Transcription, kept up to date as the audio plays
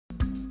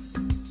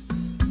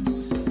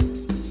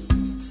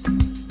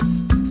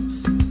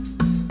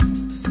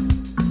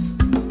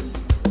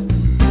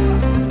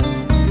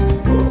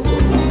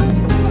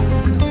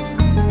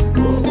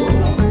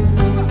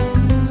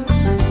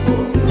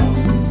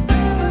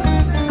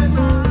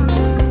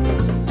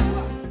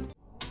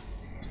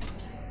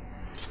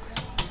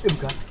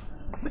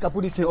Make I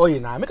put this in oil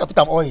now. Make I put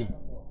some oil.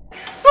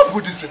 Don't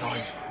put this in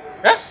oil.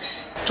 Eh?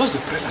 Just the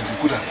press and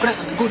the go down. Press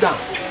and the go down.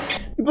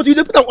 But you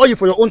dey put some oil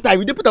for your own time.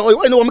 You dey put some oil.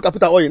 Why you no want make I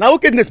put some oil? Now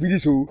okay, next be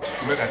this so.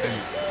 So make I tell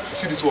you. You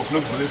see this work, no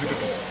be lazy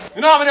people.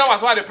 You know how many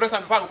hours why they press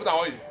and before I put an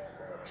oil?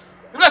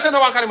 If I say no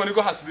one carry money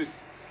go house today.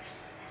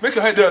 Make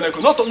your head there,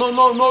 Neko.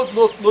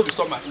 No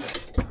disturb my ear.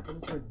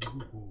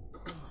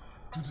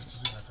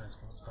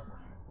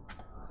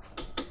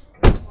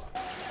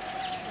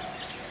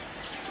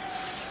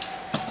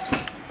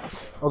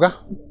 Okay.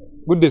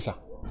 Good day, sir.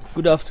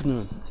 Good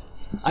afternoon.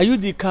 Are you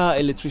the car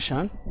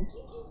electrician?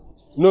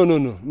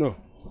 No.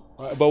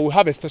 But we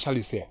have a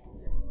specialist here.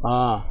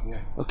 Ah,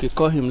 yes. Okay,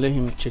 call him, let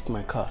him check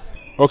my car.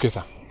 Okay,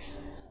 sir.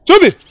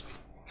 Chubi,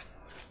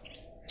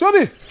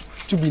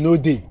 no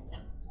day.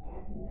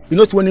 You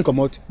know when you come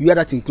out, you wear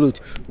that in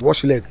clothes,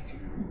 wash leg.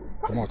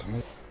 Come out.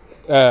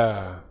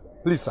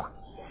 Please, sir,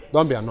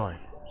 don't be annoyed.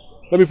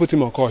 Let me put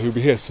him on call. He'll be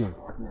here soon.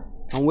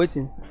 I'm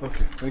waiting.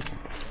 Okay, thank you.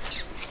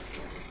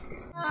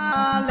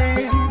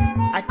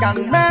 I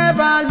can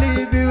never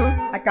leave you.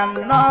 I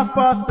cannot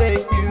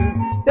forsake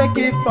you. Take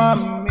it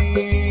from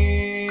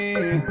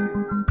me.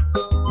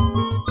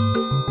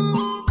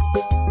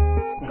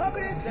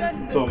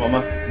 So,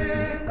 Mama,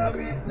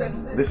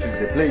 this is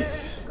the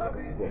place.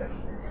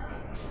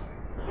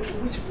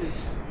 Which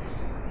place?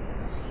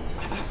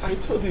 I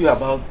told you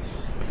about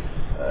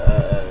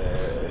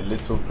a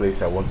little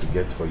place I want to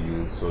get for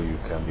you so you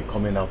can be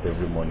coming out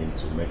every morning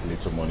to make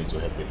little money to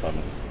help the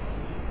family.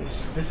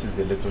 This is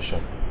the little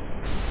shop.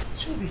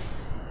 Chobi,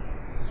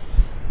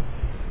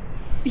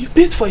 you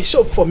paid for a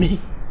shop for me?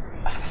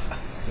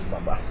 See,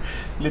 Mama,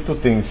 little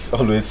things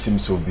always seem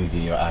so big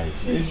in your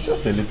eyes. It's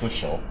just a little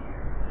shop.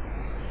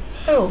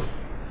 Oh,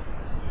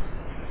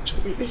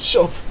 Chobi, a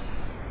shop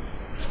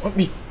for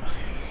me?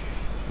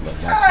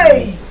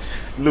 Hey!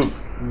 Look,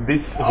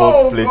 these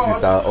whole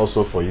places are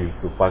also for you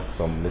to pack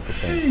some little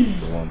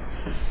things you want.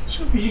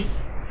 Chobi,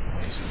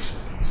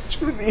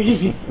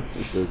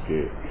 It's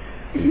okay.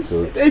 It's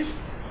okay. It's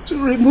to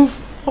remove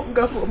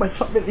hunger for my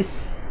family.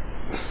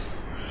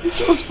 You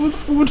just put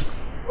food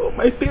on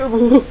my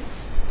table.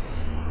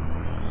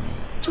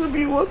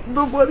 Chobi, what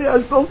nobody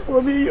has done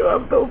for me, you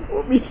have done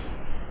for me.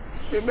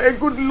 May my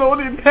good Lord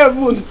in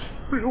heaven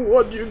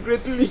reward you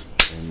greatly.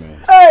 Amen.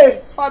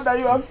 Hey, Father,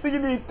 you have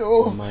seen it,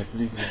 oh. My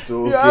please, it's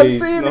okay. You have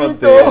seen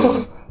it,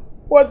 oh.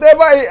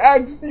 Whatever he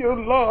asks you,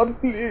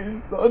 Lord,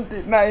 please don't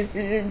deny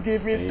him.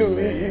 Give it to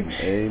him.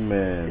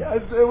 Amen. He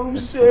has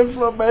removed shame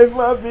from my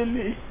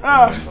family.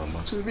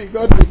 To me,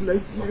 God will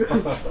bless you.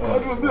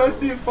 God will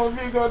bless you for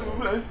me. God will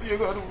bless you.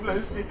 God will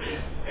bless you.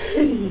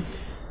 Hey,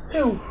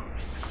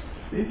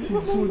 this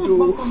is good,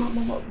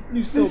 though.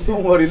 Please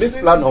don't worry. Let's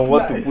plan on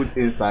what to put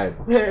inside.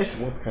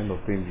 What kind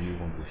of thing do you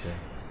want to say?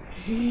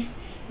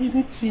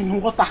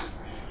 Anything, water,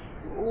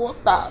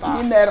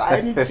 mineral,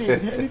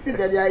 anything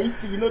that they are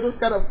eating, you know, those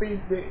kind of things,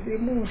 they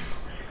move.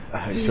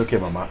 It's okay,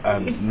 Mama.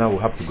 Now we'll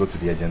have to go to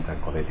the agent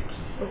and collect the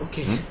key.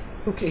 Okay,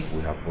 okay.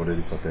 We have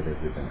already sorted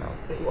everything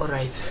out. All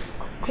right.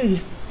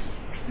 Hey,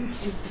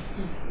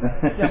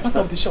 you're part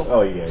of the shop.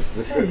 Oh, yes.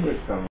 Hey.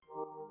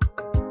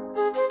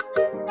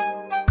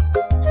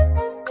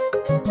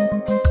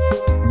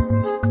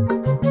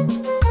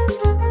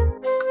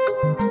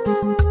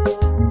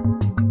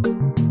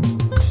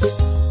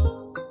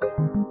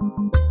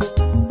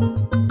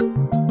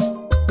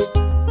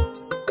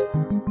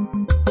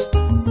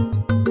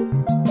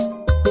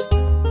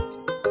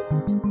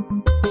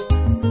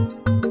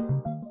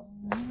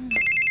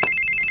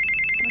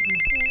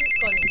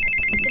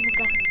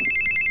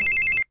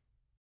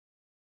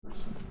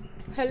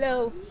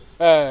 Hello.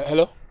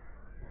 Hello?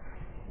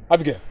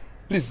 Abigail,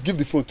 please give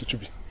the phone to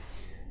Chubi.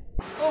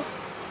 Oh,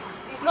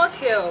 he's not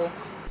here.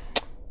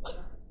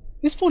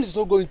 His phone is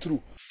not going through.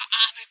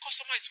 The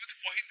customer is waiting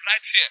for him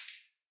right here.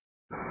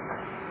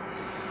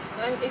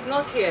 And he's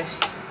not here.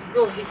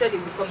 Bro, he said he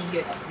will come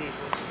here today,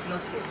 but he's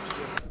not here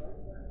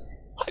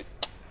today.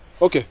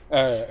 Okay,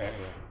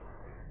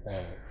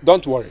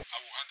 don't worry. I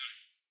will handle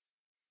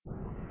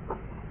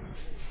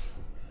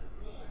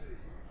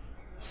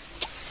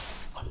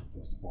it.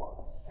 This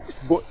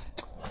boy.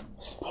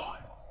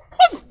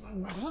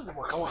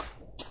 Come on.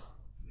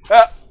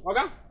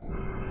 Okay?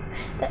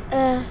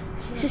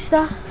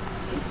 Sister,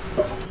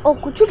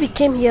 Uncle Chubi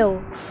came here.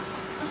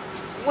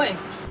 When?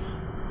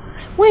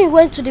 When he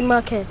went to the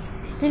market,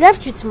 he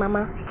left with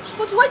Mama.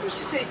 But why didn't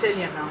you say it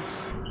earlier now?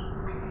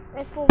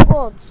 I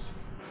forgot.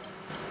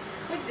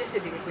 Where did they say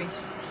they were going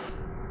to?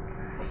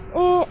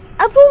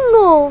 I don't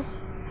know.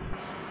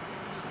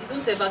 You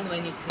don't ever know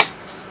anything.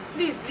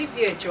 Please, leave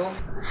here, Joe.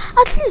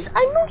 At least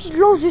I know he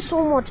loves you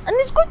so much and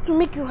it's going to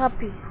make you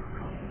happy.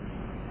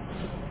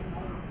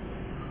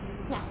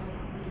 Yeah,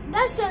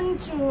 that's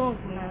anything wrong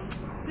now.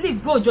 Please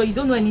go, Joe. You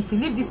don't know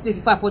anything. Leave this place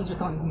before I put this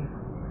on him.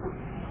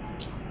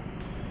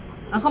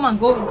 And come and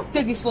go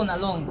take this phone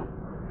along.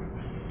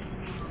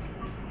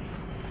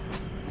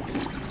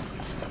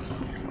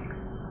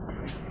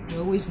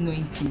 You're always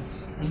knowing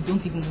things and you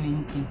don't even know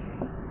anything.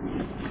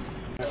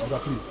 Oga,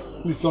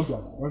 please don't be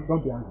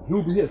angry. He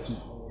will be here soon.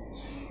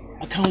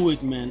 I can't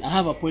wait, man. I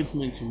have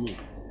appointment to make.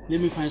 Let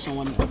me find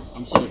someone else.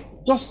 I'm sorry.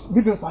 Just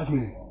give them 5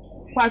 minutes.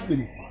 5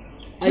 minutes.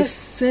 I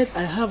said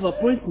I have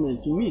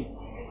appointment to meet.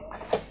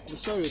 I'm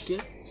sorry, okay?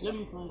 Let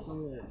me find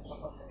somewhere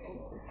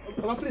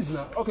else. Please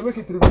now. Okay, make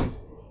it 3 minutes.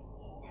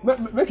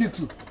 Make it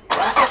 2.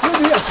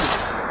 Maybe here 2.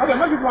 Okay,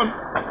 make it 1.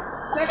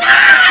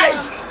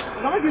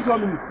 Now make it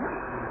 1 minute.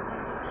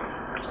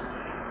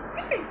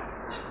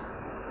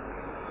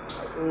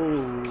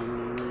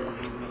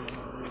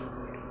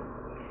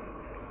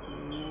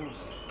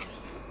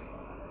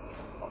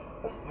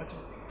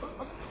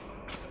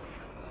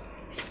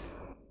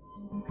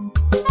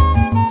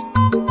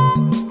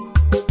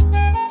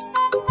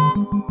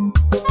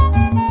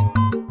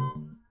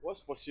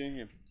 What's pursuing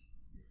him?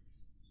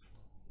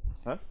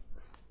 Huh?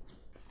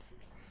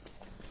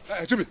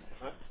 Chibi,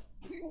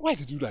 why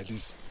did you do like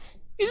this?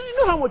 You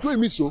know how much we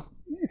miss so?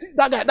 You see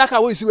that guy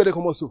where you see where they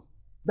come out so?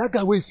 That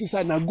guy where you see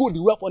inside now go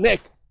the way for neck.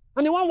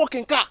 And they want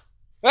walking car.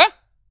 Eh?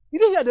 You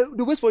don't hear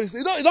the wait for you.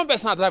 You don't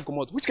personal drive come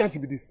out. Which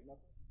can't be this?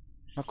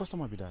 Na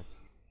customer be that.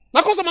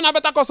 Na customer na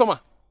better customer.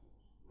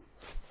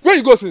 Where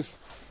you go since?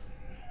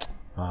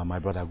 My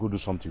brother, go do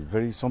something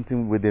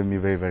with me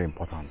very, very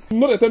important.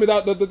 No, they tell me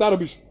that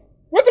rubbish.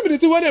 What if the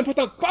thing very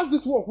important? Pass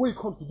this work where you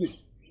come today.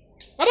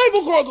 I don't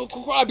even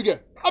call Abigail.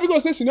 Abigail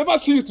says she never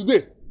see you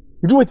today.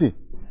 You do it?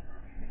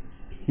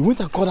 You went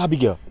and called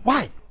Abigail.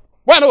 Why?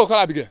 Why not call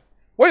Abigail?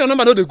 Where your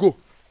number no dey go?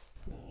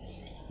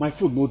 My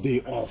phone no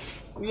day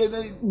off.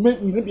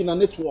 Maybe in a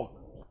network.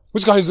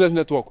 Which kind of useless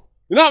network?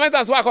 You know how many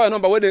times why I call your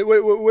number where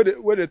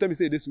they tell me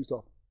say they switch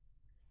off?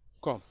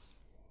 Come.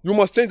 You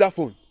must change that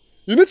phone.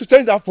 You need to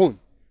change that phone.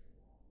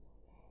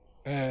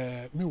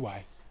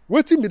 Meanwhile,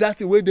 waiting me that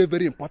thing where they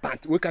very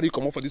important. Where can you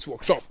come up for this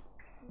workshop?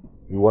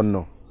 You want to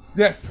know?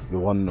 Yes. You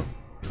want to know?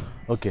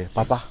 Okay,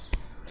 Papa.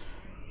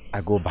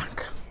 I go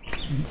bank.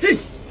 Hey!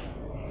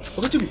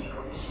 Ogachibi!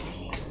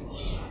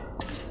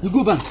 You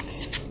go bank?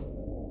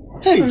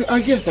 Hey! I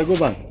guess I go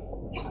bank.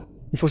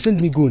 If you send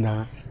me go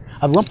now,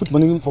 I will put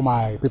money in for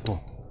my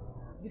people.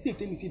 This is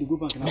you see to go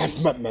bank now.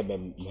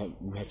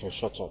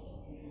 Shut up.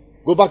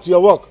 Go back to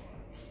your work.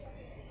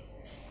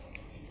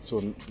 So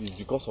it's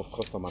because of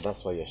customer,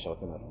 that's why you're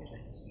shouting at me.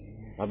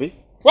 Abi?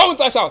 Why won't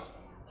I shout?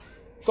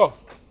 Stop.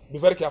 Be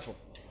very careful.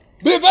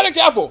 Be very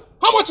careful.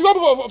 How much you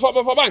go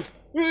for bank?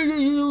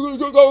 You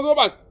go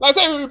bank. Like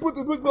say you put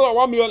 1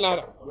 million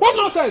naira. What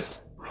nonsense?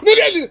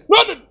 Really?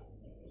 No,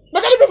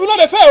 mechanic people not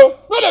they fail.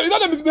 No, you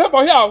don't misbehave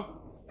for here.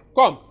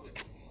 Come.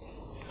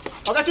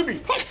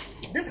 Ogachibi!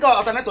 This guy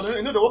alternator,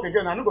 you know they work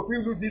again. I know go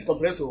lose this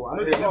compressor. I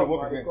know they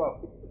work again.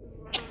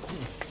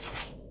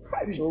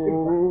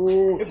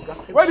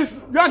 Why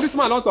this? You and this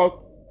man don't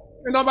talk.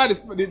 You know buy the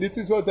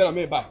things what tell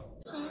me buy.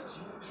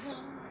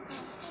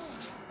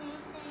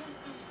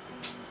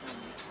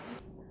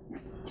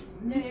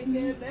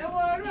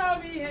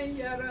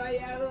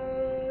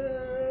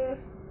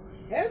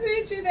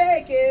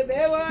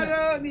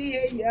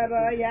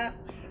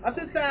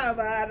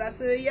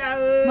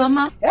 Mama.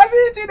 Mama, what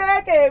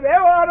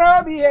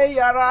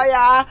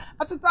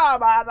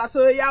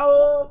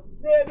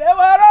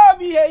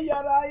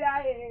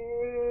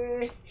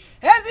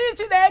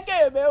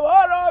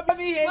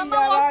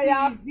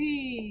is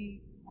it?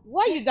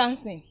 Why are you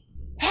dancing?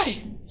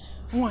 Hey,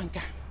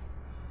 Nwanka.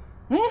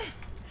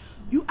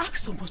 You ask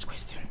so much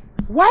question.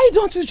 Why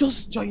don't you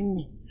just join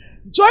me?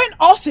 Join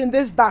us in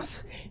this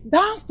dance.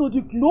 Dance to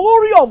the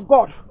glory of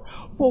God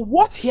for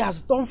what He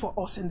has done for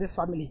us in this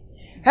family.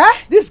 Huh?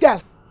 This girl.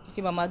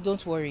 Okay, Mama,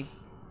 don't worry.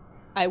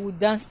 I will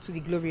dance to the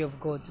glory of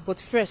God. But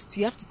first,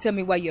 you have to tell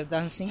me why you're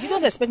dancing. You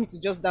don't expect me to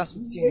just dance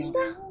with you.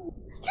 Sister,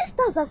 let's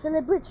dance and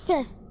celebrate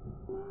first.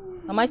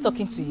 Am I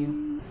talking to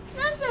you?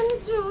 Yes, I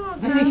need to.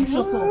 I think you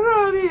shut up.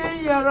 Mama,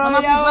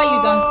 please, why are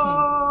you dancing?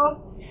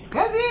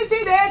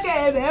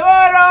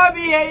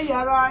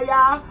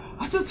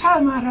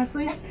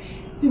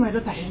 See my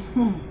daughter here.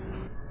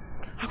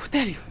 I will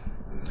tell you.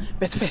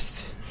 But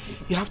first,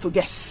 you have to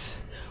guess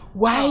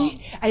why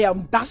I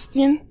am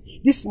dancing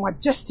this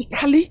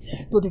majestically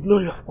to the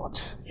glory of God.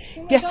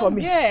 Guess for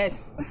me.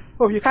 Yes.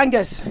 Oh, you can't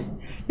guess.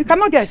 You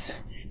cannot guess.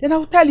 Then I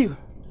will tell you.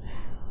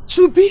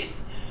 Chubi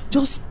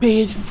just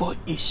paid for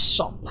a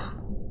shop.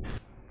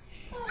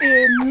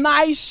 A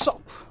nice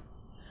shop.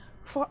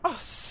 For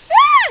us.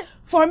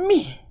 For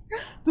me.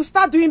 To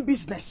start doing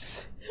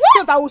business.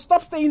 So that I will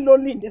stop staying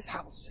lonely in this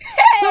house.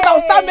 So that I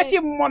will start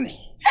making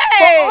money.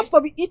 For us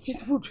to be eating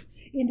food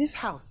in this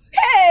house.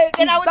 Hey,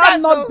 is that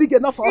not big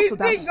enough for us to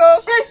dance? Hey,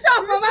 shop,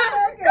 Mama.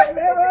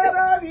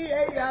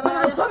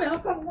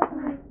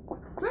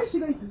 Where is she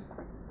going to?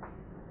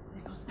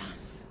 Let us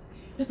dance.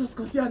 Let us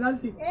continue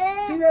dancing.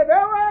 Hey! Oh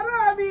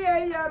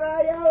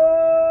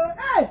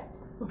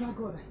my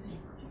God, I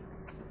thank you.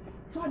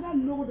 Father,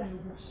 Lord, I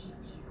worship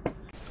you.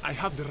 I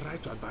have the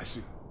right to advise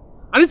you.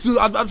 I need to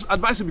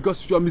advise you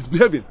because you are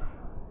misbehaving.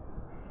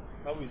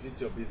 How is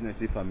it your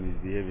business if I'm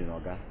misbehaving,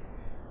 Oga?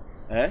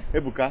 Eh?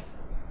 Ebuka?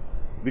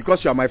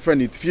 Because you are my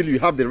friend, it feel you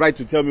have the right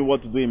to tell me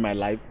what to do in my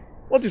life?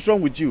 What is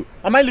wrong with you?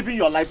 Am I living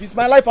your life? It's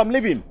my life I'm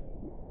living.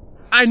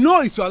 I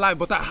know it's your life,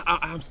 but I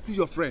am still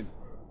your friend.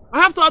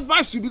 I have to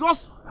advise you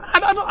because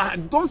I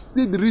don't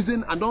see the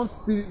reason. I don't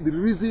see the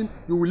reason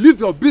you will leave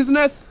your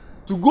business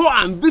to go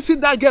and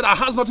visit that girl that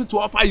has nothing to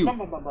offer you.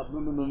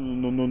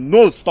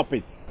 No, stop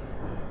it.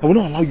 I will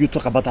not allow you to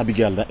talk about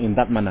Abigail in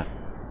that manner.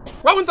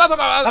 Why wouldn't I talk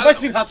about Have I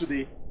seen her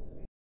today?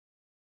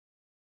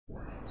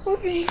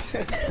 Obi.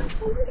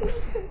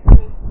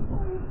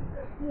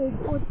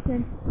 God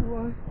sent to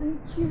us. Thank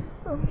you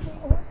so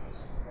much.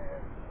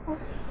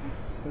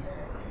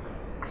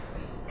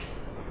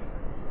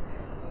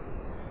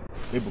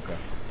 Ebuka,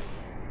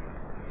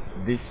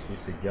 this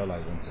is a girl I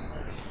want to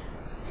marry.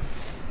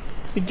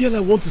 A girl I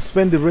want to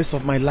spend the rest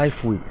of my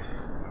life with.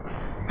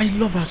 I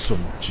love her so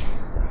much.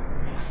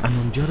 And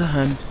on the other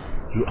hand,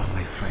 you are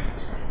my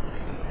friend.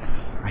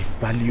 I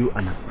value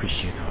and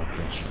appreciate our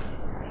friendship.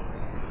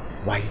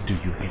 Why do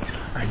you hate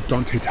her? I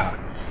don't hate her.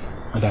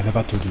 And I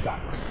never told you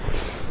that.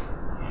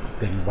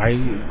 Then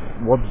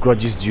what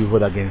grudges do you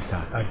hold against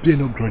her? I bear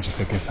no grudges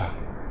against her.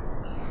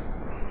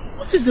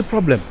 What is the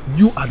problem?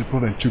 You are the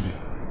problem, Chubi.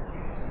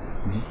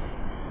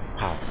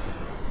 How?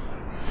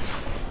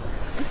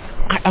 See,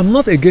 I am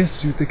not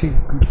against you taking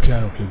good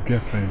care of your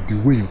girlfriend the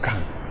way you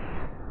can.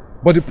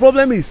 But the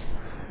problem is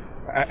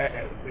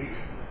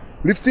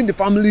lifting the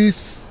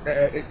family's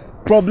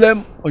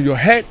problem on your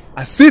head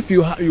as if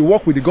you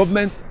work with the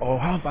government or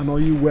have an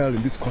oil well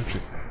in this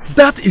country.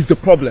 That is the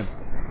problem.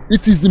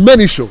 It is the main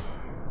issue.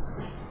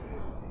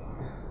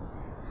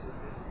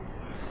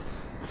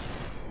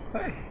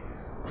 Hey.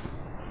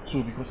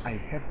 So because I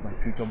helped my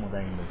future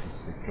mother-in-law to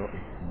secure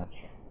a small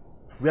shop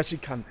where she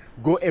can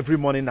go every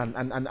morning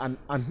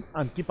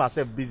and keep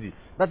herself busy.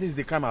 That is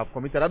the crime I have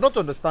committed. I don't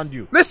understand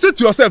you. Listen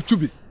to yourself,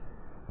 Chubi.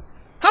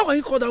 How can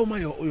you call that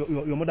woman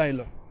your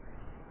mother-in-law?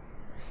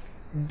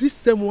 This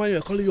same woman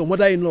you're calling your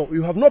mother-in-law,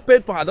 you have not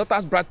paid for her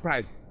daughter's bride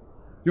price.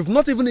 You've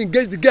not even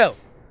engaged the girl.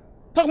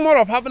 Talk more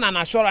of having an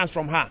assurance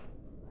from her.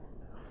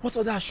 What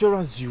other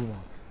assurance do you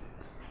want?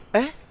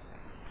 Eh?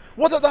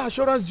 What other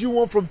assurance do you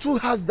want from two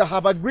hearts that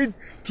have agreed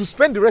to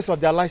spend the rest of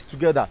their lives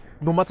together,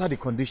 no matter the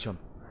condition?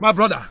 My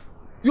brother,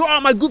 you are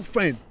my good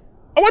friend.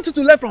 I want you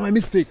to learn from my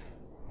mistakes.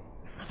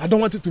 I don't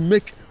want you to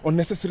make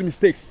unnecessary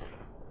mistakes.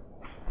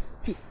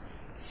 See,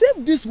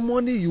 save this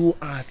money you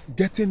are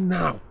getting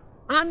now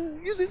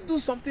and use it to do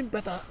something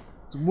better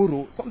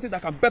tomorrow, something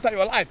that can better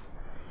your life.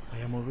 I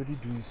am already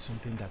doing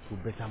something that will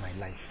better my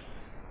life.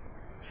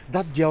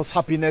 That girl's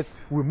happiness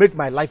will make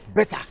my life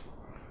better.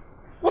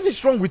 What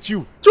is wrong with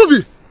you?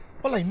 Chubi!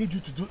 All I need you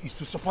to do is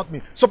to support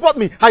me. Support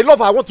me! I love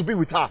her, I want to be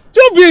with her.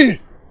 Chubi!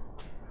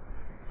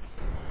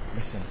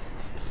 Listen,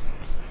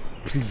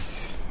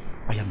 please,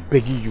 I am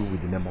begging you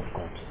with the name of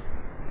God.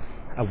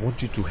 I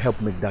want you to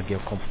help make that girl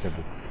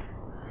comfortable.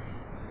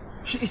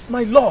 She is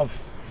my love.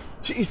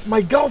 She is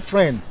my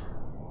girlfriend.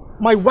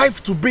 My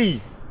wife to be.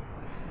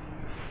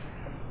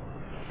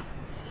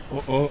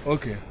 Oh,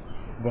 okay.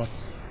 But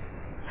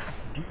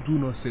do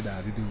not say that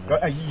I didn't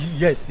want.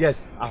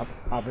 Yes,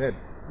 I've heard.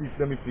 Please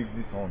let me fix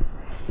this on.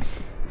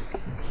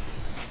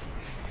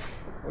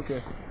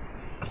 Okay.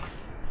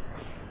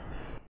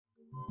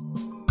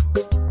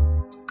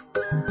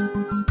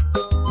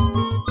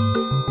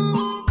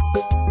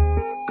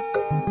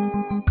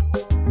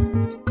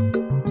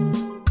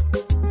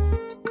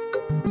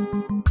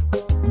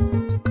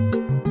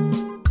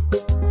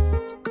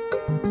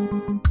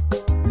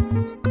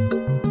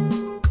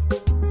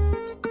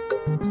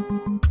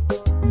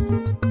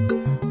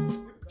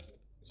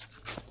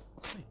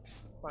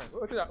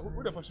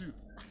 Who they pursue you?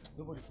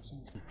 Nobody pursue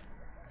me.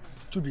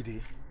 Chubi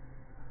dey.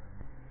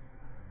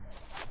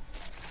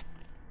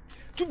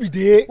 Chubi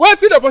dey. Why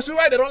till they pursue?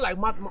 Why they don't like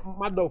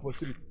mad dog for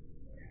street?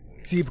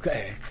 See, because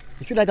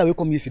you see that guy wey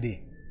come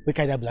yesterday, wey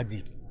carry that black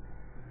jeep.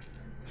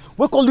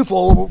 We call you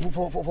for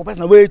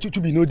person wey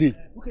Chubi no dey.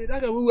 Okay,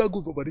 that guy wey wear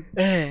good for body.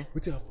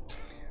 Wetin happen?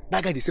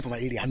 That guy dey stay for my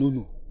area. I no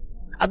know.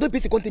 I don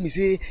person come tell me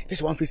say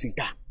person wan face him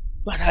car.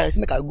 So I say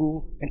make I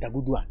go enter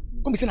go do am.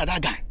 Come be say na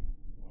that guy.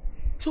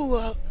 So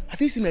I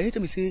say see me, he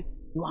tell me say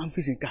you wan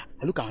face him car.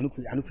 I look am, I no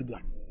fit do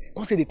am.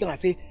 Come say they tell am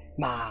say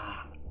na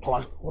for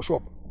our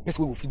shop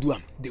person wey go fit do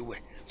am dey well.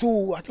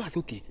 So I tell am say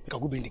okay, make I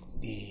go bring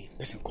the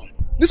person come.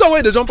 This one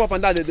where they jump up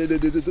and down, they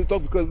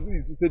talk because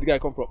you say the guy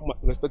come from.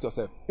 Respect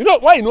yourself. You know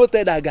why you no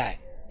tell that guy?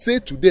 Say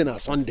today na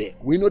Sunday.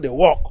 We know the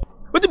work.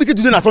 What do you say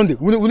today na Sunday?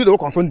 We know the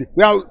work on Sunday.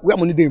 Where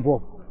money dey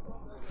involved?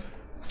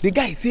 The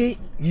guy say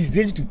he's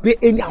ready to pay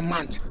any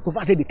amount so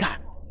far say the car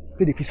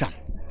say the fix am.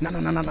 No.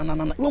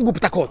 You won't go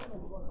Port Harcourt.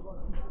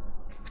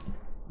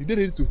 You dey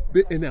ready to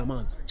pay any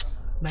amount?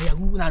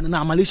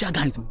 Na Malaysia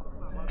guys.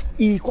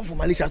 He come from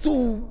Malaysia,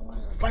 so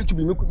fight to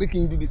be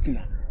making him do this thing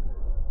now.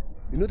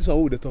 You know this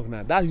one wey they talk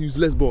now. That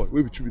useless boy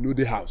wey be Chubi no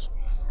dey house.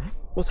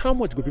 But how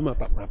much go be my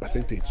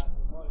percentage?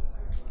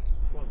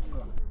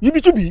 You be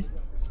Chubi?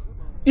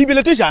 You be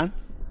electrician?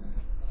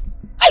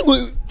 I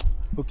go.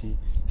 Okay.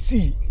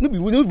 See, no be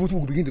we go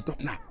begin to talk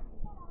now.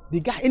 The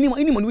guy, any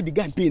money with the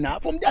guy pay now.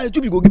 From there,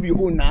 Chubi go give you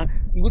your own now.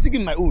 You go still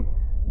give my own.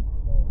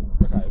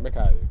 Make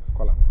I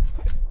call her.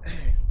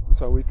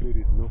 This one wey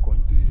credit no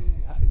con dey.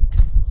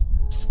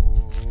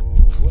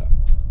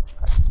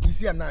 You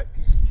see, I'm not.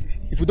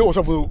 if you don't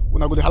worship,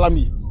 when I go to holler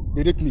me,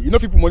 they rate me. You know,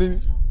 if you put money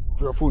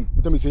for your phone,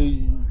 you tell me say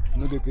you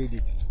no get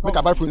credit. Make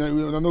I buy phone,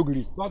 you no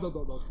agree. Don't.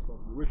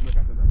 Wait, make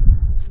I send that.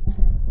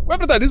 Wait,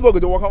 brother, this boy go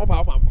to walk up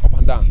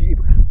and down. See,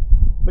 Ebuka,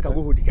 make I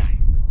go hold the guy.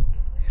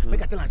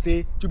 Make I tell him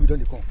say Chubi don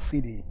dey come. Say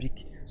they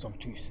pick some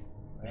tools.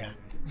 Yeah.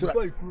 So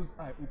before you close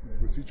eye open, you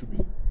go see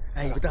Chubi.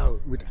 Hey,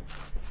 wait.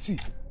 See,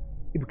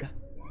 Ebuka,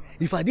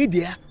 if I did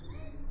there,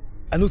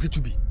 I know say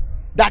Chubi.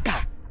 That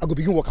car, I go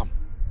begin work am.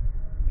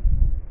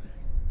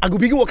 And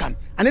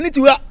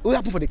anything will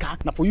happen for the car,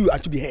 not for you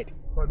and Chubi head.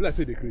 But like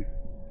say the craze.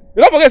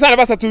 You don't forget I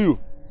never said to you.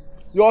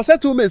 Your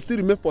settlement still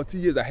remain 40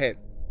 years ahead.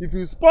 If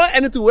you spoil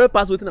anything well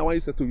past waiting I want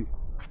you to settle you,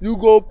 you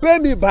go pay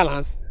me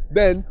balance,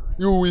 then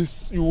you will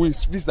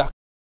fix that.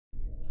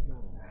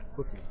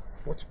 Okay.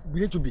 But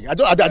we need to be. I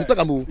talk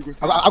about.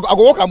 I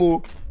go work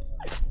am.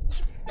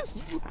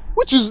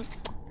 Which is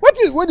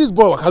where this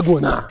boy can go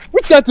now?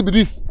 Which kind to be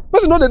this?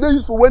 Person know the day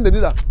useful when they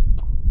need them.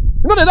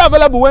 You know they're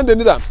available when they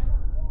need them.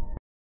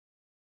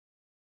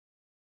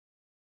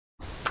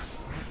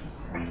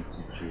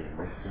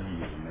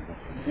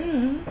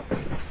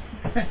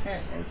 Okay.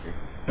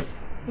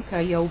 Look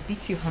at you, I'll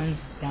beat you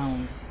hands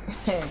down.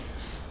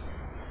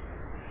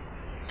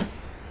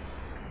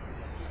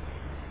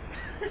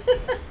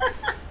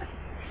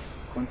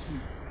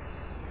 Continue.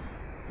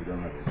 You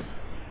don't have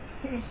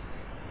it.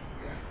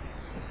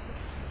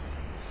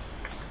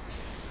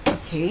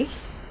 Okay.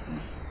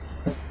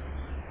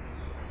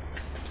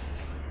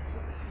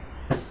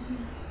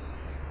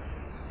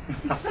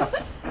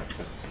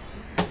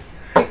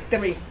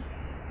 Victory.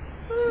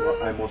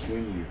 Well, I must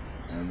win you.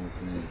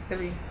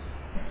 3.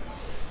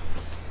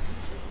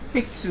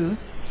 Pick 2.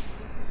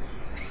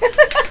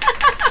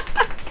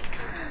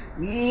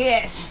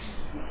 Yes.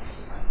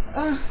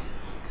 No,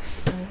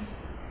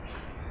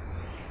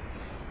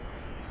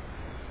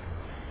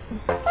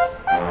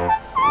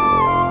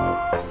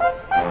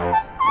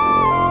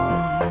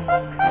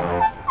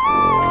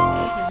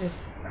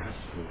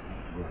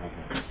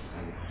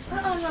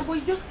 but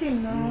you just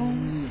came now.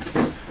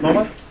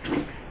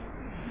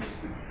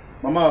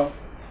 Mama.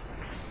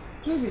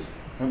 Baby.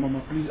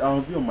 Mama, please,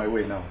 I'll be on my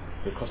way now.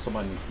 The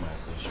customer needs my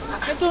attention.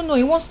 I don't know.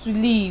 He wants to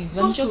leave.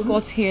 So I just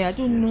got here. I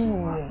don't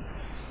know.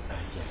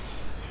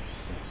 Yes,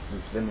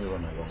 please, let me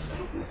run along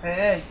now.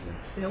 Hey,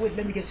 yes. Wait,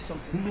 let me get you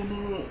something.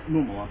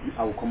 No, Mama,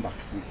 I will come back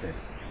instead.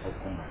 I will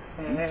come back.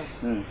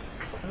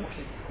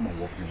 Okay. Come on,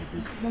 walk me a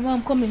bit. Mama,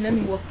 I'm coming. Let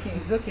me walk in.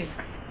 It's okay.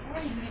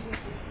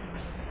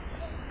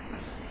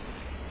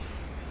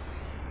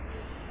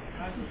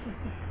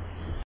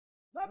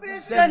 No be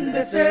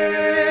sende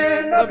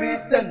se, no be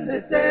sende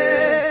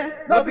se,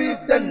 no be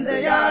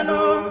sende ya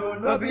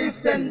no be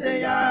sende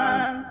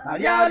ya. Na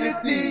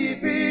reality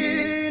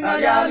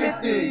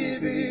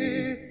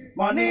be.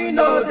 Money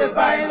no dey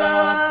buy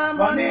love,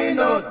 money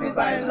no dey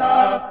buy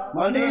love,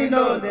 money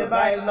no dey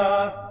buy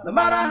love. No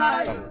matter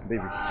how you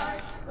baby,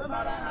 no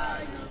matter how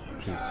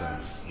you. please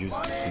use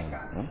this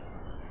one.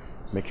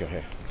 Make your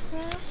hair.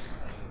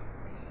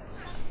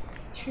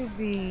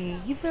 Chubi,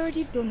 you've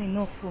already done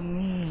enough for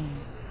me.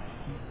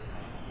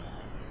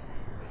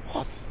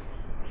 What?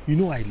 You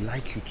know I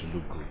like you to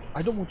look good.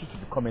 I don't want you to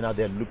be coming out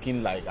there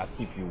looking like as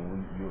if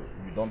you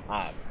don't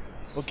have.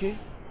 Okay?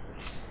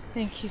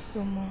 Thank you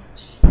so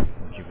much.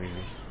 Thank you,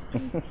 baby.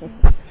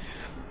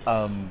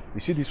 You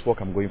see this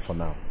work I'm going for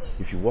now?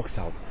 If it works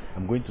out,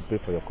 I'm going to pay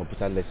for your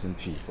computer lesson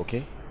fee,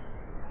 okay?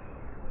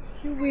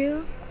 You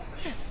will?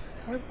 Yes.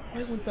 Why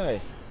won't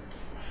I?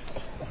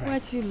 Why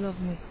do you love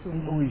me so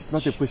much? Oh, it's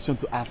not a question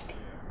to ask.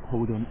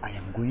 Hold on, I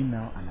am going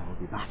now and I will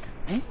be back.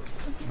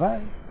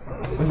 Bye.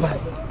 Bye.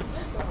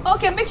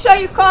 Okay, make sure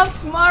you come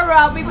tomorrow.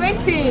 I'll be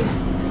waiting.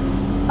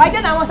 By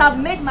then I must have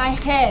made my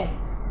hair.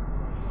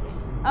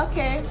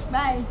 Okay,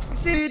 bye.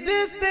 See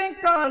this thing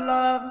called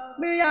love,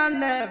 me I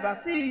never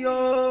see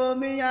you,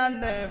 me I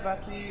never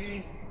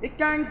see. It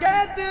can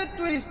get you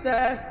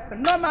twisted, but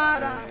no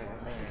matter.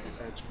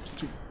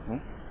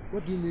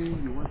 What do you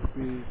mean you want to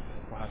pay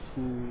for her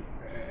school,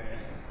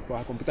 for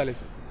her computer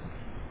lesson?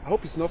 I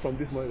hope it's not from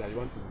this money that you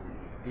want to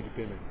do the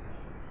payment.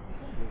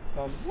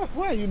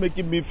 Why are you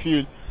making me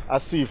feel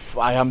as if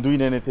I am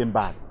doing anything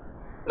bad?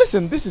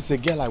 Listen, this is a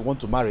girl I want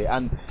to marry,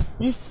 and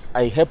if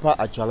I help her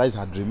actualize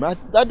her dream, I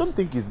don't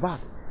think it's bad.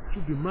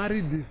 You be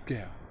marry this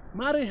girl,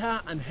 marry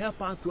her and help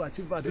her to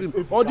achieve her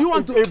dream. Or do you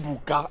want to...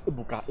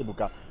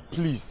 Ebuka,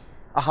 please.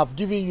 I have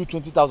given you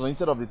 20,000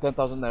 instead of the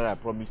 10,000 naira I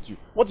promised you.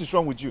 What is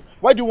wrong with you?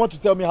 Why do you want to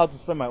tell me how to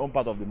spend my own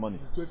part of the money?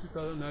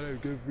 20,000 naira you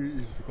gave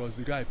me is because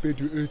the guy paid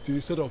you 80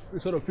 instead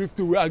of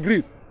 50. We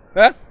agreed.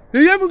 Eh?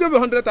 He even gave you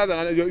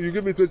 100,000 and you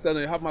give me 20,000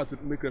 and you have money to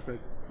make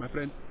reference. My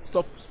friend,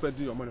 stop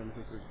spending your money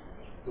unnecessarily.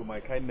 So my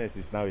kindness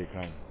is now a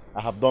crime. I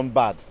have done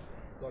bad.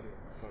 Sorry.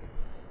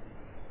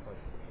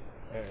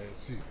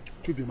 See,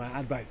 Chubi, my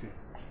advice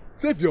is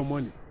save your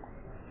money.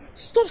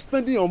 Stop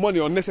spending your money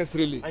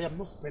unnecessarily. I am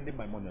not spending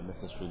my money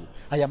unnecessarily.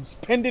 I am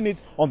spending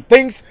it on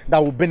things that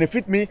will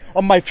benefit me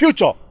on my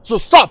future. So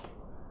stop.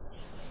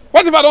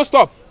 What if I don't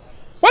stop?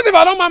 What if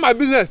I don't mind my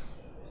business?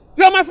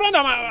 You are my friend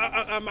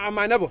and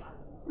my neighbor.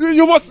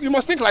 You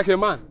must think like a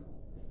man.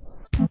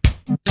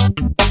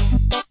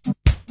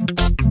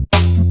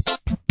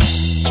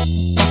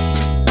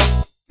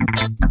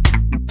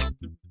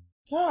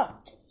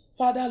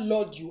 Father,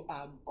 Lord, you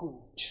are good.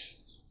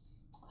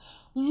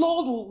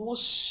 Lord will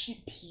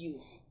worship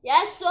you.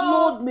 Yes, sir.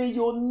 Lord, may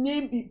your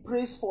name be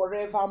praised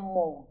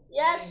forevermore.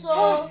 Yes,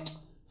 sir.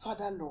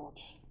 Father, Lord,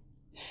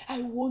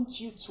 I want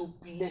you to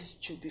bless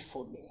Chubi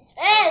for me.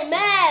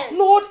 Amen.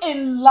 Lord,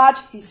 enlarge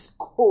his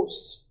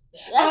coast.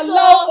 Yes,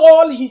 allow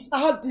all his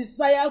heart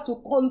desire to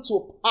come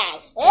to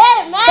pass.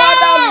 Amen.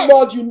 Father,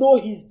 Lord, you know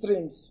his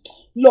dreams.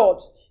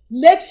 Lord,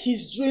 let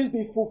his dreams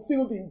be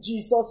fulfilled in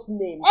Jesus'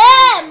 name.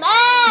 Amen.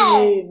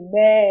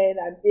 Amen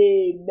and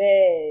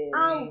amen.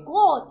 And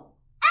God,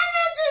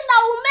 anything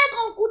that will make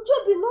Uncle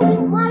Chobi not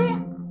to marry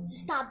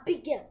Sister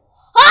Abigail,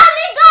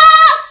 Holy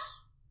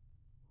Ghost!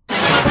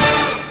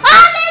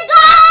 Holy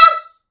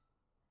Ghost!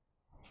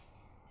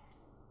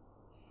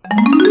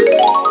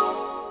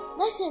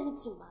 Let's say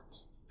anything bad.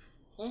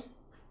 Eh?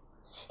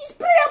 It's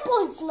prayer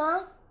points now.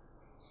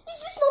 Is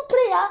this not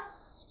prayer?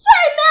 Say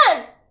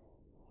amen.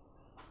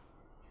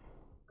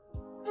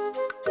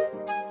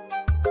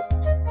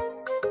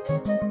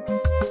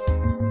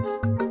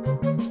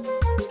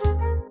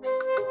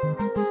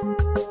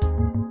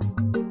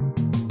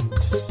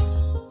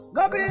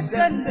 No be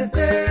send the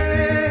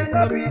say,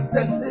 no be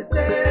send the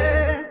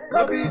say,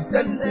 no be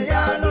send the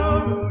ya,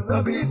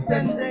 no be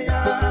send the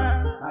ya.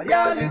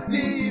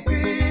 Reality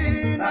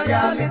be,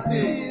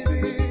 reality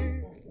be.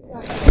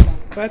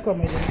 Welcome,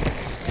 madam.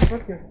 I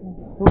brought your food.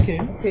 Okay.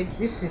 Okay,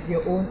 this is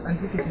your own and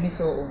this is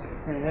Miss own.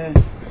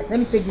 Let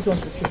me take this one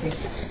to Chubi.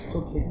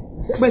 Okay.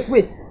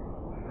 Wait.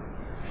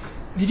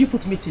 Did you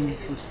put meat in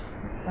his food?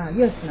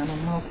 Yes,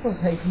 Mama. Of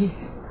course I did.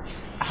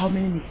 How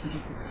many meats did you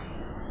put?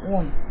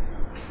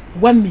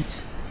 One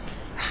meat?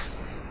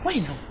 Why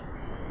now?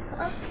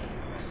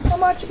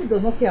 Mama, Chubi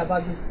does not care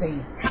about those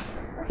things.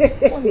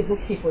 One is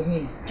okay for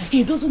him.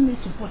 He doesn't need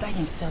to bother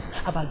himself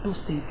about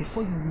those things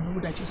before you know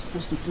that you're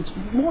supposed to put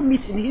more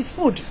meat in his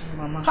food.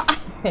 Mama.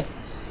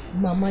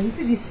 Mama, you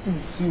see this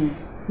food?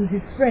 It's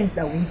his friends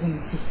that will even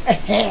eat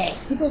it.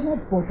 He does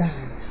not bother.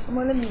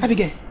 Mama, let me...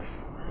 Abigail,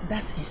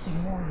 that is the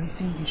more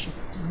reason you should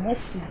put more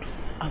food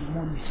and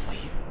more meat for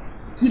him.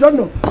 You don't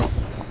know?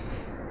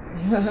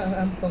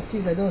 I'm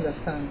confused. I don't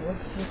understand. What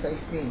are you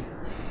saying?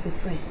 The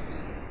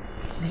friends,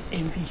 they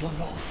envy your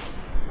love.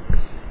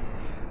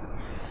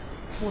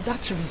 For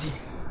that reason,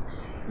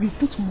 you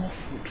put more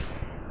food,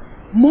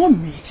 more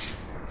meat.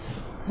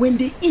 When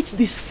they eat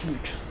this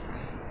food,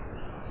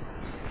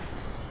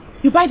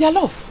 you buy their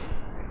love,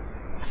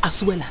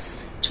 as well as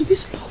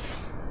Chubi's love.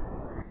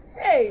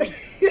 Hey,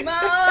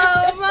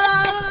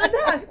 Mama,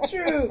 that's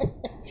true.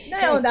 Now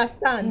I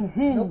understand.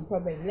 No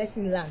problem.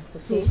 Lesson learned.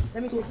 Okay.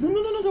 Let me take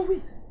no,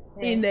 wait.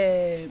 In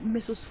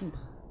Meso's food,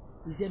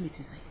 is there meat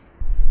inside?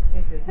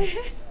 Yes.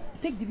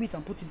 Take the meat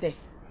and put it there.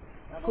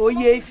 Go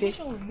ye fish.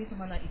 Put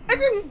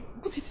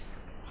it.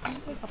 I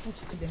put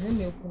it there. Let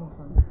me open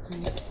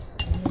it.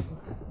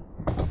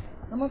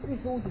 Mama,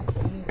 please hold it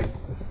for me.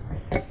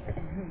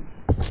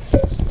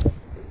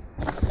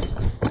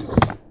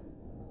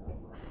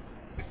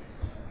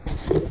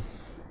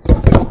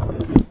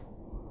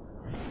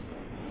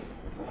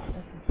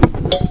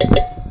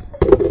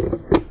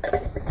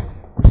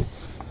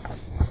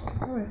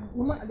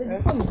 Mama, the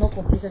spoon is not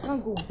complete. I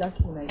can't go with that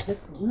spoon. I get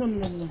it.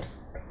 No.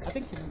 I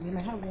think you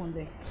might have one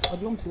there. Or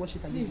do you want to wash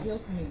it again? Please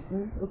help me.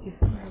 Okay.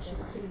 Wash it.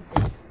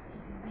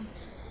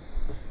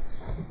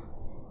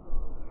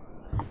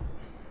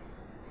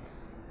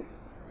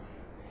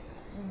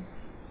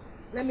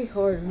 Let me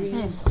hurry.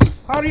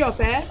 Hurry up,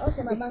 eh?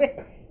 Okay, Mama.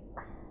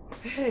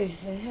 Hey.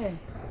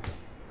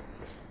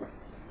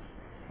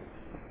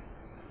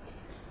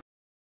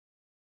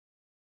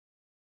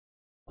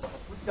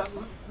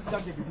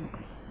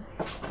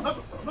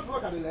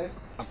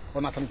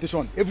 On a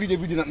sanitation, every day,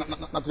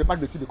 not to the back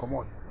the kid they come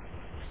out.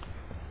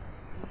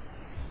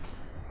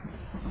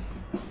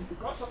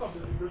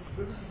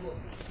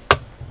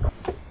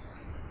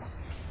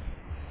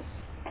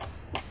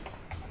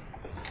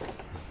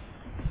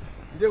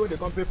 The day when they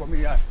come pay for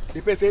me,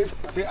 they pay say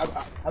they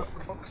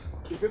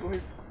pay for me.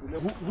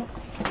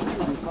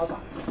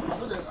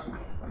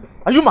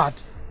 Are you mad?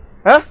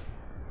 Eh?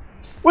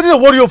 What is the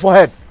worry for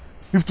head?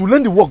 If to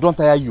learn the work don't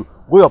tire you,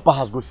 go your pa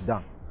house, go sit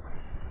down.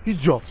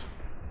 Idiot.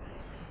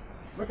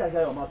 Make I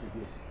get your mouth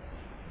again.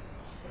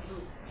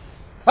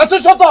 I say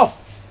shut up!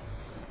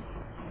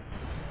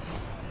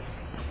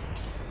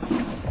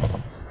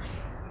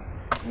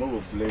 No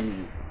will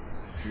blame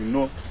you. You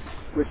know,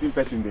 waiting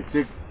person they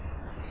take,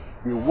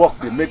 they work,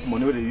 they make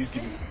money where they use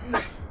give you.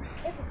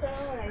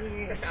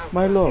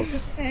 My love.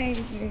 Thank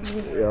you.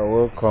 You're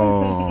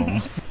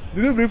welcome.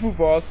 Did you bring food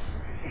for us?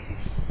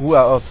 Who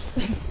are us?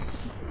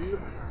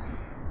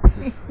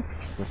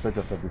 Respect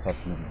yourself this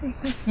afternoon.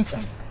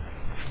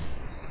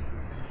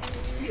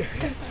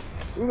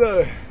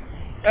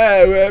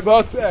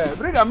 But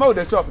bring a mouth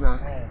the chop now.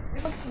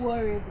 Don't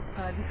worry,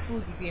 the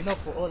food will be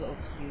enough for all of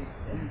you.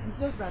 It's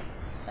just that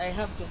I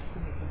have just 2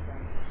 meat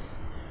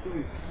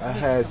inside. I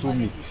had 2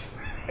 meat.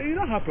 You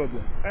don't have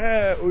problem.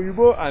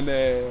 Oyibo and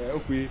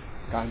Okwe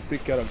can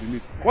take care of the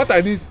meat. What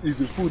I need is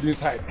the food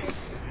inside.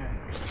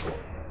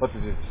 What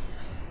is it?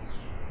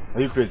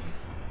 Are you crazy?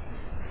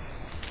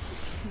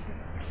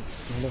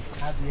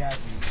 Happy.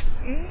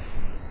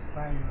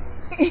 Fine.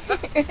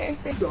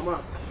 This your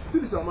man. See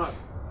this your man.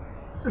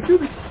 See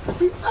this.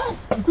 See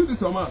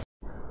this your man.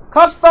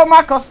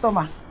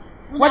 Customer.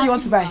 What do you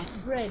want to buy?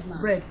 Bread,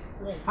 man. Bread.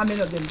 Yes. How many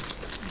of them?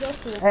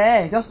 Just one.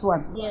 Eh, just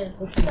one.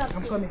 Yes. Okay,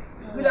 I'm coming.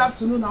 Good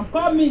afternoon, I'm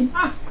coming.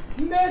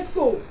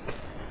 Meso.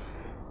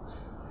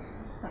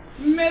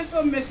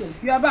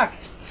 You are back.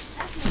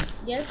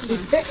 Yes,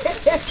 ma'am.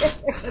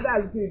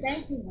 That's good.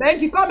 Thank you.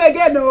 Thank you. Come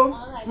again, no?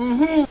 All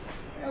right.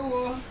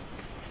 Hello.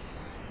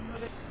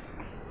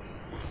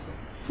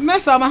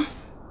 Mesama.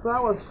 So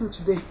how was school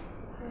today?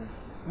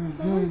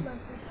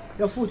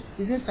 Your food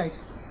is inside.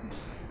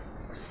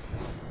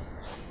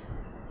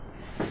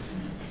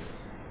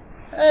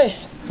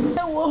 Hey.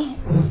 Hello.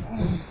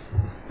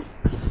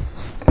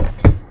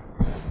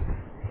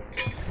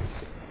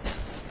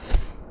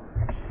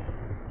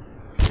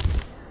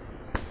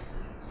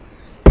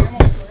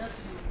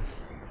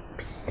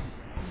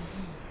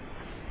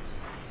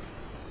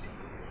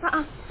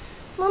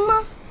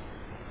 Mama,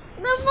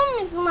 there's no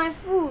meat in my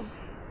food.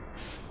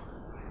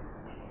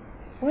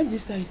 When did you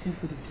start eating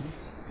food with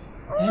meat?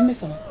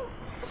 Mesama.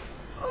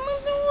 Mama,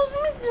 there was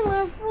meat in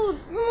my food.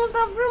 You must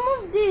have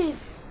removed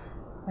it.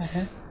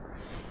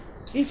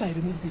 If I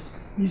remove this,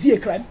 is it a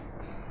crime?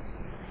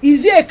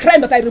 Is it a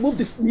crime that I remove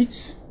the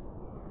meat?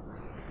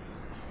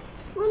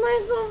 Mama,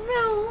 it's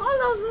unfair.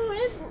 All of them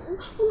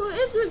will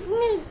eat with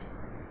meat.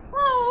 Oh,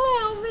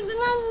 I'll be the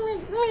one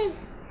with meat.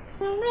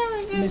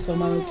 It's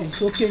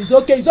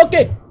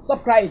okay.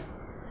 Stop crying.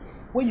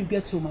 When you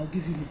get home, I'll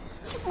give you meat.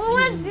 But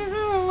why did you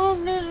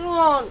remove this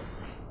one?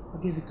 I'll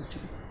give it to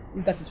you.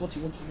 If that is what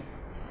you want to know.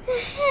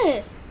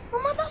 Hey,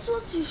 Mama, that's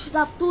what you should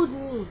have told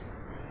me.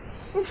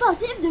 In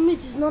fact, if the meat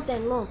is not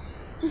enough,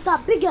 Sister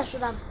Bigger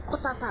should have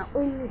cut out her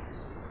own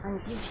meat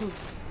and give him.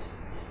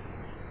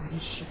 Will you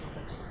shut up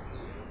that your mouth?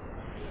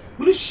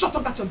 Will you shut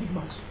up that your big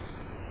mouth?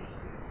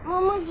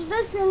 Mama, did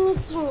I say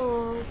anything?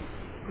 Go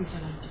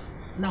inside and eat.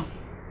 Now.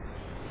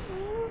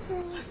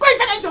 Go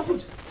inside and eat your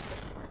food.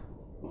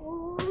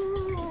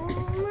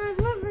 Mama, I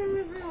don't say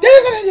anything. Get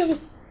inside and eat your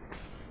food.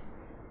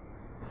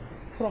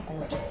 Frog or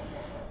what?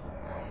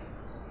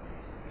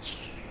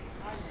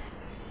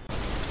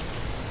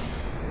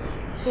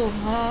 So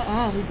how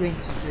are we going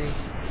to do it?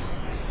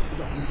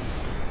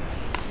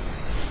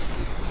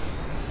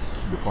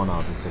 The corner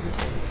of the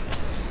secretary.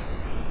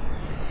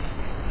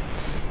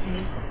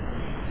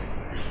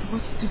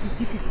 But it will be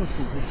difficult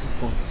for both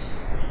of us.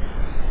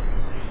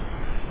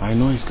 I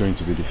know it's going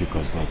to be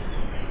difficult, but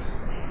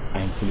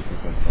I am fully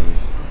prepared for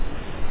it.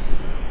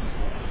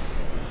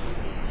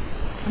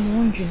 I'm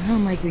wondering, how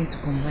am I going to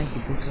combine the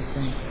both of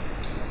them?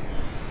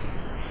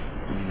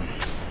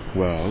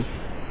 Well,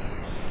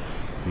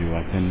 you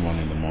attend one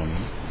in the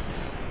morning,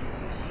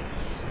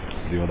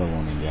 the other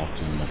one in the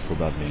afternoon, or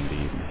probably in the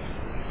evening.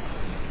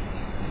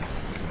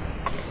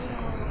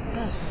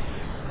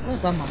 What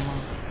about Mama?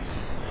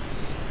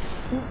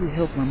 Who will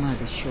help Mama at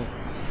the shop?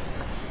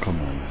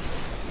 Come on.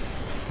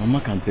 Mama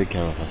can take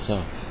care of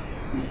herself.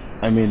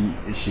 I mean,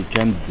 she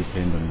can't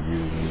depend on you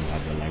when you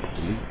have a life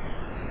to live.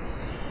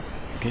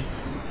 Okay?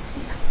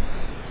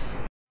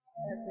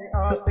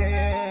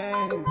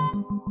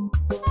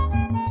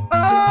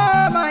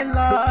 Oh, my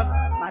love,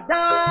 my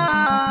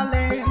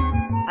darling,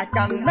 I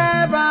can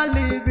never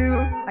leave you,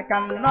 I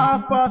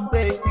cannot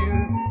forsake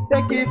you,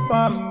 take it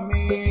from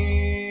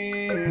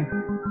me.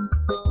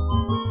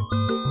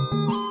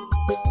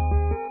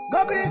 No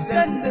be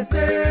send the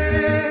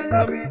same,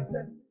 no be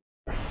send.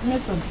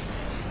 Mason.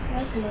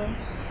 Yes, ma'am.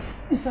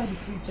 Inside the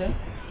fridge, eh?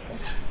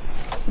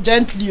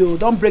 Gently, oh,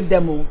 don't break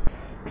them, oh.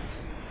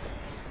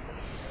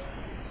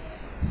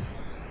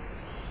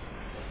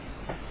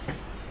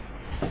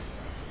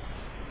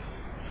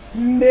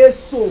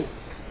 Meso.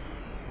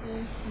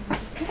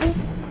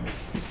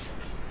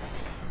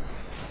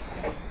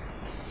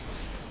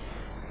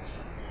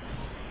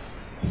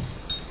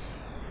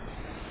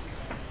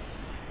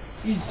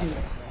 Easy.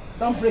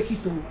 Don't break it,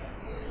 oh.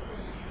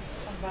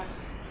 Come back.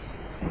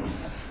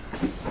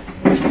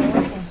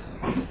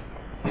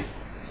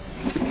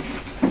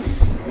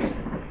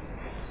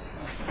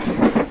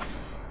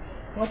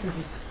 What is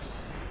it?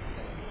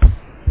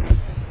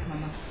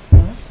 Mama.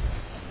 Huh?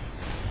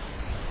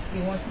 He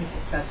wants me to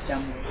start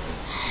jam racing.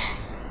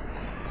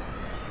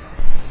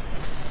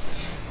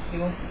 He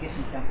wants to get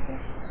me jam for.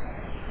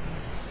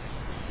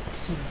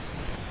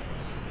 Seriously?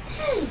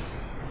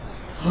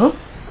 Huh?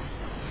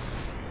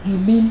 You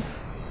mean...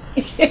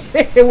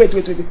 wait.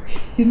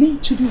 You mean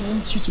Chudi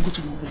wants you to go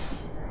to university?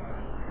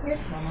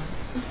 Yes, Mama.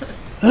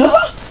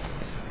 Huh?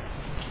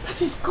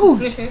 That is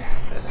good.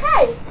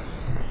 Hey!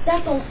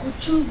 That Uncle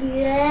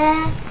Chubi,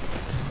 eh?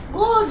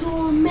 God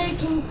will make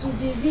him to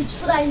be rich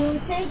so that he will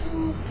take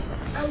me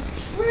and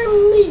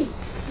train me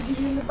to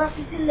the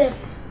university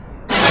level.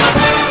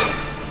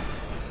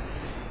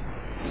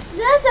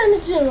 Did I say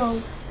anything wrong?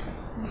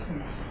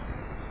 Listen,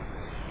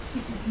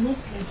 if you do not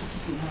try to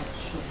keep your mouth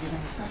shut, then I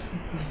will start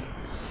eating you.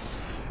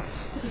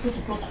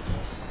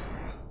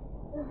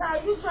 So are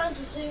you trying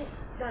to say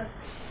that.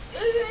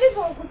 If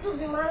Uncle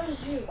Chubi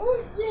marries you,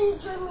 won't you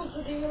join me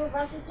to the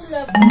university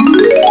level?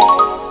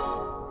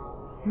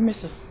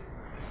 Mesa,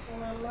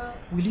 Mama.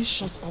 will you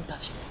shut up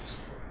that you want?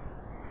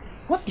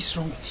 What is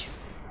wrong with you?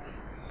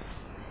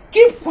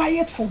 Keep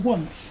quiet for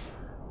once.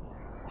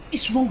 What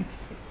is wrong with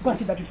you? Go and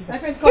take that with you. My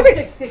friend, come,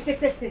 take. Keep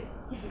the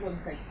one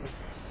inside.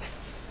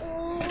 I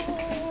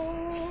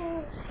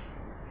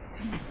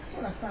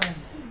don't understand.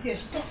 This girl,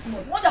 she talks too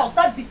much. One day I'll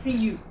start beating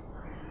you.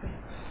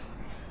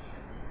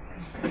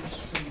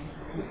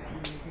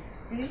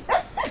 See?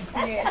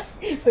 Yes.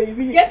 So you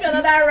be Get me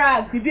another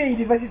rag. You be a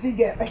university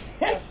girl.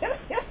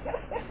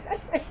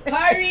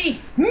 Hurry!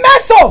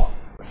 Meso!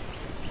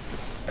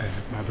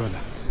 My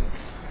brother,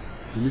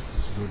 you need to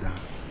slow down.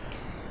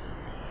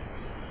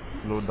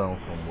 Slow down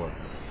from what?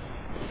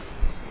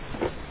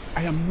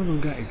 I am no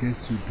longer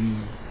against you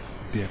being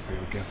there for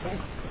your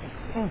girlfriend.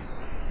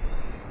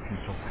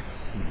 Future wife,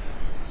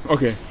 please.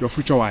 Okay, your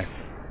future wife.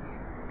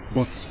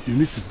 But you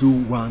need to do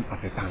one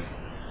at a time.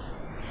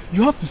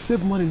 You have to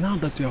save money now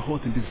that you are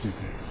hot in this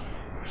business.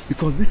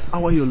 Because this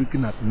hour you're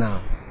looking at now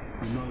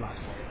will not last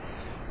forever.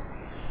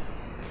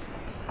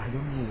 I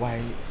don't know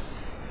why.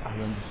 I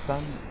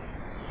understand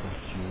that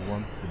you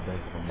want to beg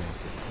for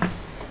mercy.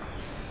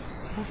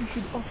 But you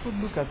should also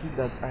look at it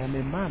that I am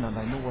a man and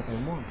I know what I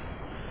want.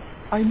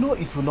 I know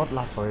it will not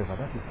last forever.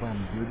 That is why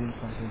I'm building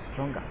something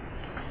stronger.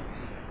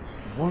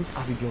 Once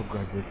Abigail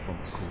graduates from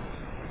school,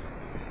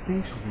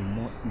 things will be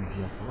more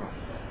easier for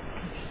us.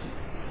 Can't you see?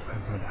 My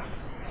brother,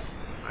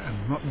 I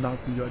am not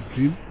doubting your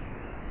dream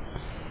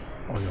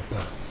or your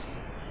plans.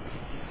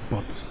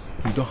 But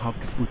you don't have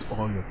to put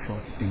all your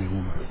trust in a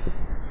woman.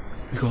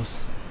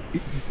 Because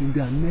it is in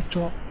their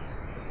nature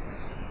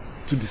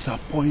to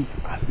disappoint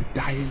at the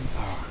dying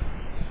hour.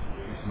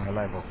 It's my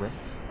life, okay?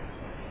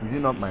 Is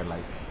it not my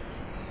life?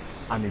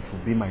 And it will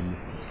be my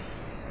mistake.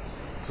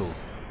 So,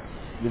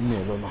 leave me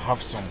alone.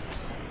 Have some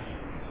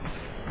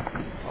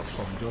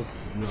job.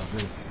 You are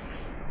ready.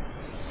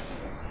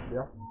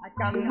 Yeah? I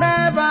can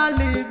never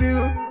leave you.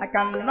 I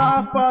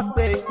cannot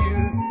forsake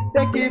you.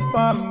 Take it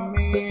from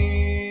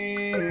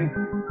me.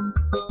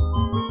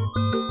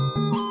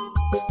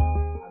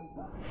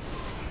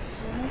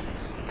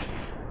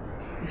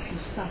 If you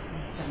start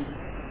this journey,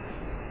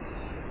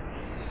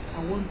 I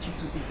want you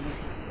to behave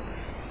yourself.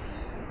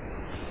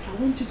 I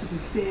want you to be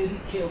very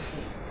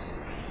careful.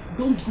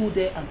 Don't go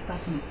there and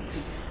start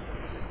misbehaving.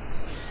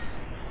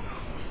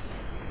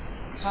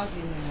 How do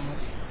you know?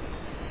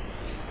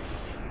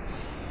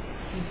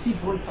 You see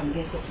boys and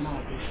girls of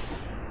nowadays.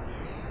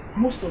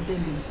 Most of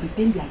them, they will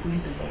pretend they are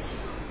going to lesson.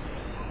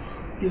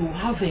 They will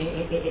have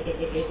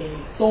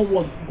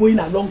someone going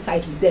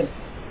alongside with them.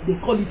 They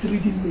call it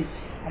reading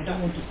mate. I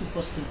don't want to see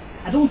such thing.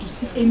 I don't want to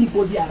see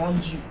anybody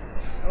around you.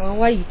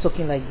 Why are you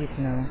talking like this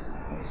now?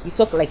 You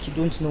talk like you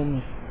don't know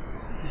me.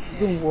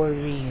 Don't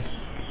worry.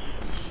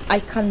 I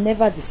can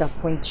never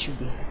disappoint you.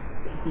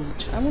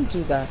 Good. I won't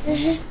do that.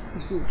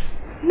 It's good.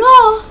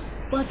 No,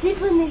 but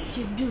even if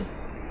you do,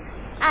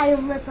 I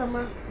am not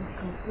someone who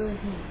can serve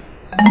him.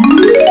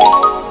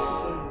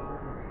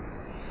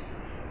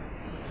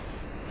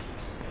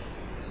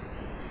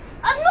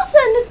 I'm not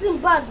saying anything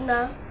bad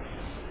now.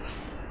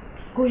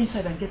 Go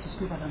inside and get your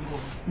slipper and go.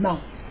 Now.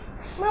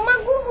 Mama,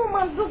 go home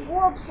and do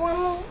what for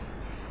me.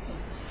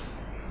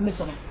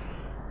 Listen,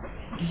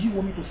 do you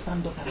want me to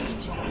stand up and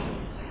beat you?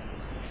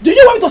 Do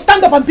you want me to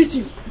stand up and beat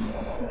you? No,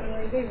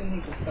 I don't even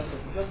need to stand up.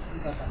 Just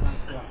use that and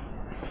answer.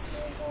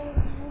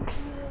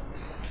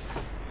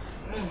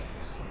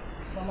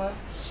 Mama,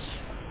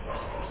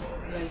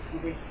 like you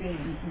were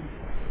saying,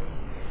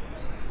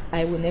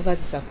 I will never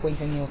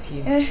disappoint any of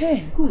you.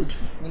 Good.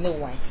 You know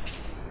why?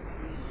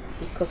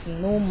 Because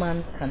no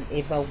man can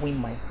ever win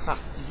my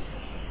heart.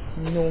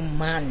 No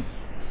man.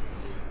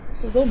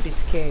 So don't be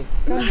scared.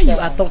 Now you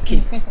are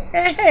talking.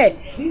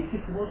 This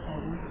is what I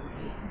want.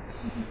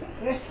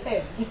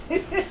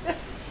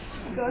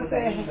 Because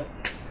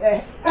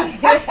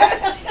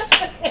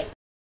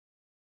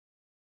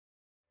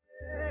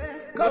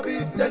No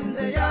be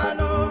sende ya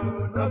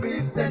no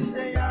be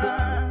sende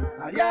ya.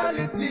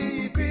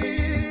 Reality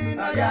be,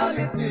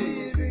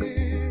 reality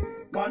be.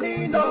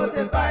 Money no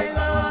dey buy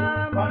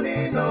love,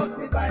 money no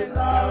dey buy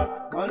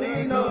love,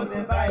 money no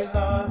dey buy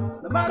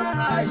love. No matter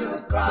how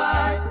you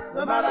try,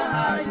 no matter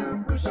how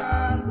you push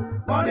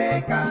on,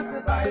 money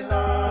can't buy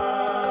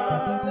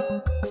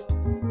love.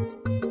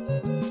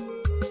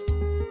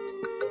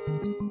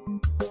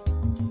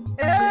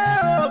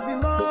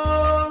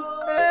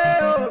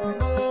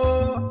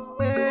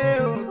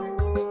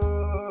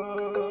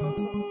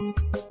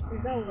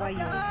 Is that why you're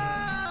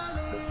here?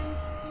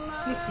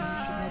 Listen, you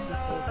should not be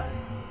bothered,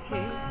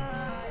 okay?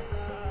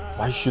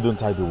 Why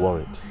shouldn't I be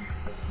worried?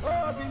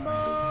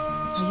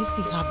 Are you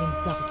still having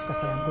doubts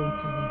that I am going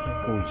to leave you?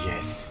 Oh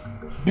yes.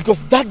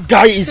 Because that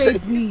guy is...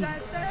 Baby,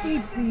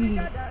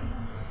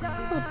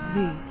 stop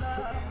this.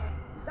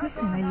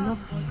 Listen, I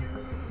love you.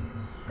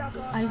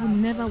 I will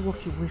never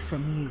walk away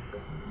from you.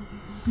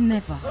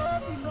 Never.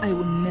 I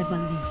will never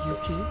leave you,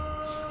 okay?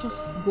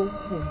 Just go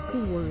home.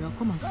 Don't worry, I'll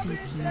come and see you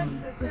tomorrow.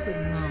 Go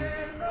home now.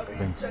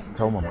 Then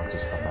tell Mama to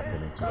stop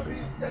attending to me.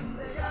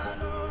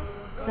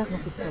 That's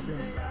not a problem.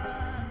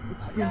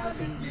 It won't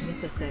be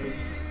necessary.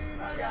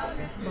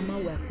 Mama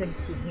will attend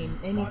to him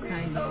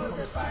anytime he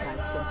comes to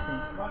buy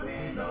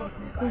something.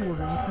 Don't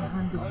worry, I can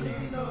handle him.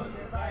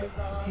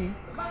 Okay?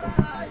 I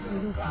love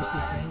you, baby. I won't leave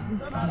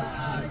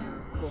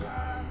you. Go.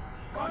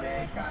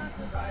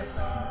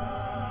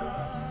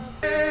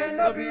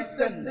 No be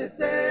sende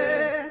se,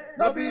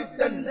 no be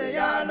sende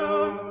ya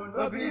no,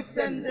 no be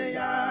sende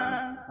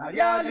ya.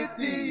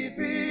 Reality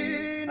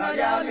be,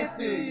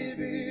 reality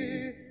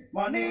be.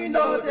 Money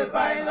no dey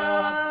buy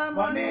love,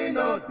 money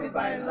no dey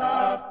buy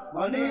love,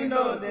 money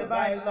no dey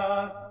buy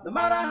love. No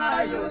matter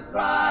how you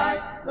try,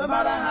 no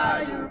matter how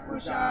you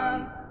push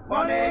on,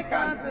 money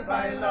can't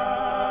buy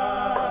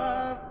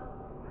love.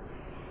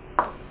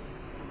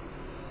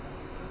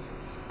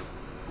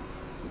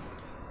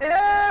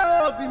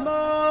 Obimo,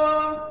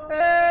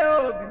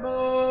 Obimo,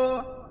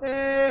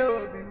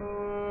 Obimo,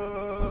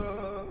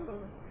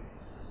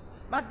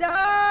 my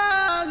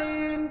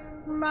darling,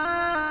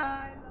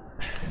 my.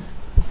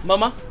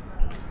 Mama?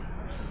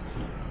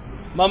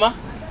 Mama?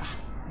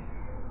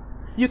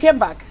 You came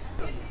back?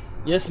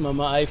 Yes,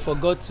 Mama. I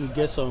forgot to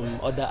get some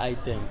other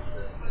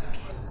items.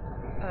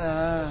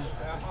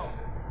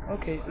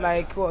 Okay.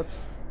 Like what?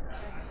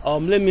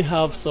 Let me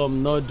have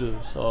some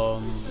noodles,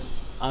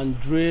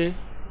 Andre,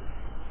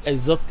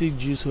 exotic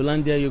juice,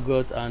 Hollandia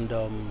yogurt, and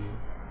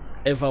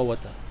Eva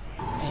water.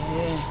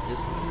 Yes,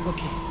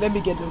 okay, let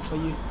me get them for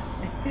you.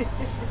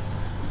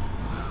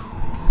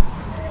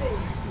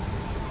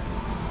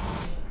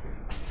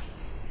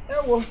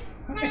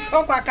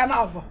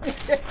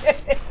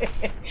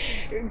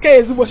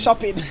 Okay,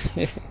 shopping.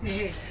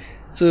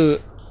 So,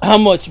 how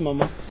much,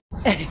 Mama?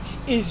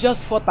 It's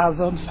just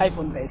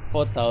 4,500.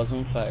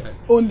 4,500.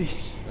 Only.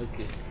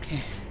 Okay.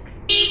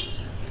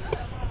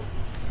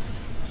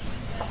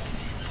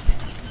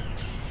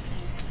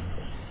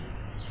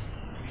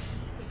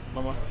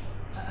 Mama,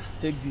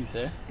 take this,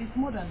 eh? It's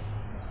more than.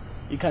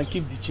 You can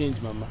keep the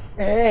change, Mama.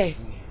 Hey,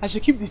 I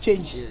should keep the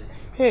change.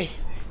 Yes. Hey,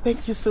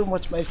 thank you so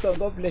much, my son.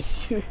 God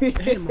bless you.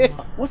 Hey,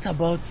 Mama, what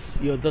about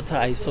your daughter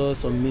I saw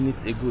some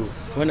minutes ago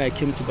when I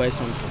came to buy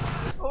something?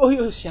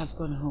 Oh, she has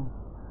gone home.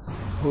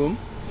 Home?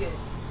 Yes.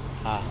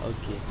 Ah,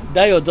 okay.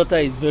 That your daughter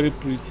is very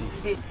pretty.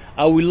 Hey.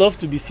 I would love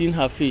to be seeing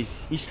her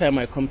face each time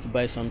I come to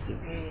buy something.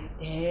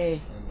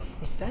 Hey.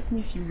 That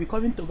means you'll be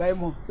coming to buy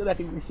more so that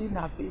you'll be seeing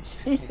her face.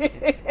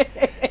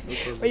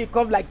 When you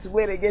come like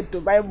tomorrow again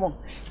to buy more,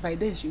 by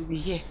then she'll be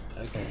here.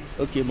 Okay.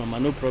 Okay, Mama,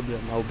 no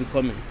problem. I'll be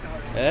coming.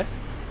 Eh?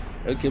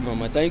 Okay,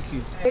 Mama, thank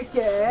you. Take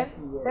care.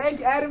 Thank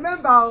you. I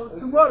remember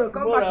tomorrow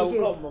come back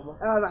again. Come, Mama.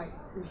 All right.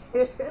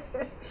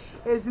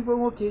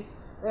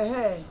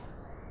 Okay.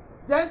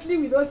 Gently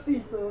with those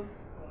things, so.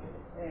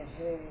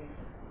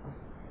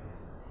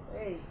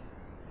 Hey.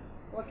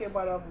 Okay,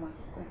 Barama.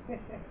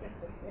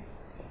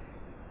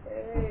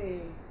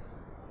 Hey.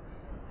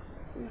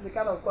 This is the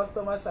kind of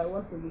customers I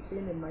want to be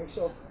seeing in my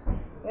shop.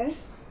 Eh?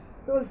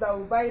 Those that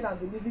will buy and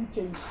be leaving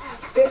change.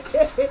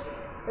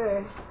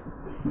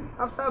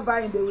 After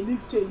buying, they will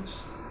leave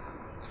change.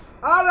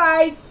 All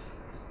right.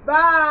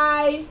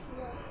 Bye.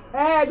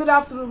 Hey, good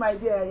afternoon, my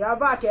dear. You are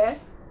back, eh?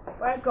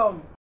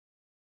 Welcome.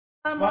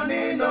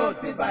 Money no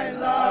dey buy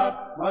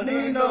love,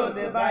 money no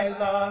dey buy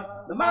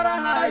love. No matter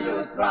how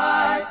you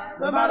try,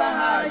 no matter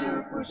how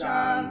you push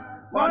on,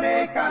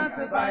 money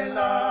can't buy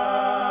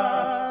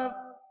love.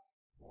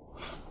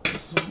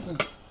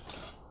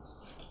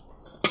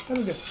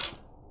 Hello there.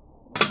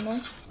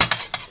 Mama,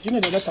 do you know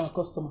that that's our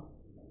customer?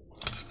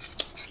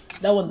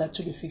 That one that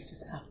actually fixed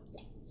his car.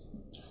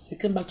 He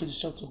came back to the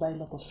shop to buy a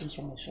lot of things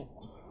from my shop.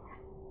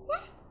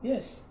 What?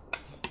 Yes.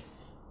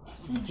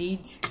 He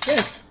did?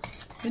 Yes.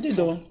 He did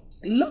though.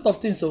 A lot of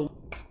things though.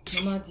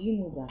 Mama, do you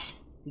know that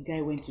the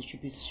guy went to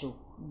Chubi's shop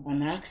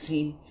and asked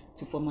him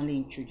to formally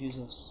introduce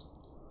us?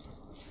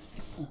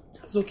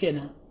 That's okay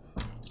now.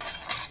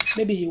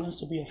 Maybe he wants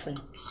to be a friend.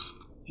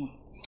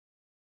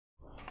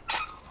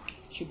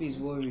 Chubi is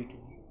worried,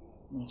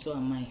 and so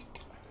am I.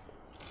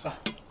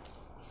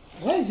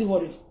 Why is he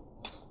worried?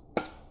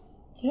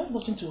 He has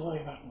nothing to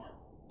worry about now.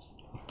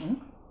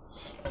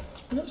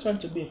 He's not trying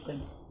to be a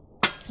friend.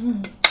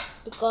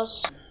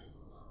 Because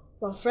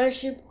from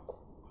friendship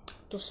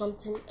to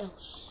something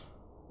else.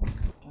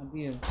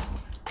 Abiel.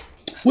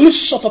 Will you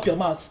shut up your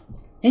mouth?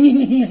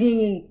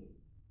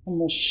 Oh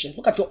no shit.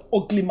 Look at your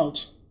ugly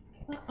mouth.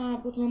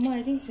 But Mama,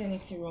 I didn't say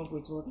anything wrong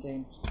with what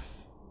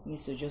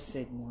Mr. just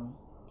said now.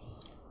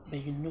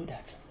 But you know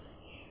that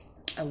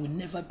I will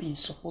never be in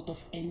support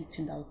of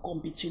anything that will come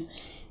between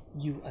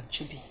you and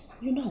Chubi.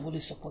 You know I will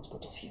always support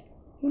both of you.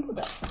 You know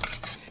that.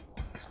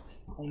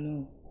 I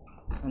know.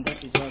 And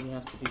that is why we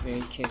have to be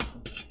very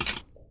careful.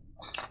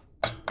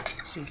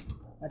 See,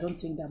 I don't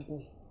think that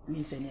boy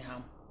means any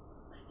harm.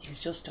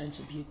 He's just trying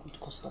to be a good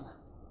customer.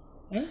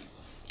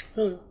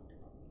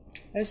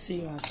 Let's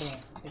see you as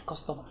a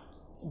customer.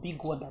 A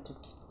big one that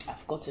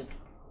I've gotten.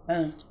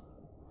 I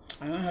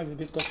don't have a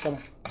big customer.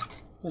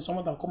 There's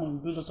someone that will come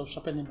and do lots of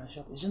shopping in my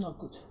shop. Is it not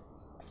good?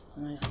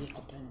 And I hate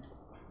complaining.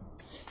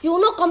 You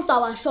will not come to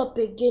our shop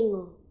again.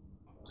 No.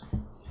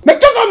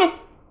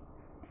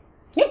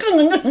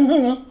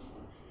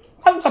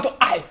 I've got to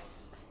eye.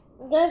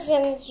 That's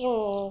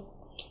true.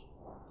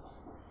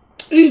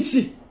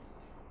 Eat.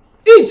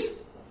 Eat.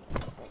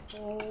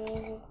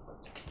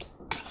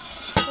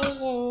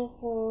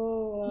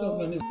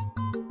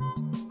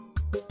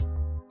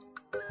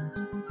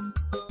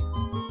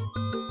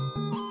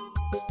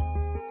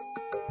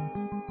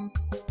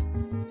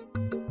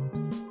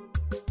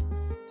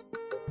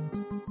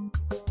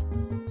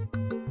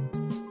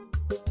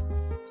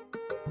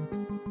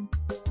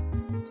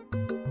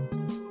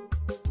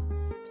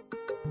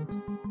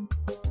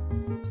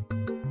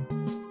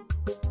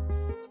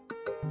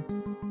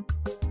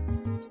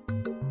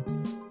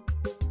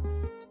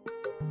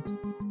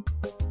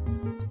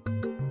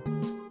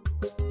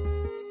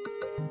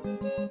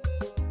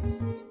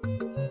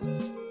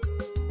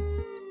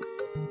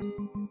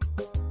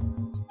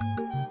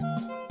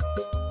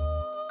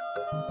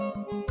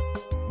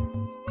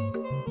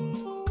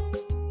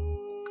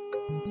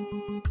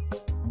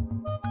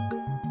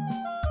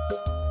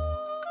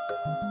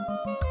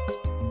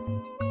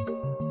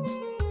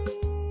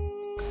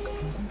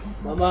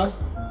 Mama.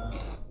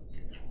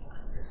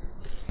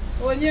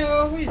 Oh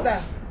no, who is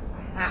that?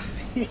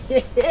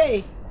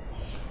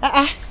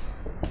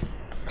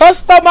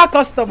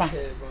 Customer.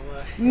 Hey,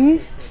 Mama.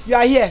 You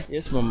are here?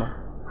 Yes, Mama.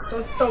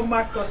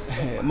 Customer.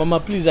 Mama,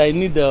 please, I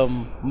need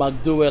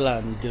McDowell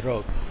and the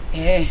Rock.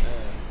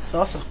 It's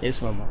awesome.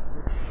 Yes, Mama.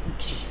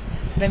 Okay,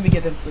 let me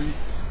get them for you.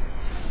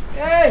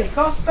 Hey,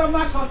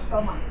 customer.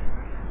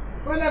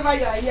 Whenever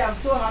you are here, I'm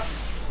so happy.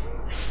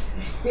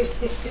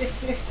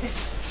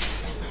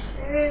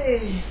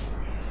 Hey.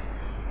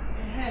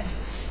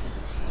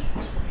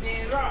 The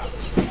Rock.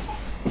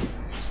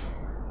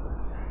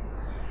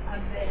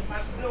 And the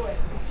McDowell.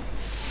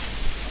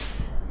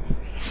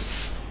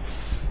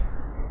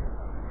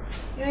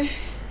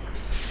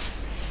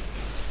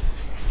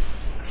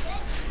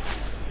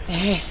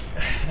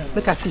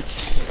 Look at it.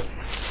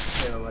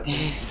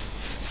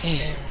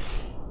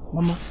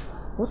 Mama,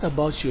 what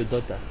about your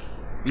daughter?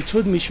 You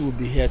told me she would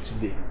be here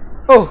today.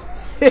 Oh,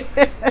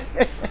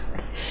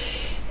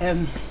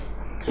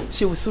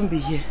 she will soon be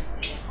here,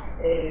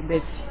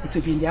 but it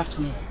will be in the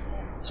afternoon.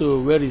 So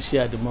where is she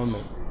at the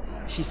moment?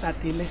 She's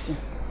at the lesson.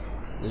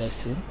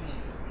 Lesson?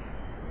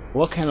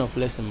 What kind of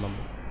lesson, Mama?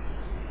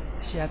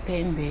 She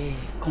attend the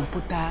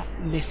computer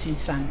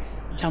lessons and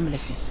jam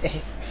lessons.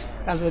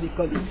 That's what they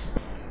call it.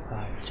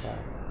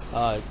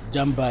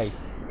 Jam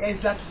bites.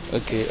 Exactly.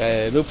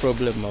 Okay, no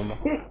problem, Mama.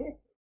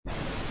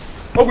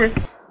 Okay.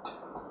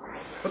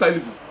 What are you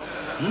doing?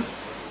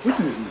 What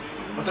are you doing?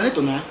 What are you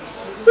doing?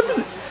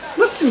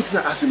 What seems to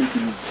ask you to do?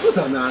 What's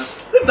that now?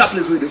 Leave that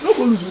place with you. Don't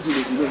go lose with you.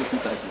 You don't feel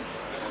like it.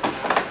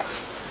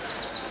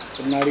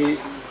 Ordinary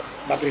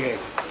battery head.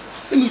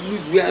 Let me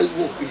use where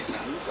work is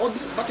now. All the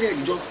battery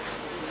head just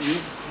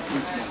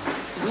this one.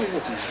 It's not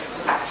working.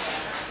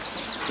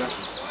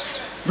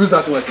 Lose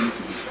that one.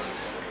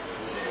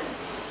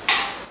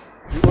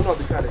 You don't know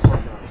the car they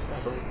come now.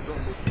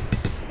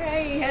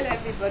 Hey, hello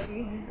everybody.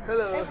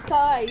 Hello. How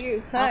are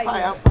you? I'm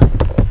fine.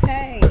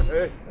 Hey.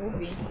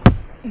 Obi.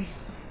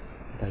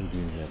 What are you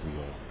doing here,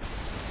 everyone?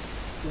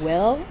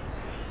 Well,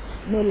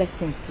 no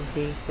lesson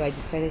today, so I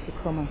decided to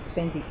come and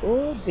spend the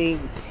whole day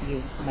with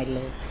you, my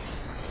love.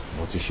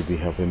 But you should be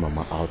helping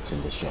Mama out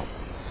in the shop.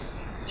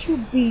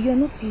 Chubi, you're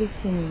not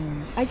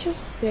listening. I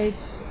just said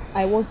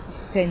I want to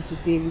spend the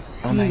day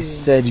with you. And I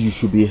said you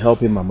should be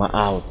helping Mama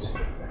out.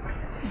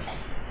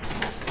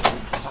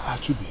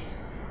 Chubi,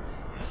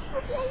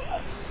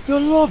 your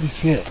love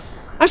is here.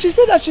 And she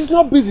said that she's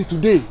not busy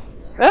today.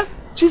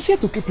 She's here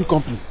to keep you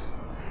company.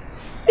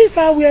 If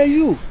I were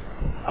you,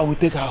 I would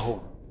take her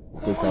home.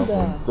 Take her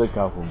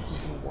home to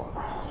do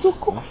what? To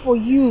cook for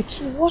you,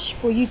 to wash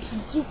for you, to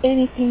do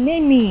anything,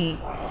 name it.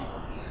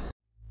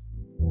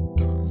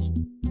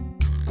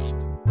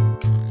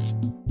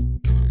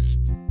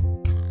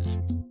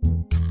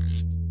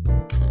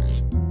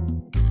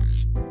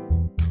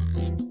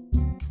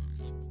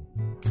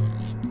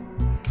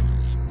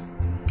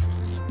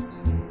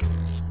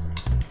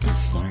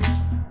 It's nice.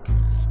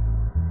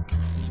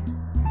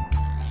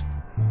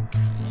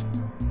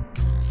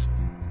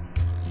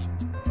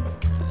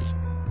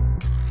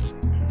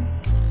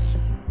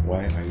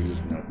 Why are you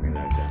looking at me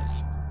like that?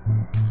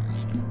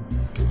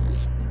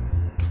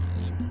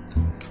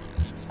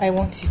 I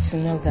want you to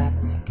know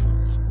that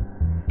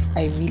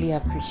I really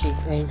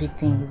appreciate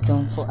everything you've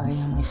done for I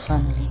and my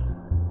family.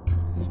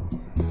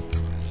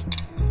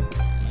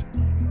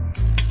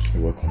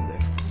 You're welcome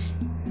there.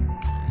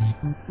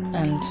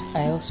 And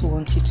I also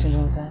want you to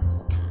know that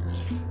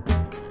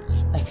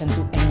I can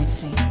do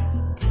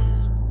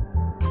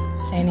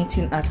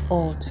anything at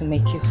all to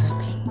make you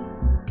happy.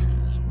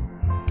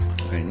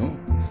 I know.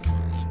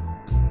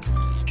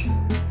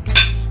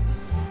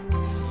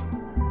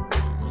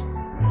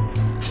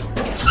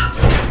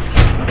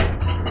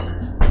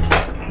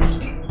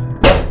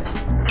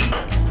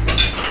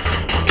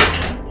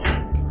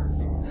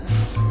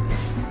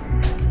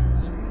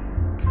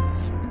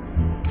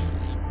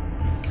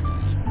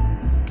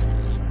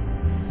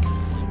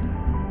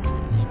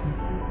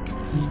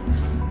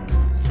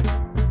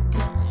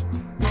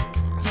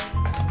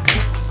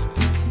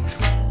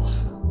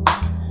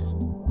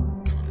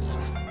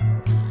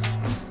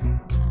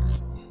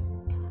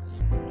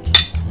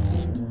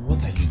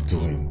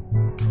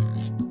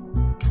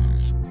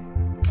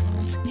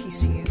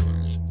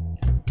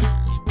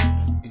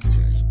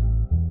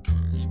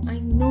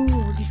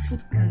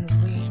 food can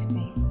wait,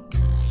 babe.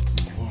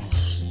 Oh,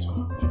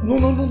 stop. No,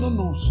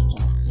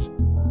 stop.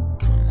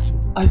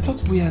 I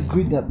thought we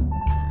agreed that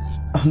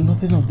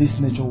nothing of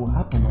this nature will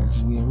happen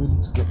until we are ready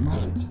to get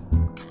married.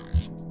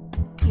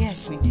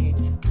 Yes, we did.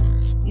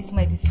 It's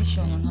my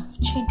decision and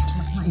I've changed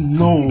my mind.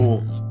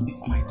 No,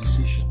 it's my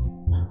decision.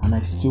 And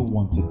I still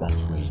want it that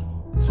way.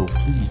 So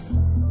please,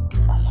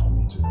 allow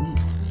me to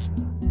eat.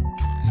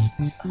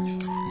 It's actually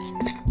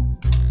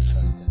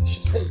very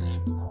delicious. Hey,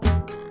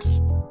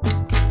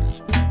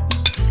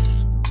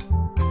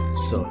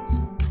 so,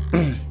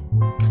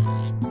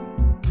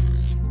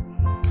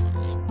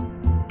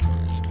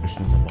 it's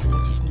not about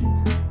what you think.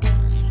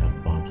 It's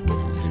about what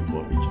we feel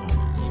for each other.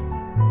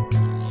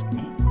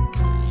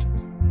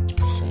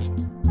 So,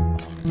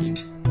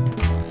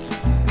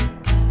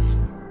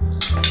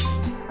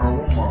 I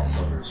want more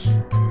for this.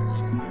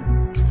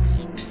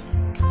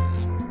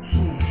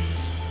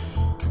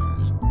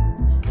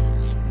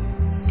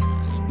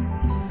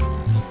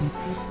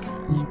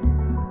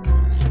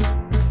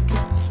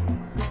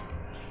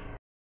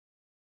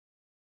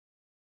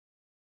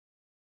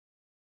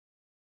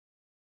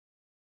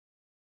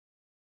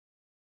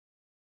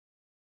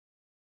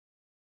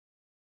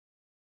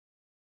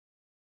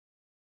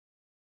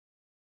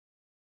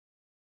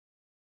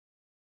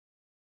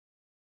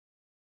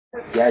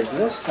 There is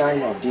no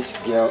sign of this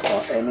girl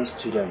or any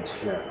student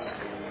here.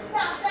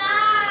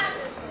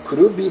 Could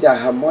it be that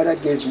her mother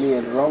gave me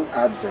a wrong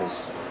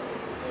address?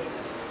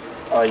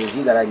 Or is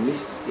it that I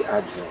missed the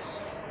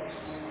address?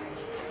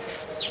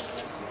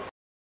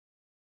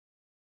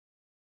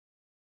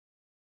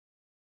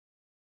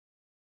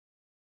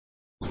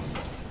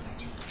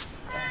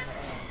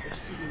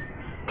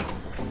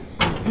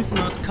 Is this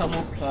not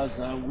Camo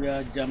Plaza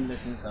where jam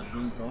lessons are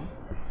being done?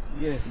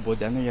 Yes, but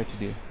they're not here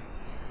today.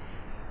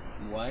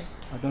 Why?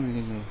 I don't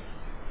really know.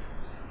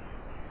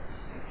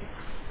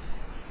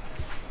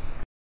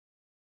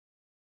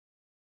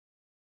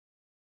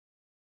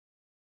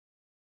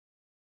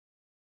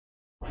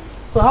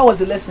 So how was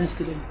the lessons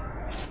today?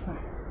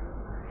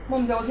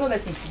 Mom, there was no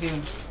lesson today.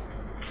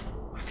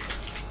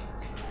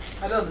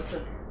 I don't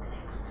understand.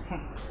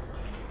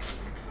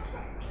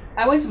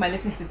 I went to my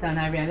lesson center and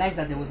I realized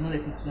that there was no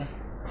lesson today.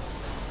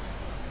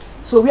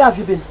 So where have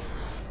you been?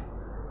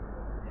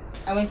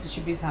 I went to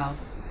Shubi's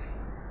house.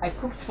 I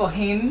cooked for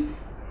him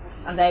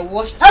and I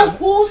washed And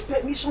whose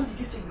permission did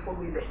you take before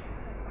going there?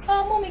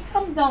 Oh, Mommy,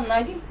 calm down.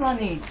 I didn't plan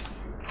it.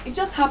 It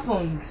just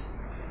happened.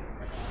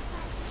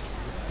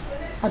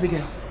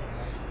 Abigail,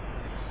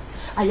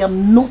 I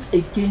am not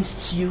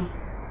against you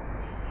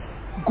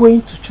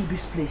going to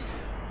Chubi's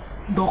place,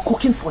 nor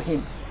cooking for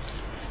him.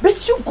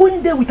 But you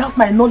going there without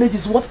my knowledge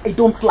is what I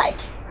don't like.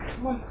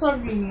 Mom,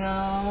 sorry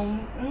now.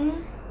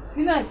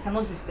 You know I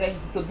cannot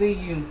disobey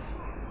you.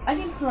 I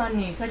didn't plan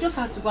it. I just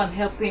had to go and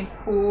help him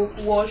cook,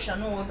 wash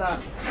and all that.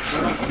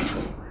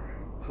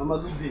 Mama,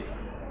 good day.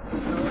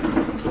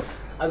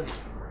 How are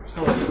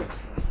you?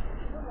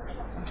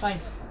 I'm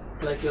fine.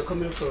 It's like you're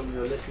coming from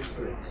your lesson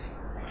place.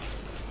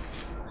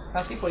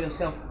 I'll see for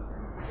yourself.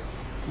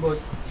 But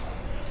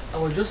I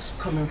was just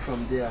coming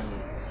from there and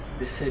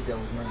they said there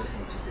was no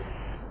lesson today.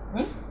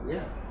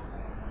 Yeah.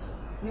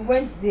 You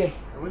went there?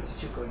 I went to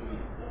check on you.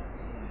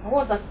 And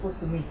what was that supposed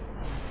to mean?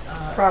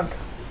 Frank.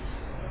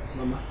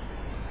 Mama.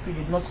 You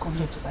did not come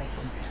here to buy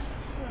something.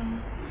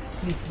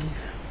 Please leave.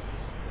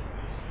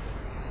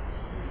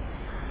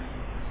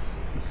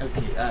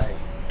 Okay,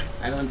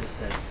 I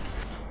understand.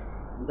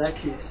 In that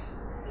case,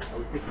 I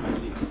will take my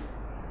leave.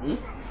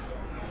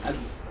 Abby,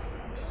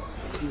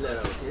 see you later,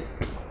 okay?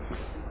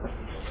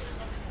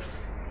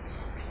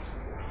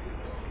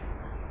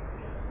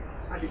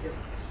 Abigail.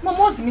 Mom,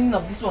 what's the meaning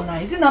of this one now?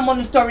 Is he not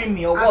monitoring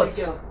me or what?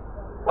 Abigail.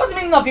 What's the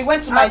meaning of he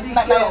went to my...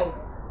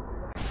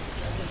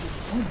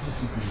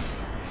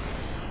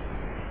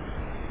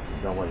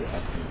 Is that why you're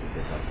asking me to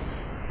get out?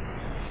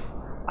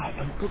 I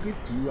am talking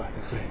to you as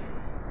a friend.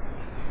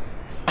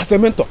 As a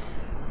mentor.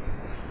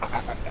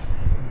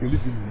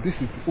 Believe me,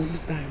 this is the only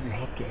time you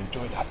have to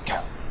enjoy that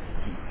girl.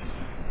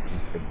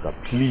 Please, Edgar,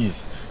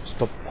 please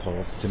stop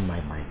corrupting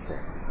my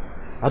mindset.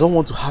 I don't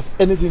want to have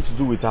anything to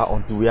do with her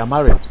until we are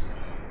married.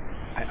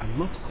 I am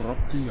not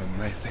corrupting your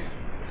mindset.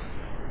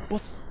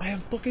 But I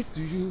am talking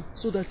to you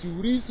so that you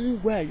reason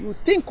well, you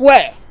think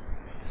well.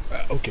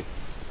 Okay,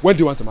 when do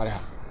you want to marry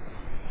her?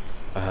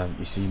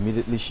 You see,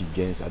 immediately she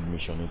gains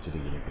admission into the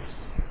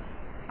university.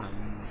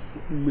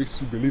 What makes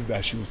you believe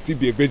that she will still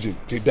be a virgin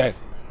till then?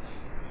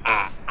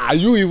 Are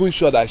you even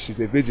sure that she's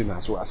a virgin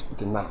as well as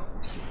speaking now?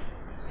 See,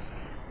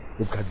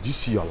 look at, do you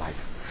see your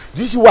life?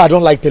 Do you see why I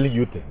don't like telling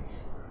you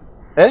things?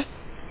 Eh?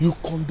 You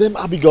condemn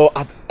Abigail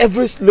at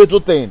every little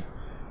thing.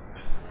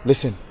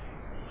 Listen,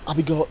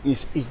 Abigail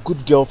is a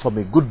good girl from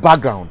a good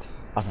background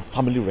and her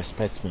family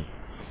respects me.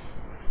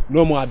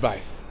 No more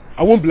advice.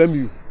 I won't blame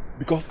you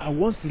because I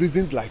once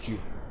reasoned like you.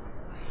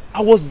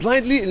 I was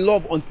blindly in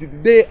love until the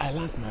day I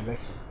learned my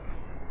lesson.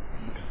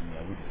 Look at me,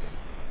 are we the same?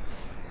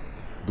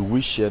 Do we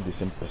share the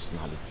same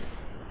personality?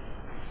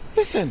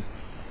 Listen,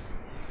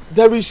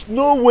 there is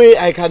no way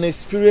I can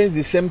experience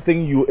the same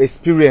thing you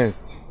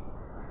experienced.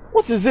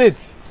 What is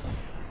it?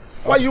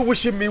 Why are you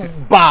wishing me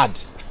bad?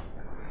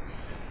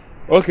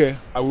 Okay,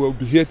 I will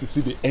be here to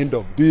see the end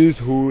of this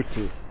whole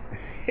thing.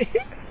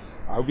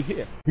 I'll be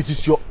here. It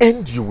is your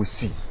end you will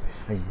see.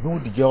 I know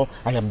the girl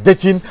I am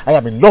dating, I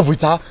am in love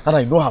with her, and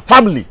I know her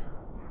family.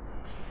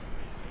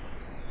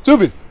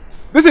 Chubi,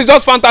 this is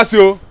just fantasy,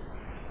 oh.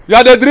 You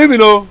are the dream, you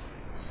know.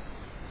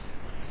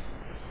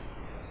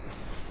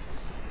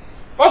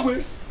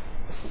 Okay.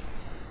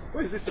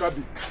 Where is this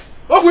Trabi?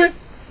 Okay.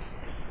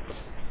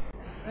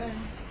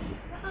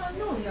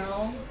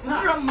 No.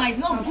 Grandma, it's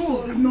not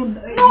good.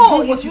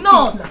 No, it's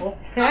not.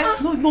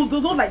 No,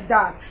 don't like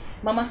that.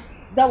 Mama,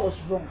 that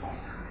was wrong.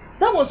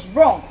 That was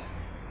wrong.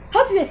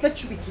 How do you expect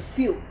Chubi to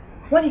feel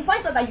when he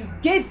finds out that you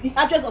gave the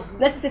address of the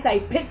lesson center he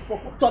paid for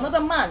to another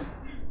man?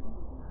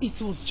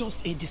 It was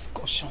just a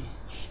discussion.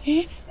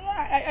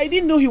 I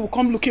didn't know he would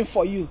come looking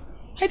for you.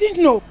 I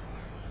didn't know.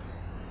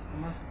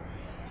 Mama,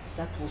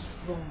 that was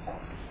wrong.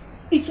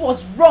 It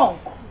was wrong.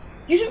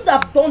 You shouldn't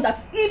have done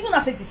that even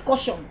as a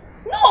discussion.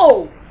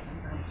 No!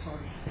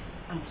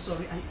 I'm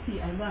sorry. I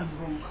know I'm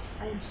wrong.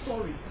 I am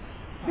sorry.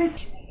 But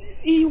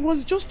he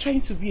was just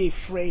trying to be a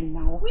friend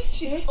now.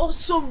 Which is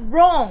also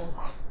wrong.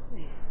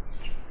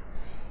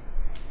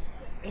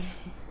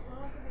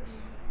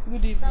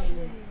 Good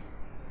evening.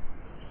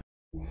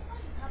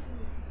 What's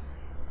happening?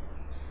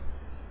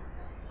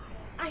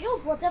 I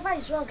hope whatever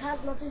is wrong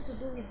has nothing to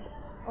do with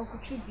Uncle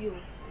Chubio.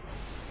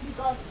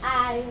 Because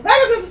I...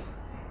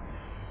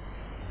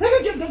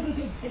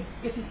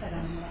 Get inside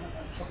and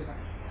shut it up.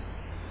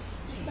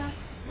 Sister,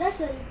 that's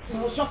it.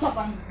 No, shut up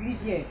and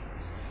leave here.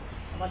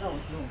 Mother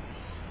was wrong.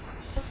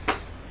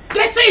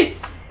 Get in!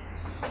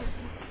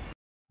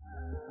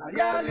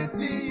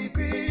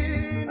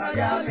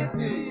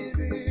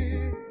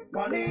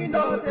 Money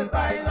no the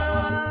buy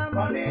love,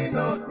 money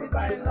no the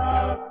buy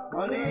love,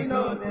 money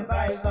no the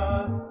buy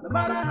love. No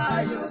matter how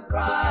you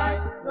try,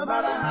 no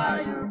matter how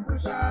you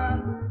push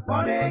on,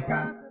 money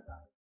can't.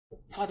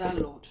 Father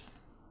Lord,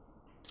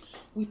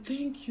 we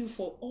thank you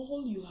for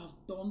all you have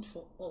done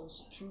for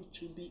us through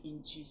Chubi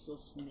in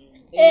Jesus'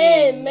 name.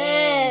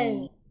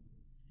 Amen.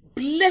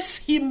 Bless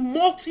him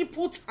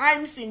multiple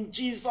times in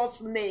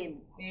Jesus'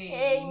 name.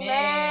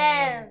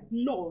 Amen.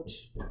 Lord,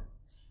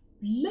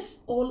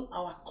 bless all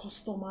our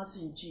customers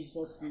in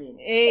Jesus' name.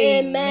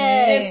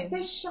 Amen.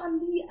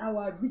 Especially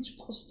our rich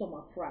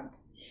customer, Frank.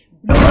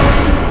 Bless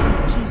him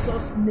in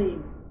Jesus'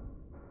 name.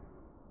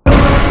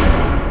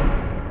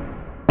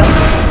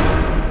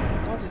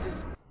 What is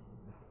it?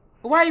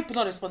 Why are you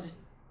not responding?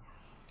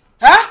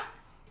 Huh?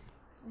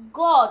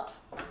 God,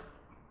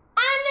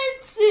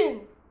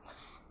 anything,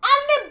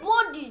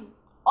 anybody,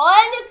 or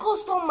any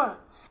customer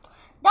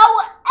that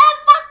will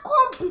ever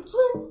come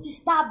between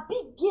Sister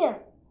Big Girl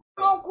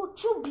and Uncle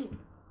Chubi,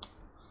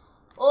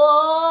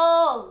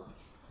 oh,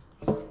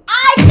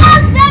 I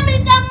cast them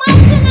in the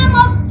mighty name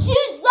of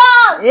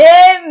Jesus.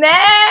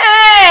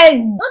 Amen.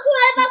 Not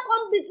will ever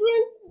come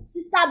between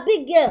Sister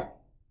Big Girl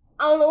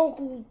and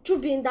Uncle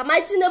Chubi in the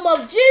mighty name of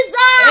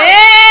Jesus.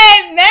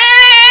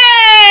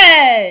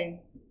 Amen.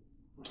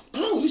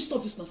 Will you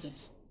stop this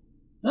nonsense?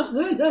 Huh?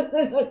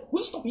 Hey. Will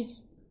you stop it?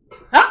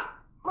 Huh?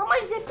 Mama,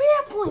 it's a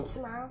prayer point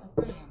now.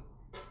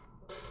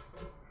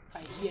 If I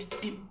hear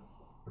him,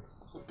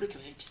 I'll break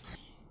your head.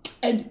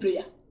 End the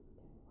prayer.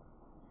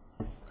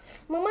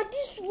 Mama,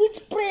 this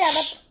sweet prayer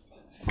that...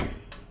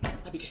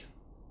 Abigail,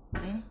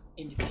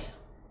 end the prayer.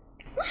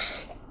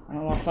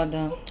 Our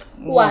Father,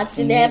 who art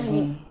in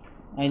heaven,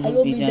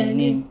 hallowed be thy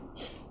name.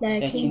 Thy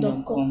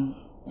kingdom come,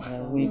 thy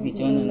will be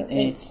done on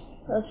earth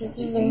as it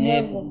is in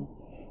heaven.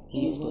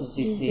 Give us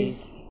this day.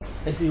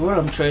 I see, what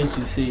I'm trying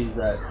to say is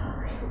that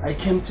I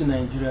came to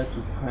Nigeria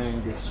to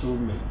find a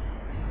soulmate,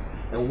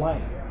 a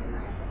wife.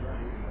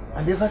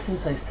 And ever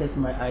since I set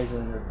my eyes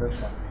on your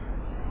daughter,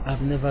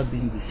 I've never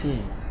been the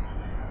same.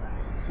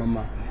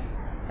 Mama,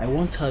 I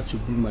want her to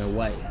be my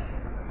wife.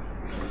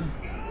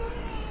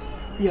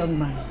 Young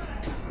man,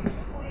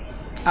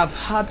 I've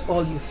heard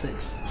all you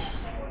said.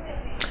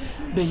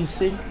 But you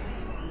say,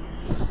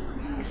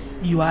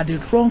 you are the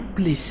wrong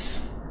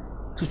place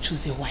to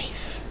choose a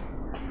wife.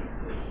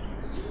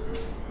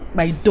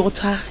 My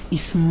daughter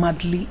is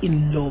madly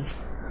in love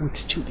with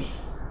Chubi.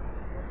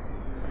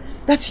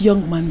 That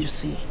young man you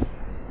see,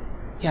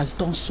 he has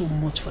done so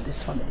much for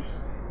this family.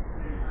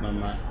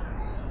 Mama,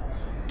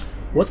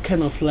 what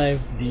kind of life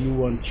do you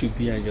want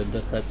Chubi and your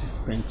daughter to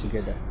spend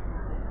together?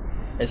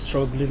 A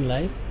struggling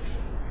life?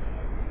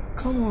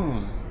 Come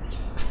on.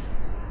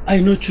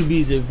 I know Chubi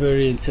is a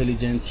very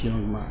intelligent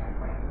young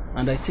man,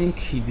 and I think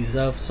he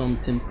deserves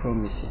something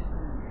promising.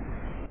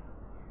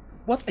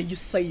 What are you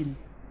saying?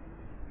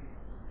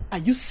 Are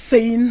you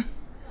saying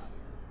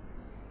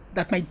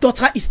that my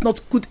daughter is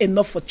not good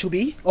enough for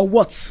Chubi, or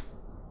what?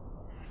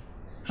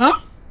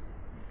 Huh?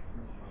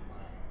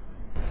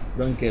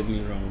 Don't get me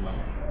wrong,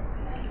 Mama.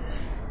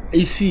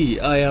 You see,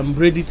 I am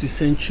ready to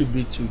send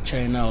Chubi to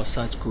China or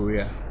South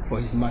Korea for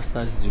his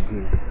master's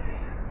degree.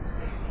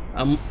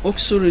 I'm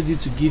also ready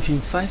to give him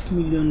 5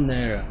 million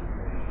naira.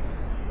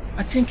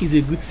 I think it's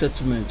a good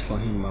settlement for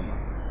him, Mama.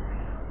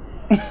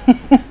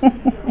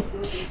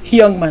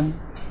 Young man,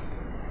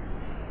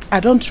 I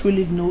don't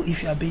really know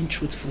if you are being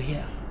truthful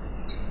here.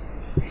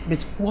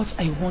 But what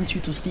I want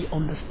you to still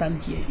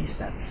understand here is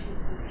that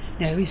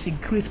there is a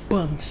great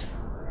bond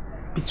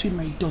between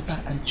my daughter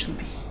and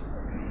Chubi.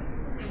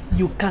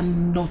 You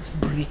cannot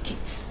break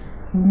it.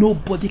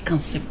 Nobody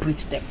can separate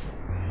them.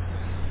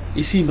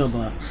 You see,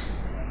 Baba,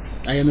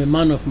 I am a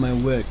man of my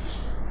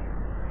words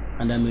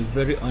and I'm a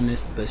very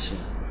honest person.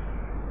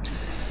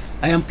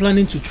 I am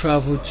planning to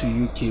travel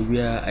to UK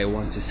where I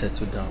want to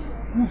settle down.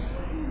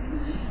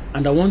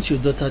 And I want your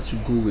daughter to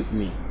go with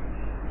me.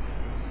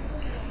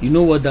 You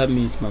know what that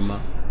means,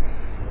 Mama?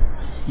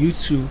 You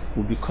two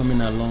will be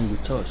coming along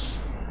with us.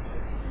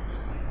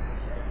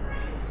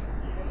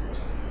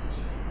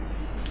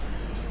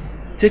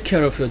 Take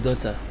care of your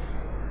daughter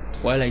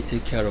while I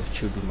take care of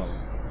Chubi, Mama.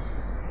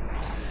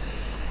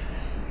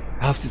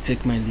 I have to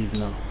take my leave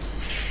now.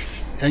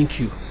 Thank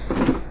you.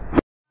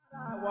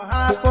 What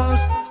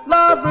happens?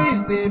 Love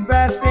is the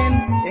best thing.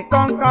 It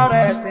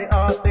conquers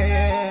all things.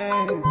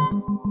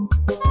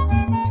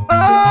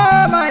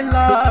 Oh, my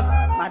love,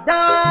 my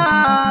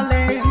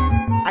darling,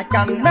 I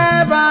can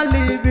never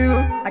leave you.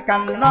 I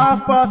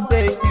cannot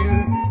forsake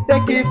you.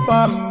 Take it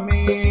from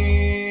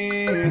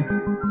me.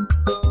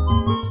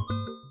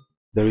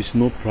 There is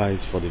no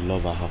price for the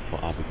love I have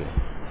for Abigail.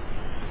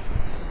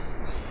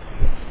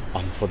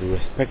 And for the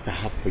respect I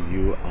have for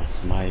you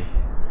as my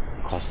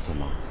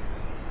customer.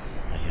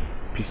 I am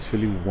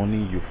peacefully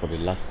warning you for the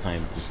last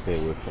time to stay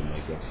away from my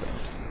girlfriend.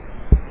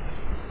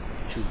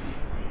 Chubi,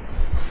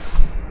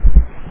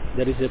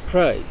 there is a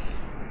price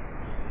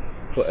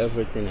for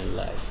everything in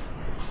life.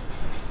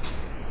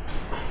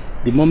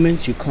 The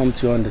moment you come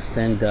to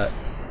understand that,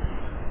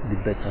 the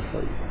better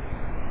for you.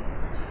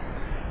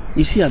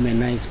 You see, I'm a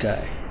nice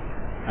guy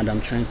and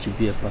I'm trying to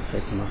be a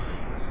perfect man.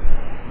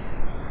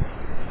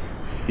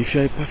 If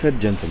you're a perfect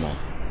gentleman,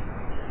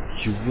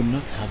 you would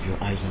not have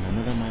your eyes on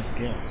another man's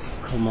girl.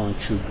 Come on,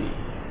 Chubi.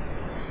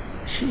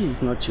 She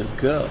is not your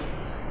girl.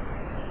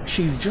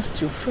 She's just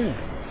your friend.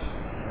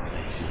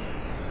 I see.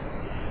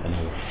 And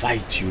I will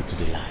fight you to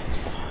the last.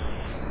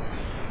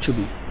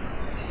 Chubi,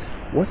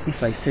 what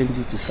if I send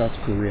you to South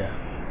Korea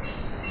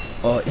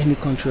or any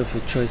country of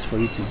your choice for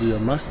you to do your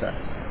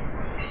masters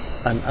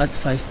and add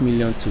 5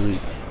 million to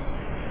it?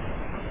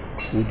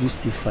 Would you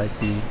still fight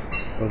me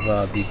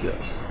over a big girl?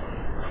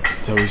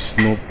 There is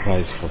no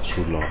price for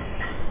true love.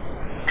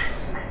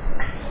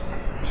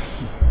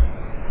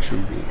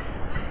 Chubi,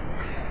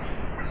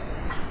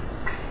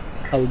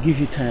 I will give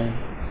you time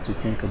to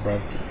think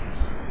about it.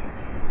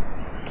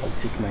 I'll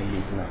take my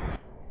leave now.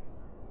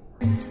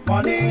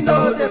 Money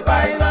no they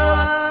buy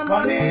love,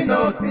 money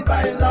no fit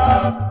buy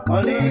love,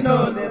 money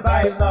no they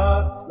buy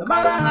love. No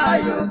matter how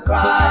you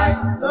try,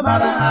 no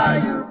matter how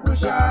you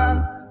push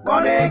on,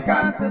 money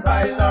can't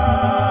buy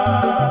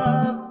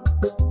love.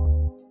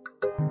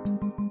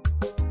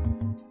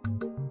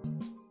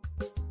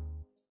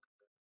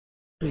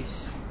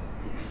 Grace,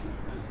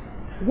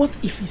 what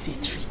if it's a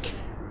trick?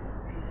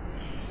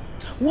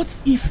 What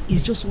if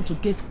it's just want to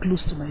get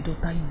close to my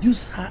daughter,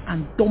 use her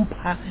and dump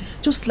her,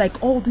 just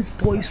like all these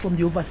boys from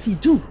the overseas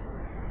do?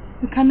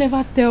 You can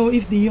never tell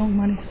if the young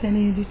man is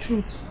telling you the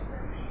truth.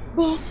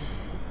 But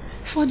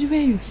for the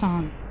way you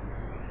sound,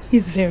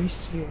 he's very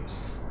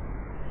serious.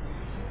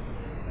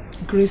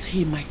 Grace,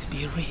 he might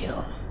be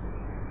real.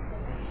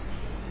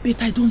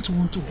 But I don't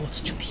want to hurt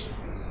Chubi.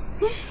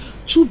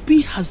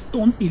 Chubi has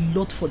done a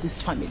lot for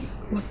this family.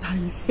 What are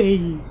you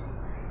saying?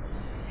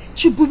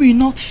 Chubi will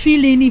not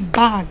feel any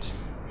bad.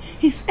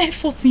 His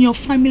efforts in your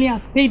family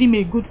has paid him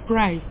a good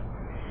price.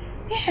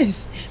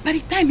 Yes, by the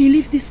time he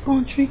leaves this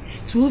country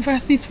to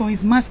overseas for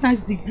his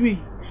master's degree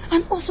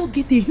and also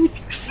get a huge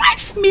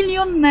 5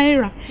 million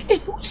naira, a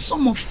huge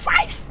sum of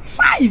 5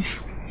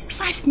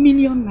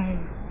 million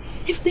naira.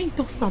 If they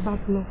talks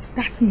about love,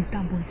 that means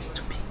that boy is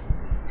stupid.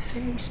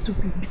 Very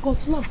stupid,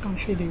 because love can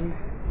fade away.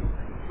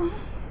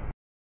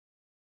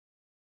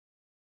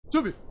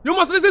 Chubi, you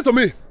must listen to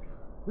me.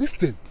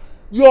 Listen,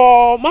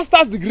 your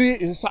master's degree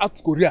in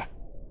South Korea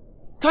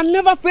can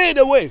never fade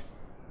away.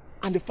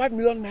 And the 5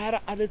 million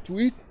naira added to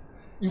it,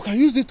 you can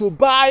use it to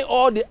buy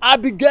all the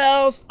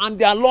Abigails and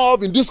their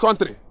love in this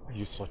country. Are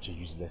you such a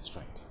useless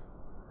friend?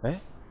 Eh?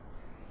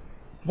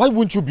 Why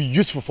wouldn't you be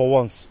useful for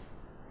once?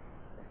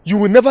 You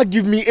will never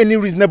give me any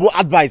reasonable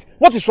advice.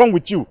 What is wrong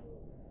with you?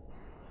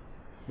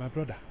 My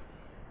brother,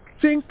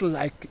 think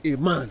like a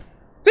man.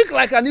 Think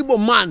like an Igbo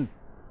man.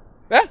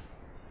 Eh?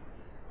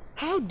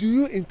 How do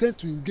you intend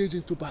to engage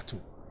into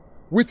battle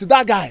with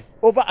that guy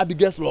over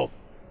Abigail's love?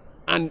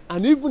 And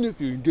even if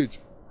you engage,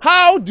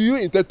 how do you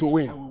intend to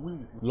win? I will win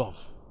with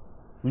love.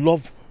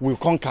 Love will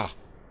conquer.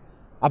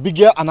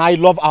 Abigail and I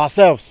love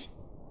ourselves.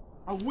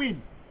 I win.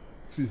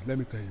 See, let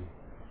me tell you.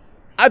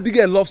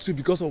 Abigail loves you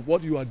because of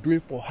what you are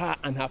doing for her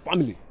and her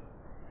family.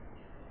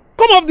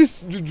 Come off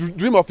this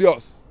dream of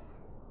yours.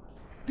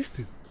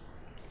 Listen.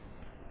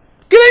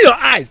 Clear your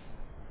eyes.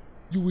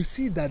 You will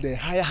see that the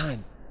higher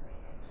hand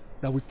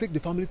that will take the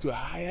family to a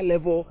higher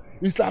level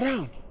is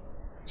around.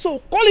 So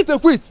call it a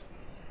quit.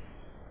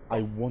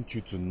 I want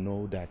you to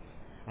know that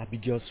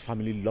Abigail's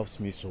family loves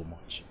me so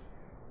much.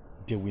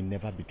 They will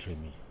never betray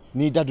me.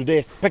 Neither do they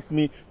expect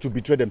me to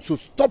betray them. So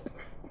stop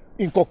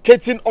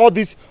inculcating all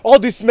these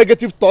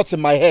negative thoughts in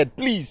my head,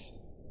 please.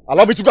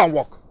 Allow me to go and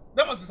walk.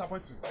 They must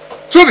disappoint you.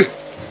 Truly,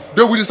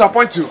 they will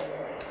disappoint you.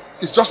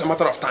 It's just a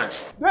matter of time.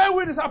 They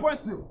will disappoint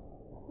you.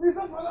 It's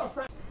just a matter of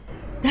time.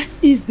 That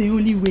is the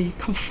only way you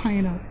can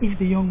find out if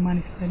the young man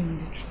is telling you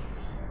the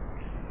truth.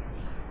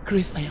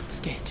 Grace, I am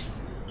scared.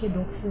 Scared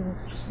of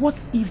what?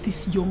 What if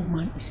this young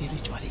man is a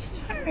ritualist?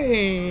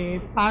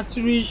 Hey,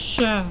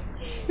 Patricia,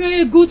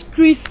 you're a good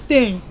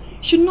Christian.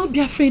 You should not be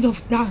afraid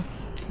of that.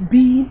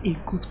 Being a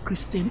good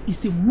Christian is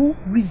the more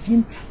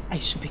reason I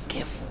should be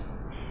careful.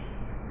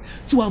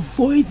 To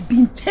avoid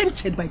being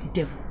tempted by the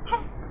devil.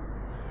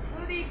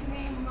 Good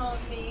evening,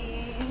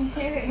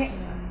 Mommy.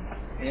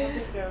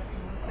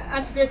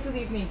 Auntie Grace, good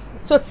evening.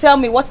 So tell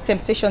me, what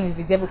temptation is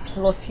the devil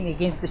plotting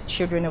against the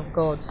children of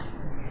God?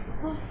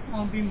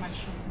 I'll be my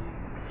shop.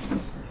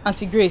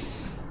 Auntie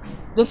Grace,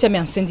 don't tell me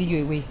I'm sending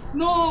you away.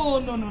 No,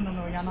 you're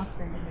not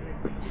sending me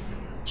away.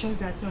 Just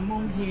that your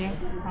mom here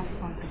has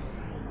something.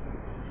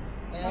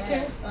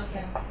 Okay,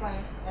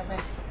 fine.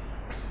 Bye-bye.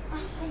 Why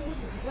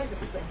is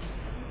it like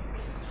this?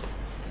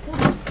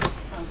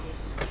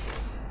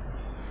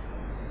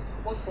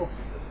 What for?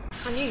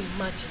 Can you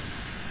imagine?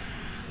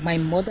 My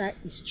mother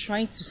is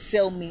trying to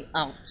sell me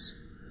out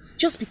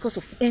just because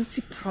of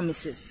empty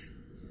promises.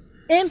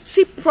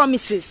 Empty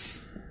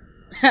promises.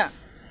 How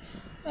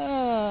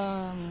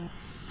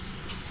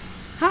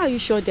are you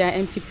sure they are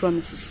empty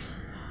promises?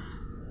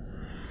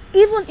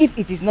 Even if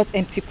it is not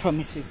empty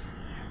promises,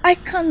 I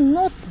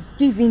cannot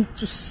give in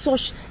to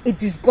such a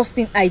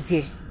disgusting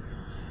idea.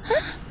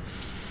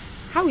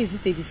 How is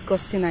it a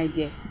disgusting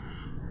idea?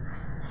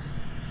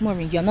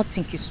 Maureen, you're not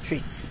thinking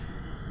straight.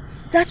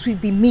 That will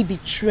be me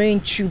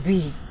betraying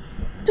Chubi.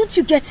 Don't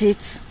you get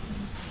it?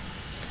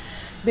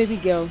 Baby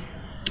girl,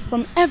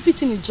 from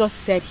everything you just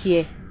said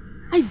here,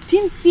 I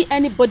didn't see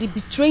anybody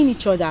betraying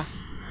each other.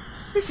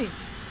 Listen,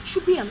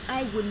 Chubi and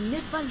I will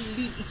never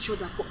leave each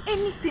other for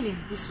anything in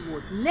this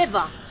world.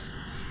 Never.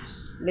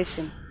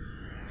 Listen,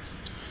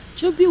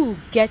 Chubi will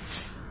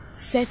get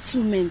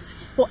settlement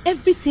for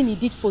everything he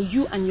did for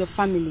you and your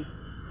family.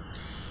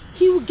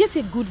 He will get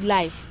a good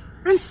life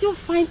and still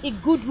find a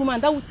good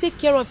woman that will take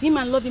care of him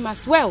and love him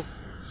as well.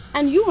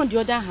 And you, on the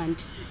other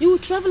hand, you will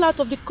travel out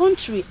of the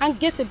country and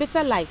get a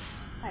better life.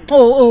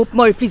 Oh,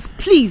 Maurice,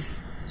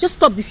 please. Just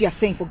stop this you're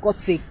saying, for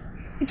God's sake.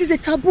 It is a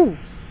taboo.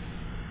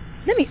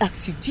 Let me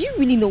ask you, do you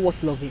really know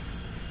what love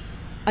is?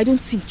 I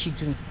don't think you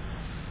do.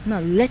 Now,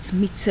 let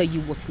me tell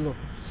you what love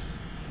is.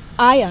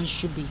 I and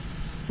Shubi,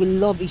 we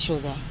love each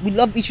other. We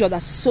love each other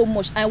so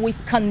much, and we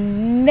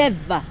can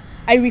never,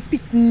 I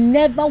repeat,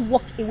 never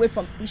walk away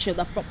from each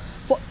other for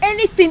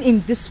anything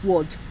in this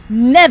world.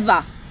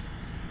 Never.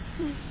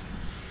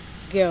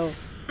 Girl,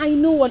 I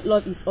know what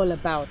love is all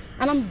about,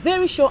 and I'm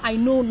very sure I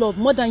know love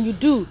more than you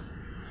do.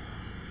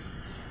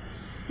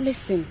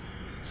 Listen,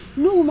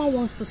 no woman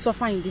wants to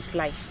suffer in this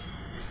life.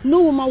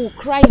 No woman will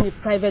cry in a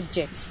private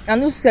jet.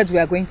 And who said we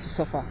are going to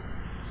suffer?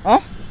 Huh?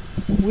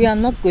 We are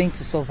not going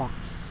to suffer.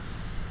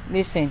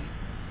 Listen,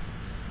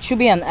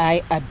 Chubi and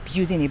I are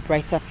building a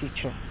brighter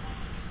future.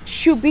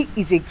 Chubi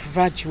is a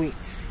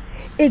graduate,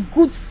 a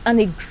good and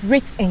a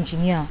great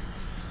engineer.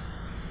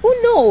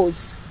 Who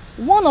knows?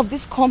 One of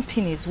these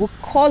companies will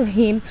call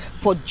him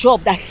for a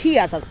job that he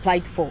has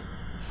applied for.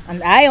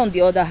 And I, on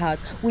the other hand,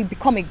 will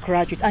become a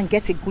graduate and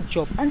get a good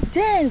job. And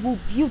then we'll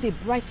build a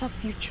brighter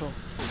future.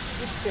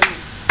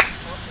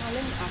 Now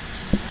let me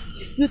ask you.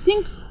 You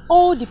think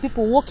all the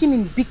people working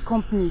in big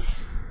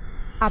companies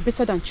are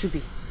better than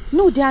Chubi?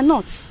 No, they are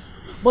not.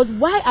 But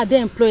why are they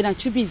employed and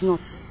Chubi is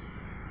not?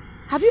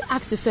 Have you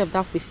asked yourself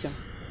that question?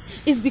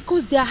 It's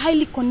because they are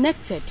highly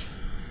connected.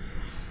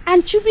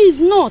 And Chubi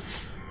is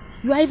not.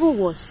 You are even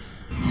worse.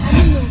 I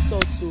mean no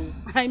insult too.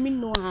 I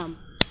mean no harm.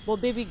 But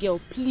baby girl,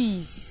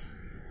 please,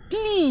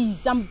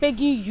 I'm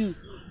begging you,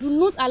 do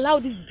not allow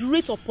this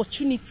great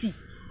opportunity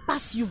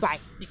pass you by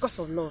because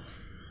of love.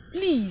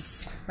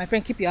 Please. My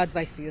friend, keep your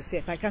advice to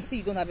yourself. I can see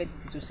you don't have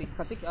anything to say. You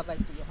can take your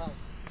advice to your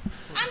house.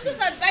 I'm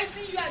just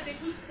advising you as a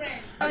good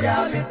friend.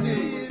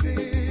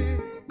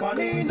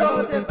 Money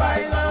no dey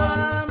buy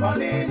love,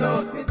 money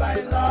no dey buy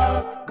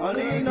love,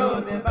 money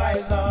no dey buy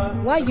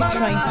love. Why are you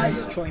trying to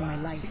destroy my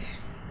life?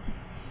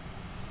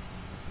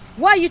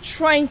 Why are you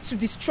trying to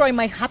destroy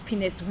my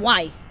happiness?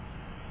 Why?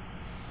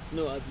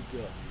 No,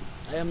 Abigail,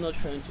 I am not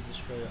trying to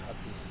destroy your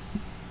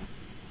happiness.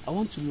 I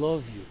want to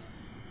love you.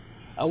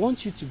 I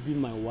want you to be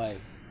my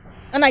wife.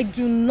 And I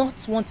do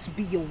not want to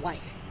be your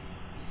wife.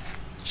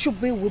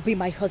 Chubi will be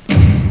my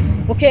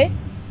husband. Okay?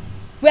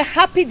 We're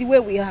happy the way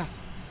we are.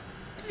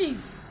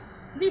 Please,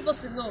 leave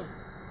us alone.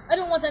 I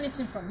don't want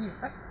anything from you.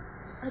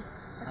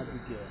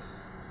 Abigail,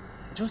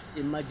 just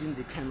imagine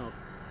the kind of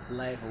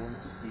life I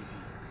want to give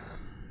you.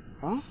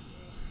 Huh?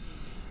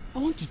 I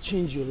want to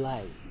change your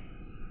life.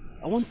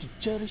 I want to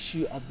cherish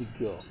you,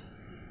 Abigail.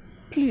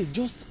 Please,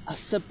 just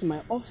accept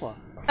my offer.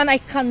 And I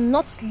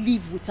cannot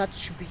live without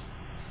Chubi.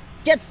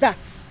 Get that?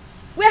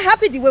 We're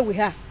happy the way we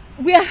are.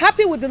 We are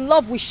happy with the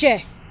love we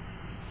share.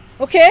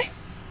 Okay?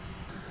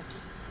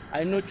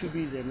 I know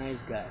Chubi is a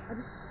nice guy.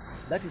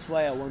 That is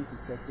why I want to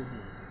settle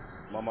him.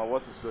 Mama,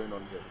 what is going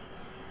on here?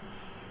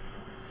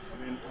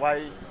 I mean, why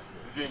did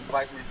you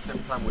invite me at the same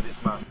time with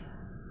this man?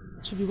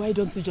 Chubi, why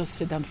don't you just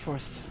sit down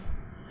first?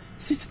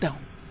 Sit down.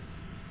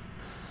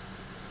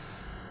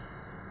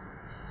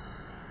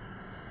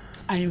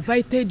 I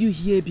invited you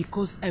here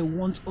because I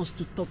want us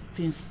to talk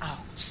things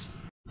out.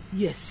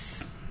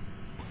 Yes.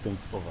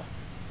 Things over.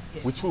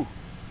 Yes. With who?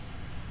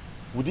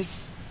 With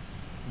this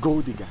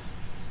gold digger?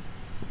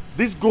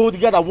 This gold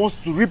digger that wants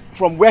to reap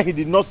from where he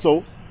did not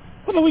sow?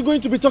 What are we going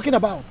to be talking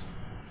about?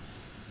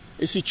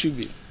 You see,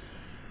 Chubi,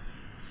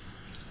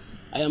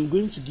 I am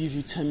going to give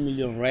you 10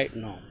 million right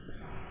now.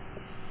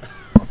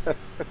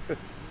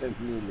 10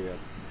 million.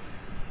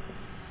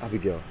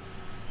 Abigail,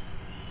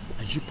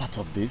 are you part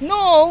of this?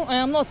 No, I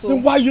am not.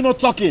 Then why are you not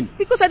talking?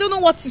 Because I don't know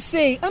what to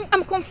say.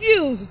 I'm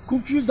confused.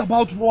 Confused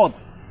about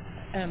what?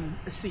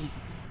 See,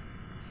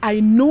 I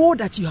know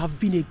that you have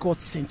been a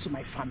godsend to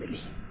my family.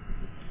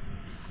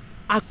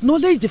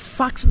 Acknowledge the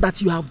fact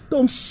that you have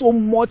done so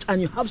much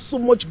and you have so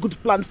much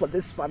good plan for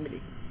this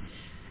family.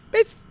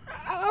 But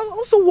I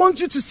also want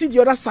you to see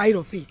the other side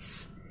of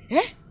it.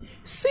 Eh?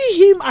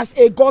 See him as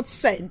a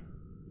godsend.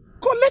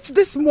 Collect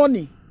this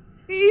money.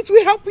 It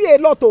will help you a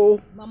lot, oh.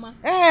 Mama,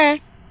 are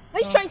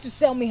you trying to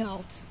sell me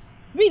out?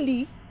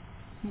 Really?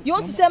 You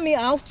want to sell me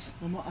out?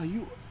 Mama,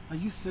 are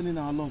you selling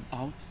our love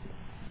out?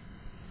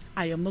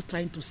 I am not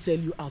trying to sell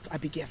you out,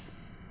 Abigail.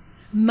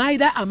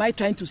 Neither am I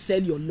trying to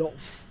sell your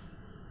love.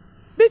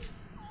 But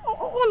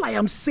all I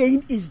am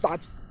saying is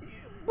that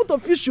both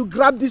of you should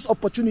grab this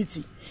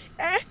opportunity.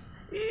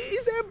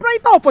 It's a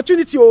brighter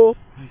opportunity, oh.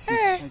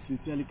 I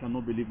sincerely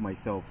cannot believe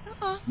myself.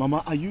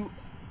 Mama, are you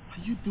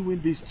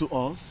doing this to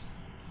us?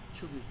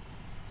 Chubi,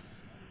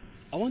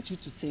 I want you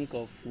to think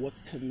of what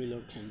 10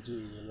 million can do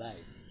in your life.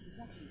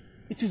 Exactly.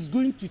 It is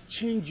going to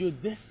change your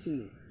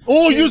destiny.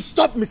 Oh, you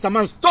stop, Mr.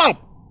 Man,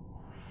 stop!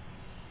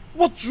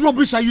 What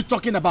rubbish are you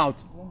talking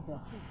about?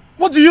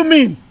 What do you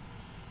mean?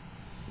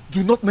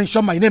 Do not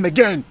mention my name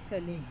again.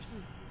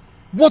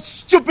 What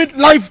stupid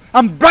life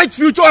and bright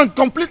future and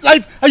complete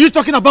life are you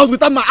talking about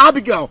without my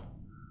Abigail?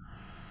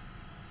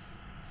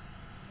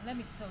 Let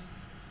me tell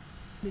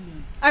you,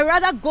 I'd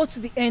rather go to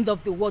the end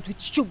of the world with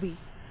Chubi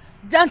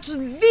than to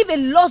live a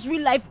luxury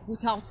life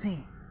without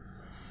him.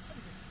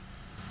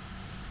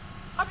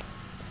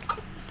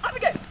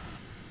 Abigail!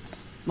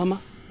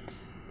 Mama,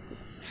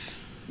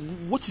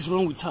 what is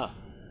wrong with her?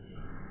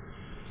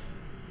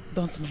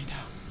 Don't mind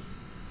her.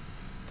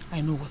 I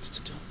know what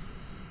to do.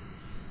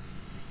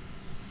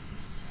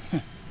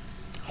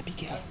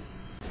 Abigail.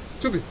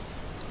 Chubi,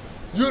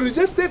 you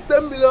rejected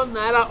 10 million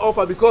naira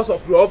offer because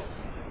of love?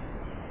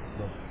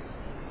 No.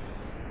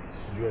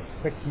 You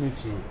expect me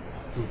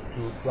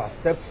to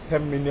accept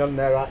 10 million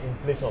naira in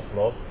place of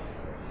love?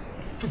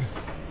 Chubi,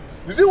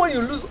 you see when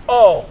you lose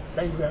all,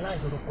 then you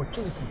realize that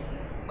opportunity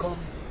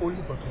comes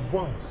only but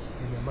once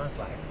in a man's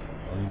life.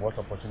 And what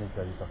opportunity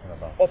are you talking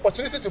about?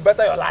 Opportunity to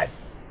better your life.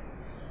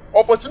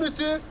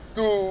 Opportunity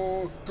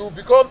to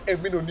become a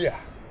millionaire.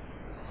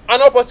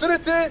 An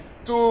opportunity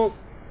to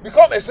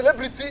become a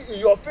celebrity in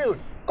your field,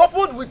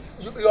 coupled with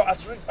your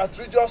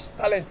outrageous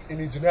talent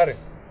in engineering.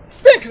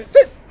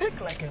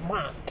 Think like a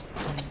man.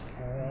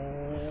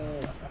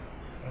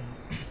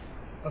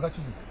 I got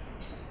you.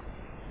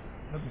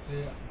 Let me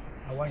say,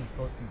 I want to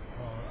insult you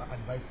or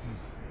advise you.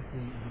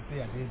 You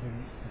say I'm very,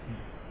 very stupid.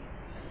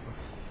 But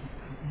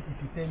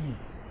if you tell me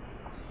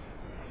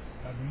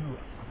that you,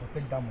 I will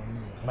take that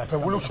money. My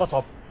friend, will you shut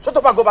up? Shut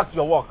up and go back to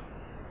your work.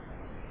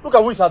 Look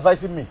at who is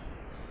advising me.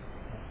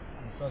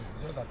 I'm sorry,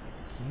 just that.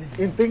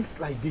 In things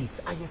like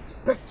this, I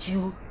expect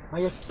you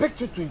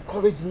to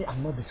encourage me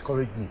and not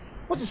discourage me.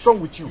 What is wrong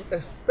with you? You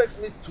expect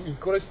me to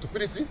encourage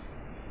stupidity?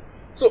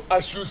 So I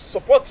should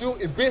support you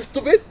in being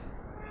stupid?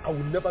 I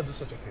will never do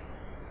such a thing.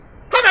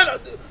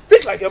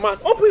 Think like a man.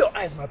 Open your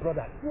eyes, my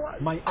brother.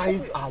 My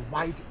eyes are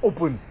wide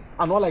open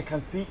and all I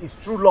can see is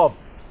true love.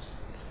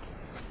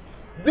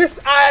 These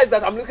eyes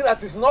that I'm looking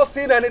at is not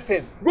seeing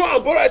anything. Go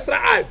and borrow extra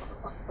eyes.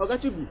 I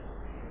got you.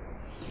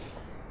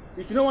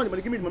 If you don't want the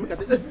money, give me the money.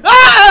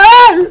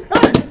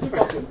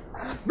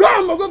 Go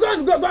on.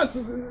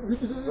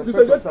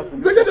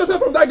 Segregate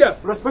yourself from that girl.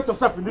 Respect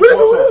yourself in this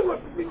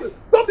process.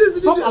 Stop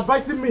this. Stop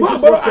advising me. Go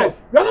and borrow eyes.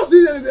 You are not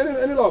seeing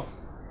any love.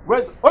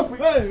 Wait.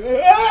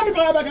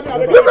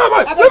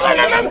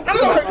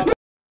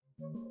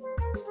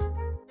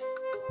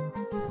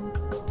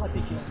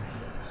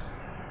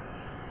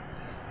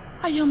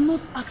 I am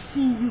not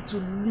asking you to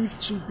leave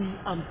Chubi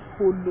and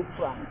follow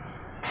Frank.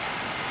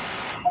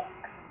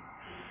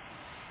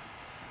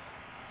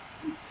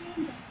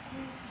 Pretend that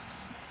all is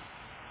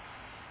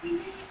well.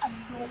 Remain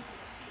alone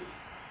with him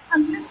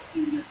and let's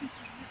see where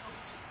this will lead us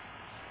to.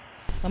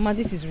 Mama,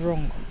 this is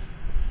wrong.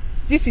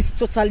 This is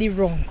totally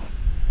wrong.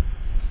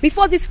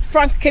 Before this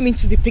Frank came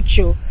into the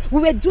picture,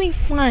 we were doing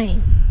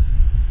fine.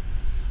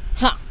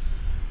 Ha!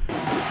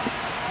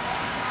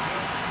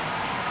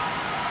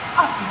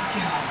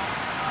 Abigail,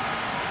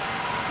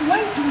 why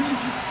don't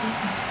you to see it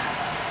as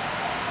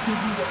the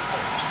will of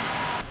God.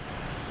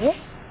 Eh?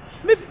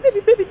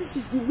 Maybe this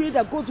is the way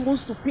that God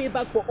wants to pay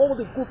back for all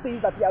the good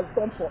things that he has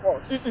done for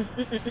us.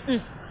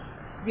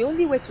 The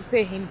only way to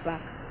pay him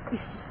back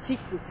is to stick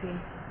with him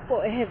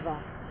forever.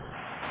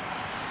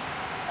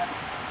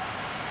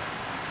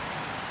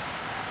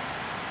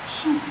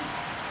 Truly,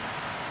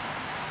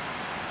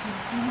 we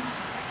are going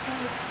to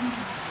every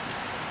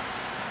minute.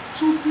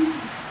 Truly,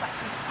 we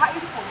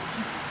sacrifice for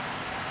you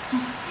to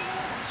see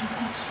that you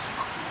go to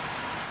school,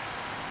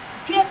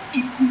 get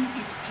a good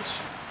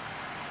education,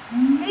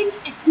 make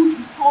a good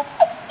result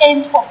at the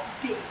end of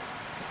the day.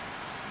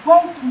 Why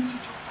don't you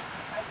just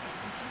sacrifice a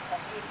little for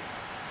him?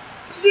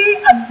 Play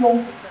along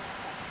with this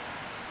boy.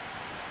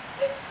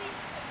 Let's see,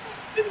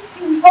 maybe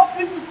he will help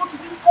him to go to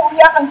this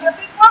Korea and get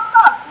his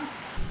master's.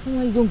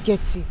 Mama, you don't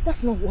get it.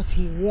 That's not what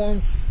he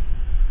wants.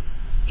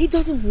 He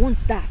doesn't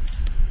want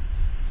that.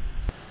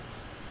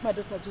 My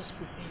daughter just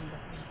preparing the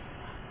things.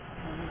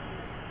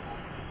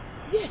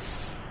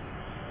 Yes.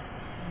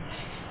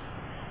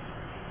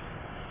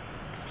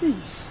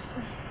 Please.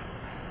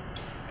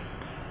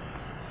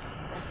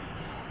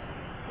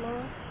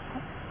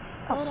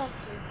 Mama,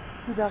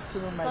 good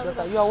afternoon, my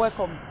daughter. You are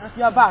welcome.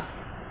 You are back.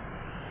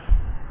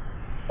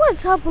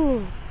 What's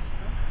happening?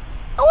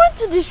 I went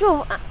to the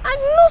shop. I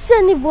did not see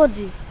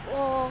anybody.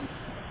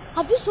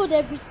 Have you sold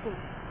everything?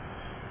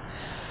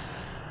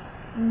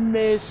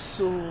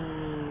 Meso,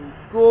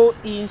 go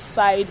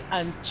inside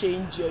and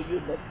change your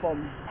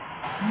uniform.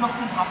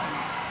 Nothing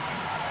happened.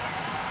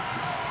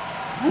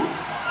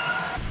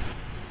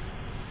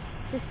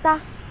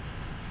 Sister,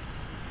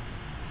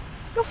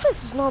 your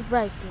face is not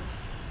bright though.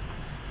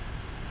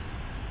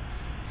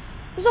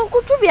 Is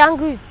Uncle Chubi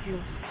angry with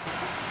you?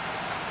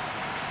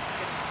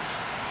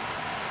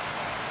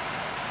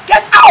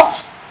 Get out!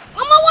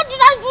 Mama, what did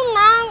I do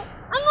now?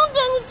 I don't do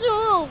anything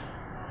wrong.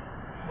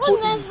 What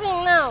did I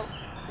say now?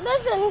 Did I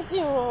say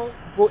anything wrong?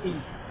 Go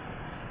in.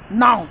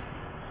 Now.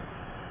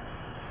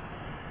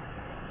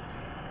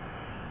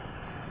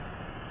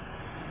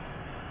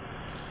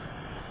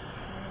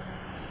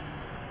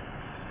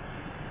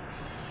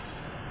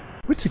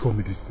 What you call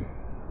me this thing?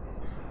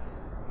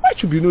 Why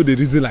should you know the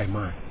reason like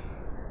man?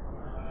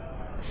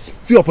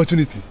 See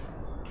opportunity,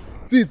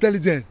 see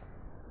intelligence,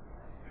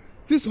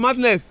 see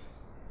smartness,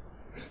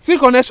 see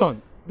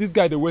connection. This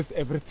guy they waste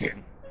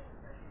everything.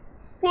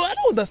 Well, I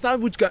don't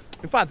understand which guy.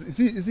 In fact, you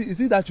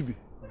see that should be.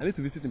 I need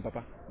to visit him,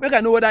 Papa. Make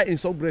I know whether in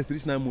some breast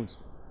reach 9 months.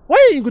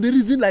 Why you go the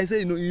reason like say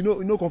you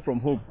know come from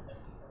home?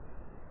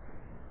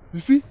 You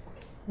see,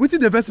 wetin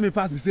the invest me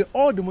pass me say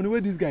all the money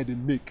where this guy they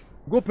make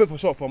go pay for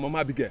shop for Mama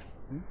Abigail.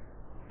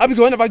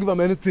 Abigail never give him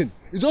anything.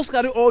 He just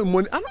carry all the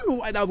money. I don't know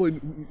why that boy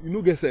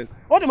get sense.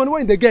 All the money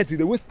when they get,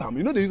 they waste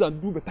time. They use and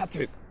do better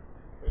thing.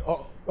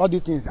 All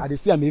these things, I dey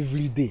see them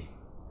every day.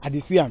 I dey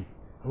see them.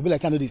 I go be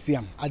like I know they see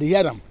them. I dey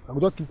hear them. I go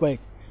just keep quiet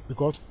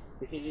because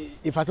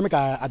if I say make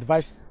I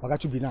advise Oga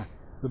Chubi now,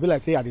 they be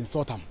like say I dey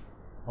insult them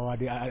or I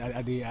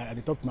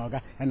dey talk to my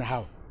Oga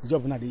anyhow. The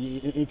job now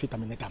dey fit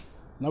terminate them.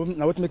 Now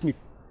what make me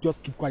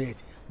just keep quiet.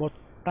 But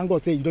thank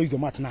God say you don't use your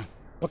mouth now.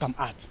 Talk am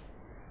hard.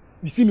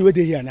 You see me where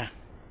they here now.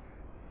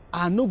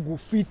 I no go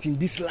fit in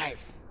this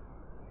life.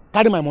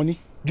 Carry my money,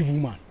 give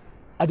woman.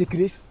 I dey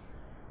craze.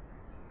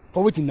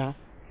 For waiting now.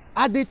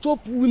 I dey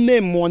chop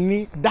women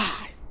money,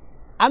 die.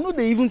 I know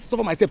they even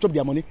suffer myself chop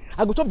their money.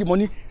 I go chop the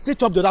money, still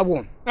chop the other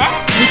one.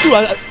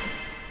 Huh?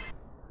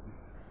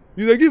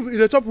 You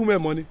dey chop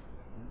women money.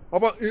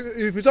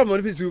 If you chop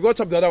money, you go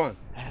chop the other one.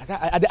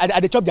 I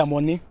dey chop their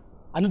money.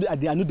 I know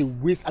they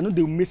waste. I know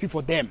they waste it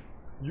for them.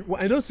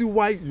 I don't see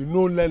why you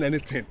no learn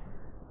anything.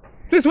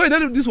 Since when you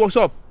do this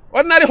workshop,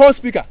 ordinary horn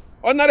speaker,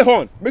 ordinary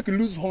horn, make you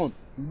lose horn,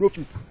 you no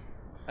fit.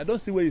 I don't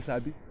see where you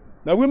sabi.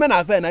 Now women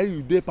are fair, now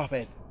you dey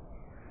perfect.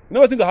 You know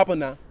what thing go happen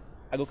now?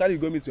 I go carry you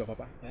go meet your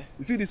papa.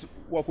 You see this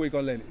work where you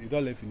can learn, you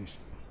don't learn finish.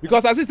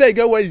 Because as you say, you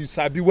get where you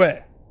sabi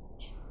where.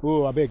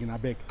 Oh, I beg. I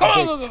beg.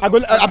 Come on. I go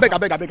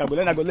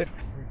learn.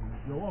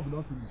 Your work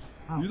don't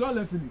finish. You don't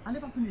learn finish. I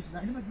never finished.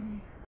 I never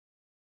finished.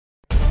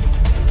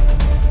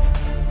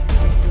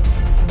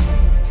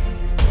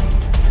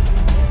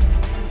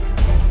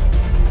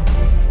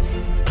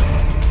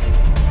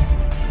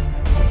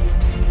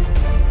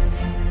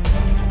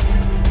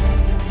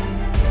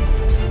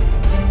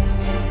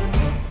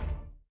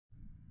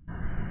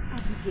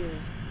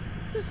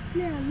 Just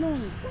play along.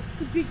 What's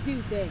the big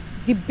deal there?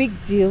 The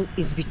big deal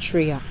is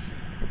betrayal.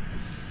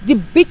 The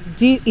big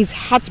deal is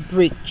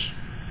heartbreak.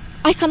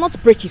 I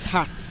cannot break his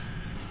heart.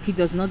 He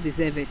does not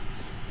deserve it.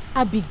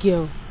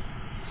 Abigail,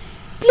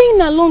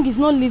 playing along is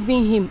not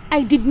leaving him.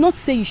 I did not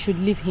say you should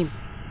leave him.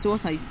 So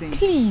what are you saying?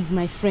 Please,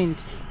 my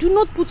friend, do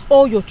not put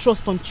all your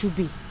trust on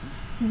Chubi.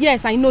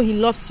 Yes, I know he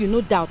loves you,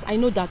 no doubt. I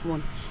know that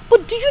one.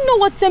 But do you know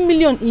what 10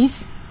 million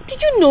is?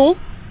 Did you know?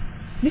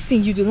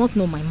 Listen, you do not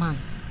know my man.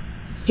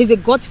 He's a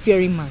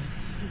God-fearing man.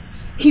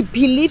 He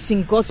believes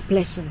in God's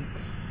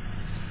blessings.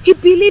 He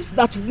believes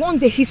that one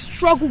day his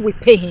struggle will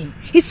pay him.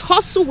 His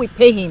hustle will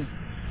pay him.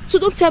 So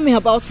don't tell me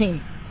about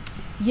him.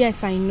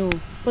 Yes, I know.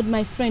 But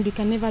my friend, you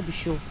can never be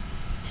sure.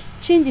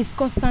 Change is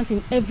constant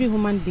in every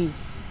human being.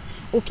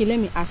 Okay, let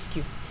me ask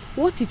you.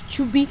 What if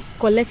Chubi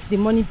collects the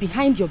money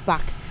behind your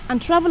back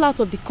and travel out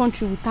of the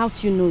country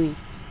without you knowing?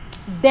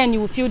 Then you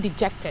will feel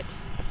dejected.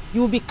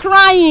 You will be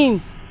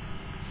crying.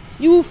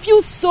 You will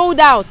feel sold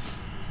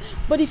out.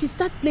 But if you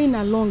start playing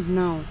along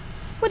now,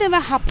 whatever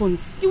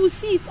happens, you will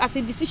see it as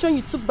a decision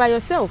you took by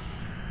yourself.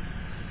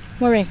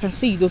 Maureen, I can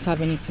see you don't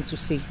have anything to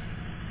say.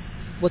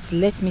 But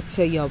let me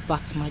tell you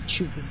about my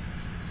Chubi.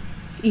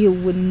 He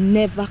will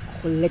never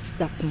collect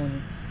that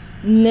money.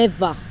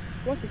 Never.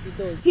 What if he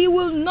does? He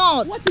will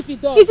not. What if he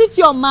does? Is it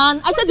your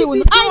man? I said he will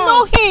not. I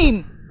know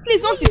him.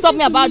 Please don't disturb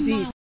me about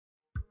this.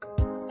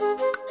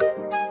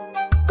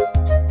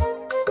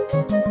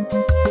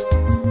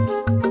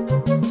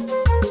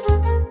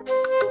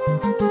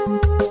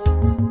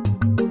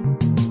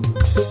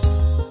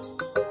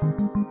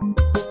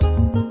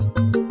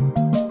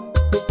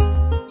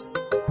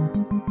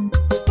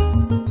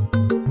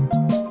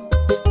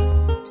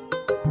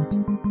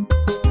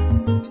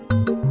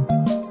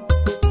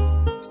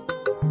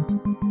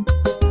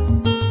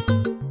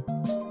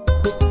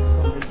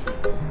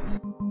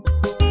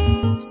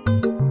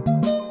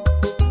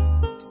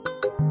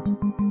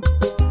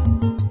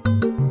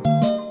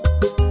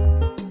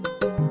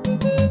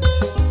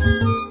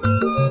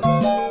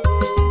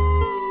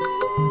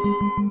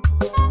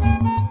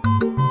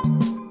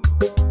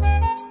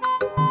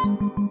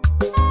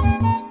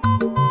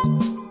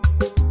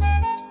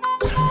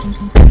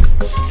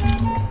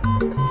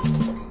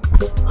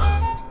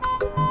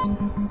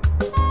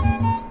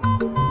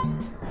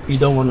 You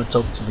don't want to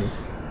talk to me.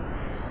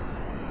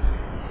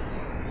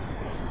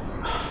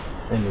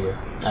 Anyway,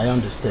 I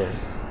understand.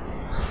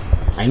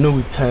 I know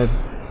with time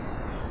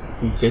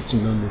you get to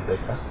know me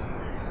better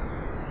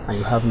and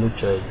you have no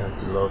choice than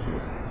to love me.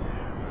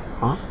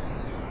 Huh?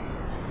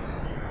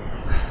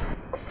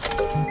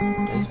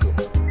 Let's go.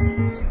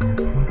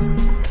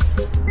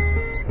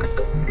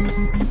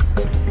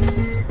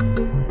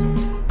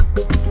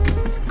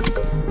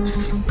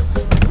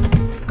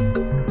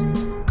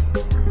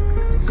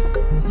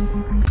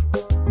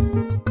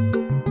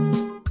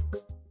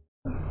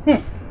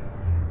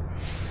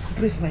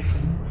 My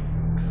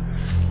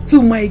friend,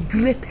 to my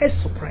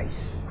greatest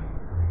surprise,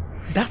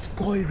 that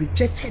boy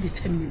rejected the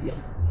 10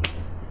 million.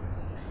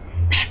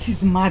 That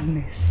is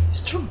madness.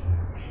 It's true.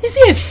 Is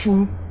he a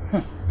fool?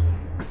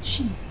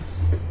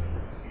 Jesus.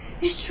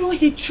 It's true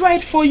he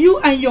tried for you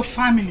and your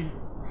family.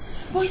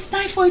 But it's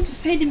time for you to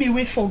send him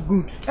away for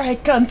good. I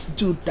can't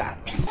do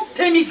that.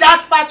 Tell me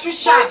that,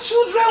 Patricia. My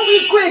children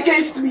will go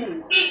against me.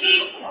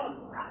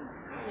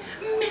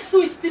 Mesu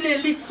is still a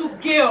little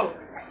girl.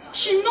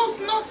 She knows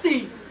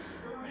nothing.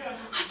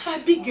 As for a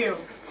big girl,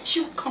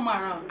 she'll come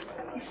around.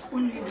 It's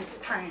only with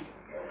time.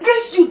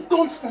 Grace, you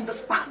don't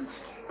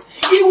understand.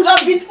 It would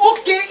have been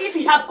okay if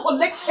he had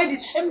collected the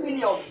 10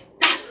 million.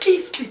 That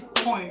is the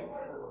point.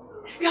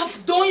 You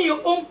have done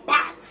your own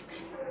part.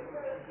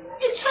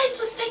 You tried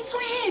to settle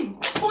him,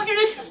 but he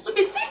refused to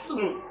be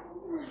settled.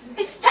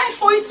 It's time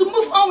for you to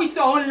move on with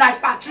your own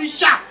life,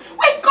 Patricia.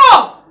 Wake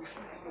up!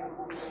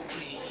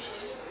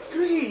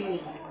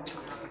 Grace.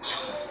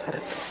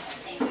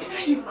 Here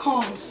he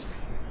comes.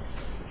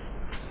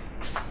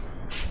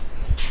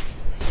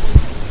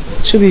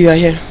 Chubi, you are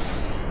here.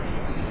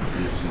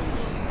 Yes,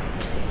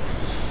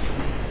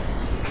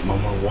 Mama.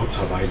 Mama, what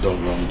have I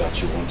done wrong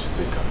that you want to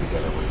take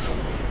Abigail away from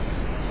me?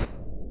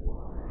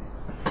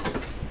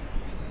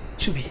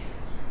 Chubi.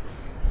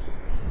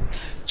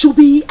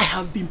 Chubi, I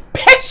have been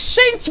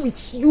patient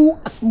with you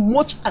as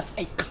much as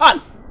I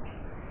can.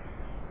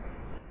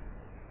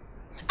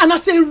 And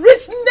as a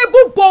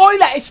reasonable boy,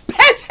 I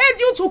expected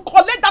you to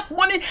collect that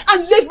money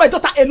and leave my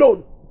daughter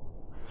alone.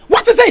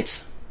 What is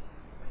it?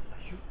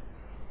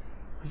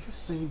 Are you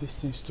saying these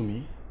things to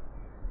me?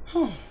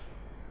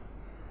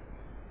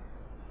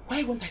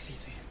 Why won't I say it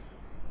to you?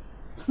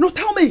 No,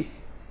 tell me.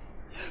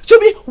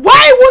 Chubi,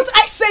 why won't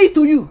I say it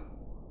to you?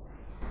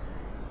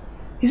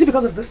 Is it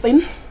because of this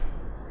thing?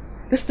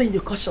 This thing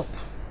you call shop?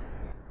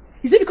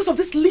 Is it because of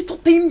this little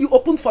thing you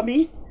opened for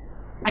me?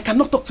 I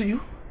cannot talk to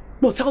you?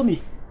 No, tell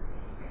me.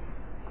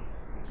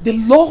 The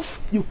love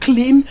you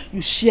claim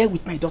you share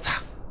with my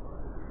daughter,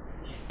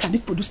 can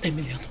it produce 10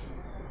 million?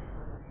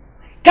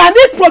 Can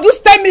it produce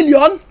 10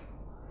 million?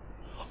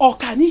 Or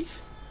can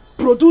it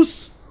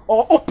produce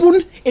or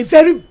open a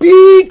very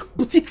big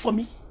boutique for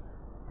me?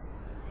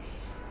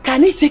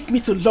 Can it take me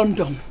to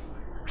London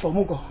for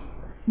Mugo?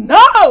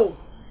 No!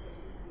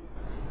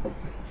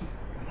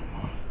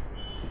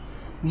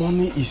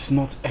 Money is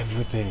not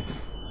everything.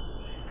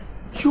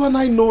 You and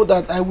I know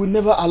that I will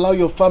never allow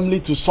your family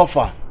to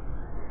suffer.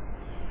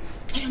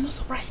 I am not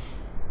surprised.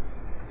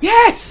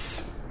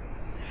 Yes!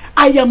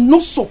 I am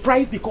not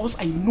surprised because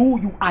I know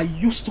you are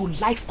used to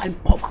lifetime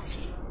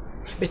poverty.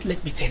 But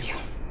let me tell you,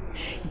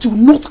 do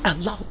not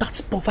allow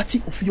that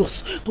poverty of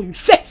yours to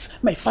infect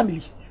my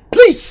family.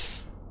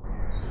 Please!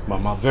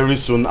 Mama, very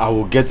soon I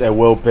will get a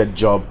well-paid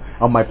job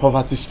and my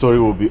poverty story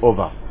will be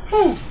over.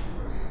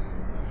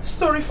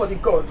 Story for the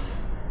gods.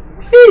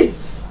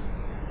 Please!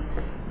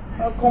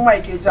 I'll call my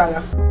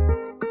Kejala.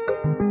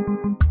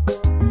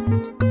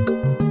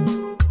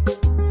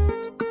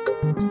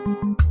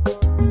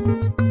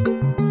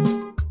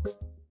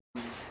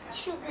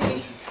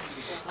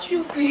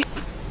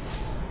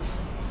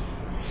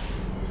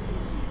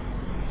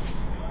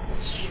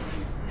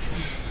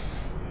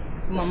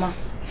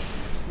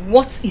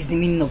 What is the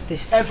meaning of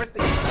this?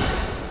 Everything.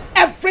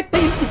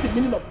 Everything is the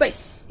meaning of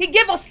this. He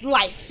gave us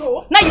life.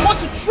 So? Now you want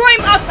to throw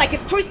him out like a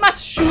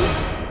Christmas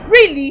shoes?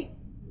 Really?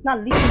 Now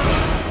listen to me.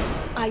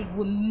 I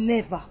will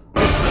never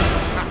break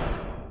his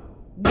heart.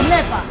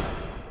 Never.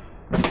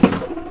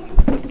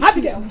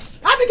 Abigail!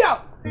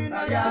 Abigail!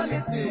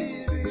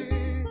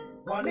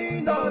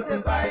 Money no the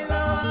buy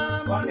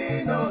love,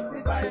 money no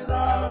the buy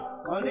love,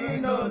 money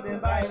no the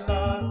buy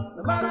love.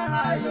 No matter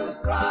how you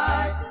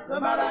try, no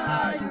matter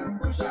how you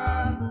push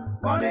on,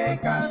 money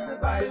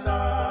can't buy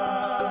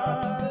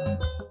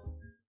love.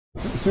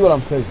 See what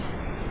I'm saying?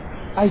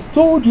 I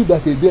told you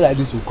that a day like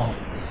this will come.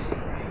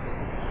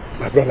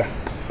 My brother,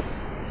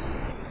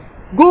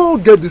 go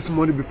get this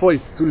money before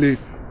it's too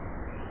late.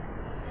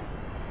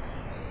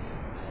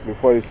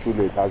 Before it's too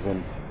late, as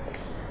in?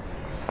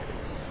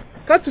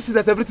 Can't you see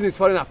that everything is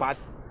falling apart?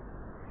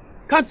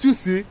 Can't you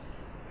see?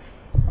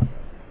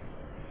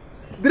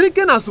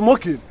 Drinking and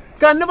smoking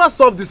can never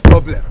solve this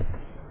problem.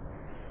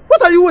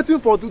 What are you waiting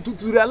for to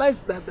realize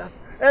that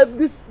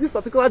this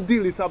particular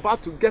deal is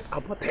about to get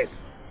aborted?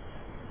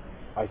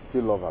 I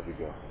still love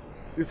Abigail.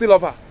 You still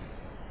love her?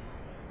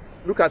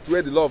 Look at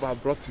where the love has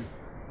brought you.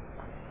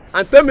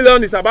 And 10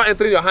 million is about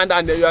entering your hand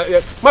and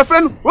you're my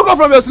friend, wake up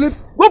from your sleep.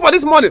 Go for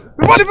this money.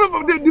 Before the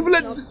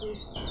village.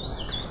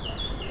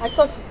 I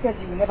thought you said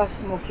you will never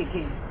smoke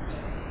again.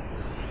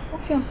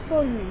 Okay, I'm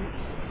sorry.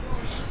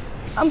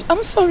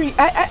 I'm sorry.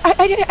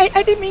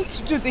 I didn't mean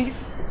to do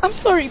this. I'm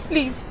sorry,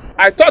 please.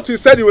 I thought you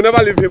said you will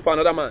never leave him for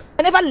another man.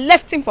 I never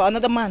left him for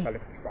another man. I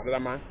left him for another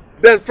man.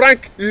 Then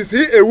Frank, is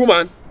he a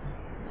woman?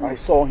 I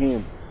saw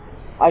him.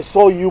 I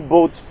saw you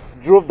both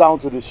drove down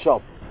to the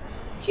shop.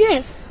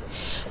 Yes.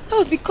 That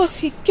was because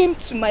he came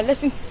to my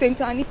lesson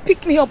center and he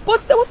picked me up,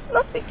 but there was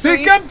nothing to it.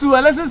 He came to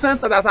a lesson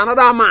center that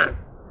another man.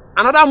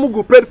 Another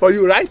Mugu paid for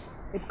you, right?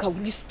 Ebuka,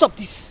 will you stop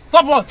this?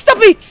 Stop what? Stop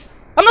it!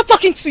 I'm not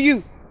talking to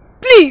you.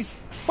 Please.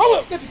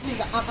 Baby,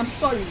 please, I'm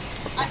sorry.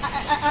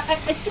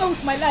 I swear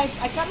with my life,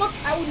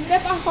 I will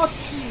never hurt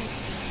you.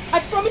 I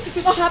promise it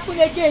will not happen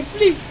again.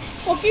 Please,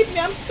 forgive me,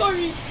 I'm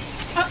sorry.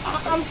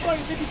 I'm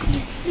sorry, baby,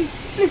 please,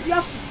 you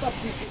have to stop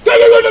this.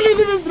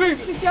 Leave him drink.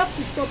 Please, you have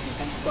to stop this.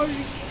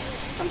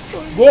 I'm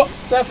sorry. Go,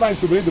 tell Frank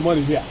to bring the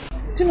money here.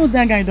 Do you know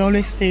that guy that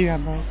always tell you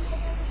about?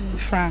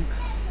 Frank.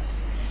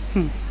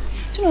 Do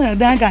you know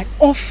that guy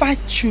offered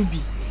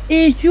Chubi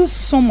a huge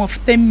sum of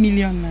 10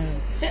 million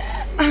naira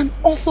and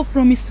also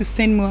promised to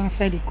send more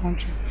outside the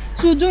country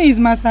to do his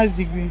master's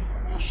degree?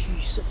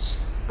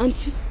 Jesus.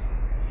 Auntie,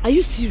 are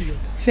you serious?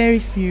 Very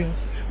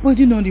serious. But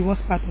do you know the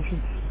worst part of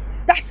it?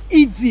 That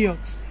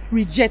idiot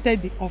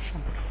rejected the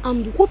offer.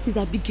 And what is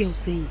Abigail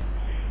saying?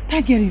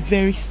 That girl is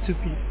very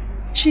stupid.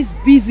 She's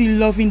busy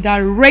loving that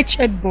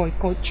wretched boy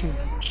called Chubi.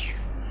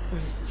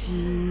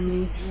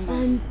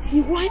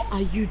 Auntie, why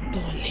are you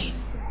darling?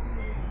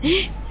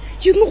 Eh?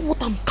 You know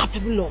what I'm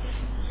capable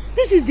of.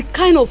 This is the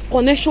kind of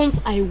connections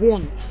I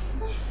want.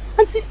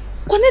 Auntie,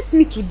 connect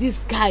me to this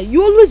guy.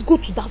 You always go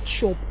to that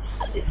shop.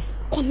 At least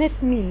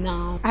connect me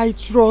now. I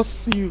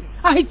trust you.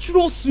 I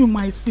trust you,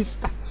 my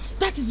sister.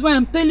 That is why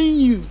I'm telling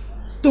you.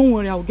 Don't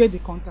worry, I'll get the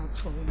contacts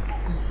for you.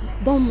 Auntie,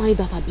 don't mind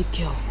that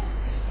Abigail.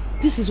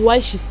 This is why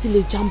she's still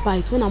a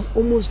jambite when I'm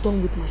almost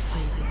done with my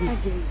final year.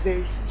 That girl is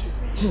very stupid.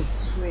 I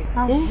swear.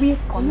 I will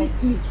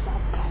connect you to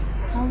that guy.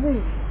 I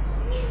will.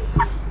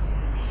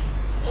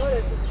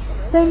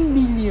 10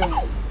 million.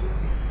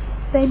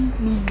 10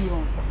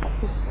 million.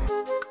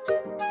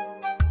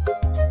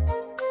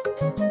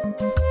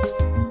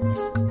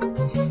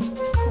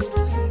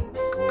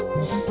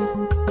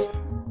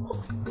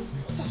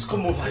 Let's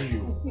come over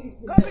you.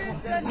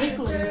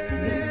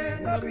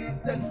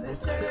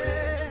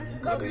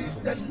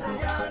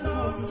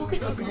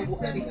 Forget about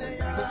what we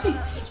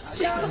please.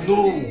 No.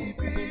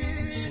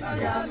 Listen,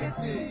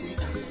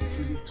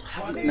 to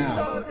have it now,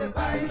 I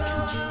can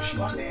choose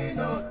you to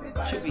it.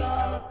 Should we?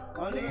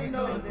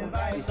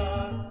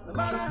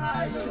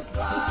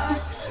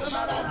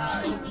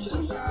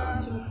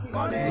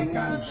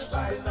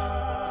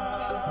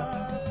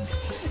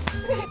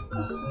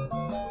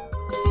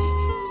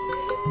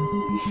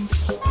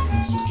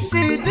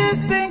 See this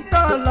thing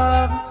called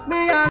love,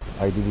 me and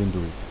I didn't do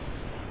it.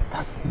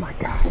 That's my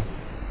guy.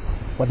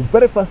 For the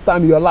very first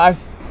time in your life,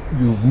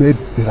 you made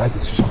the right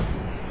decision.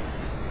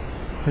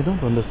 I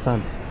don't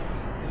understand.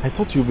 I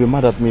thought you'd be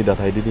mad at me that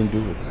I didn't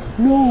do it.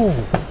 No.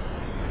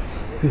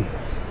 See,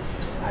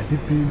 I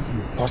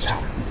didn't touch her.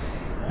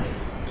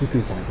 2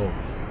 things I know.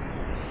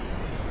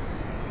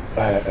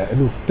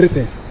 No, 3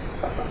 things.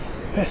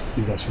 First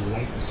is that she would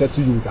like to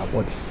settle you with her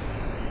body.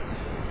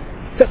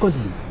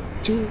 Secondly,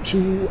 she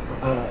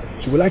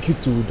would like you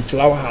to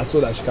deflower her so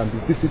that she can be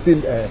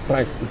visiting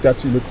Frank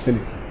without you noticing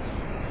it.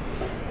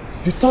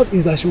 The third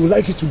is that she would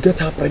like you to get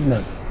her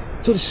pregnant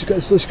so she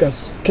can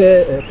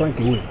scare Frank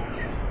away.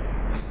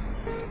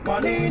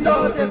 money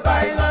no dey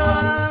buy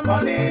love,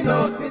 money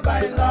no fit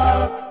buy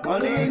love,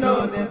 money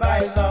no dey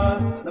buy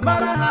love. No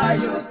matter how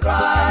you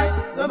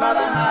try, no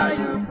matter how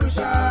you push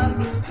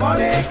on,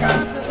 money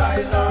can't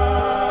buy love.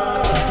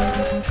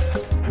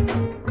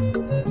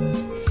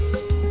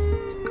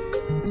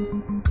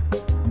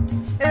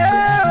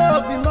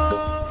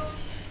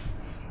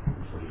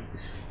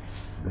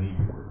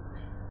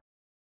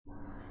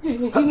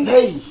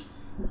 Hey!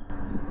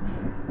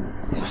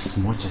 As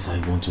much as I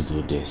want to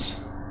do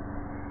this,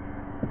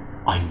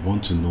 I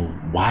want to know,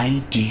 why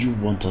do you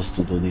want us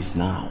to do this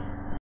now?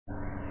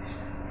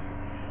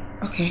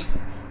 Okay.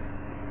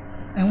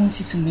 I want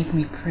you to make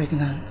me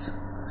pregnant.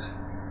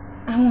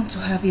 I want to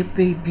have a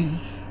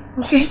baby.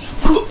 Okay?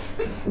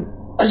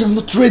 I am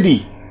not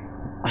ready.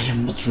 I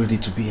am not ready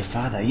to be a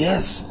father.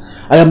 Yes.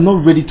 I am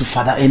not ready to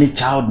father any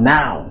child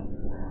now.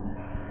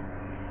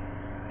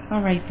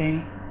 Alright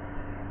then.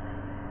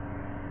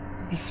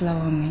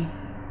 Deflower me.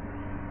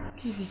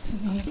 Give it to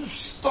me.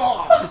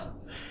 Stop!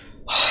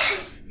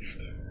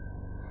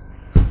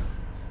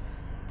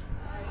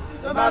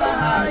 No matter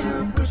how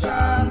you push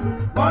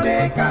on,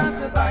 money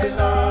can't buy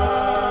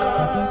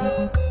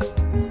love.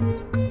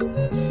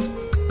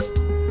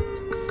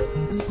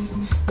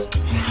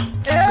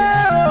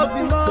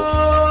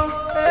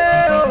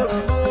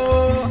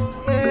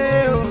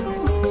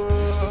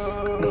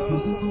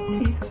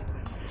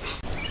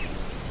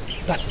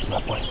 That is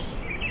my point.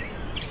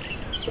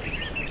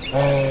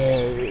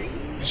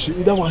 She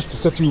either wants to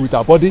settle you with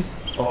her body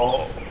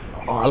or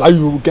allow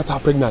you to get her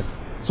pregnant.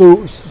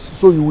 So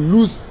you will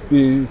lose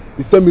the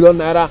 10 million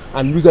naira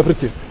and lose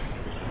everything.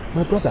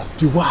 My brother,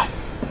 be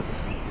wise.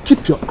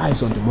 Keep your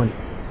eyes on the money.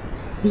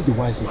 Be the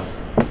wise man.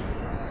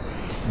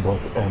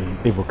 But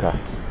Ebuka,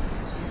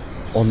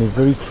 on a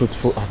very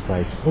truthful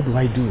advice, what do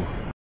I do?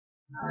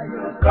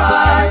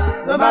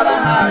 Try, no matter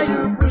how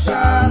you push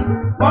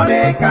on,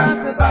 money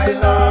can't buy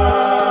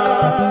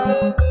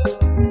love.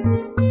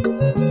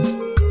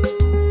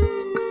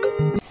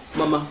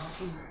 Mama,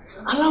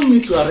 allow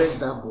me to arrest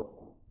that boy.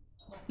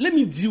 Let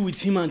me deal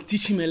with him and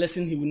teach him a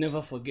lesson he will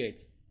never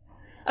forget.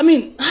 I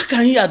mean, how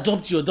can he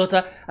adopt your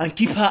daughter and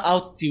keep her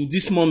out till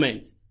this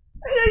moment?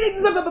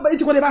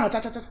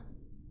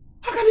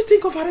 How can you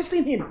think of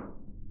arresting him?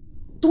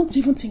 Don't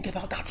even think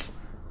about that.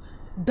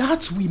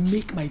 That will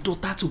make my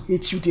daughter to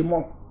hate you the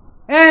more.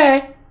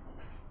 Eh?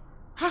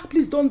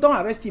 Please don't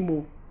arrest him.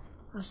 Oh.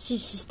 As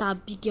if Sister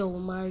Abigail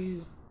will marry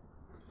you.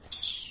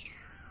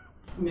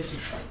 Mercy.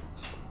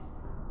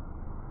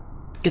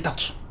 Get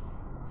out.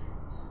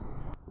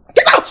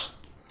 Get out!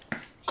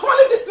 Come on,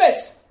 leave this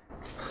place!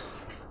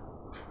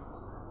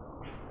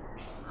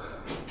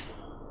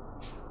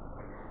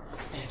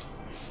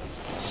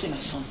 See my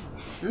son.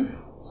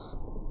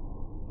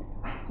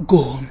 Go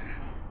home.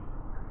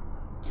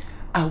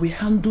 I will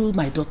handle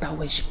my daughter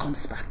when she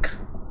comes back.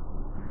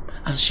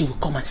 And she will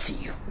come and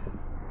see you.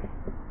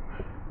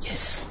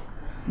 Yes,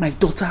 my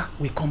daughter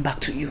will come back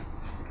to you.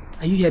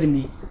 Are you hearing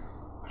me?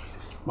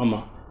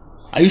 Mama,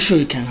 are you sure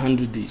you can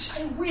handle this?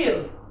 I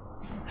will.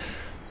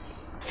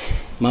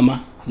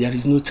 Mama, there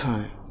is no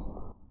time.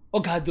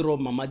 Ogadro,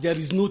 Mama, there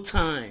is no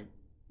time.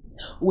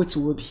 Wait,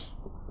 Wobi.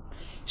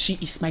 She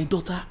is my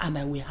daughter and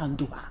I will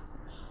handle her.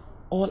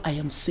 All I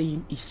am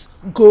saying is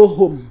go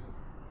home.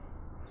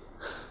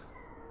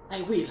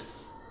 I will.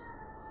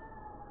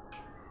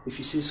 If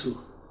you say so,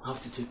 I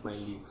have to take my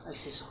leave. I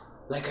say so.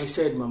 Like I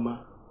said,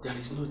 Mama, there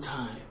is no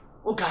time.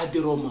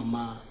 Ogadro,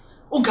 Mama.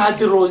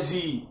 Ogadro,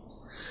 Z.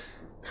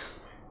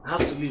 I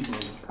have to leave,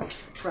 Mama.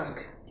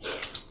 Frank,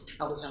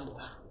 I will handle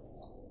her.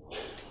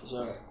 It's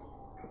alright.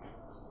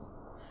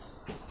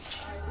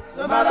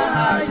 No matter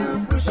how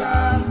you push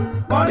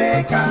on,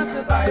 money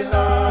can't buy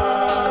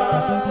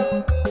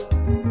love.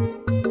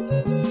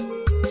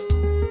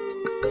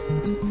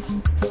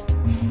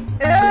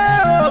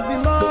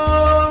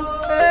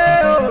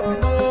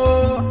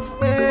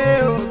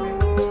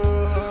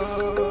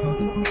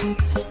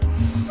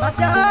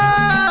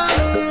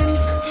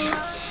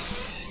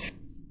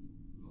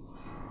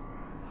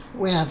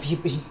 Where have you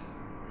been?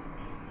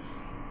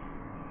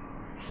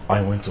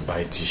 I went to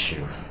buy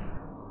tissue.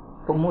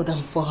 For more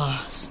than 4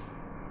 hours.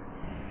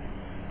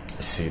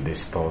 See, the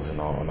stores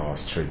on our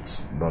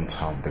streets don't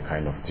have the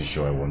kind of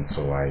tissue I want,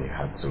 so I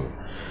had to...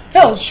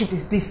 Hell,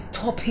 Shubi,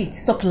 stop it.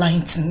 Stop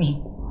lying to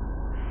me.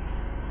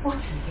 What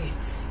is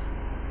it?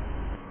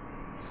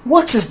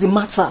 What is the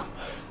matter?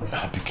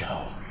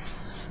 Abigail,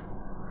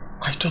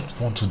 I don't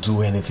want to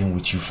do anything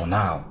with you for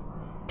now.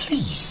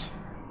 Please.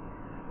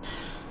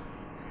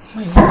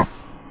 My love,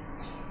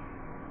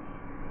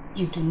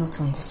 you do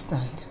not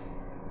understand.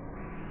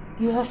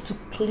 You have to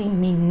claim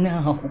me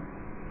now.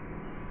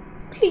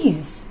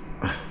 Please.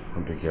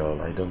 Abigail,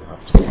 I don't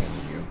have to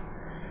claim you.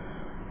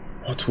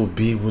 What would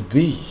be, would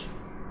be.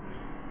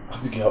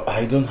 Abigail,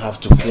 I don't have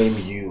to claim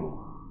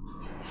you.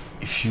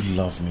 If you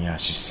love me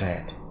as you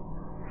said,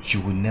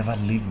 you will never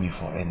leave me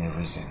for any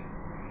reason.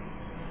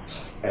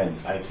 And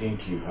I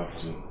think you have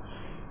to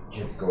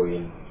keep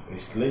going.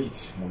 It's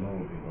late. Mama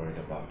will be worried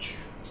about you.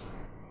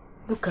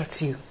 Look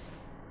at you.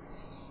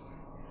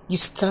 You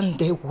stand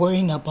there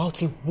worrying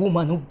about a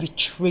woman who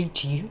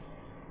betrayed you?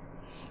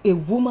 A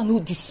woman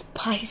who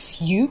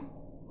despised you?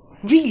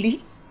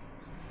 Really?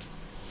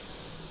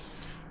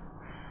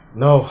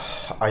 No,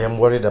 I am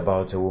worried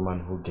about a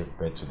woman who gave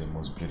birth to the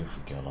most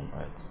beautiful girl on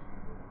earth.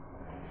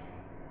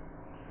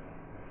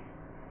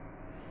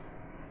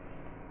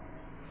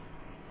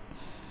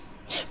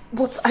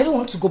 But I don't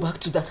want to go back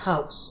to that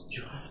house.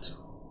 You have to.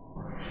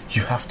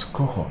 You have to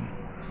go home.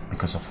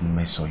 Because of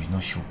Meso, you know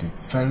she'll be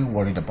very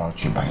worried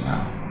about you by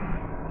now.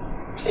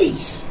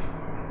 Please.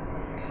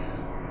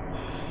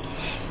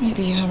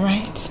 Maybe you're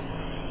right.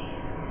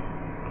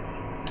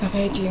 I've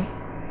heard you.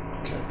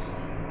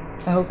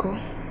 Good. I'll go.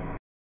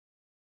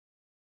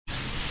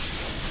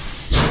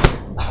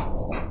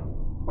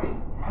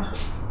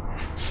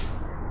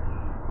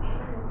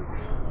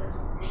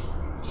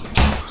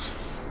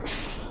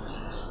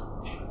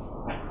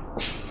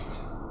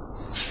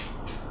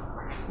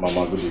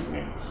 Mama, good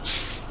evening.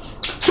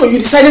 So you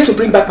decided to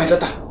bring back my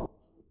daughter?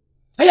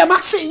 I am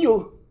asking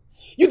you.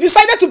 You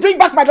decided to bring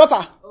back my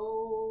daughter?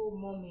 Oh,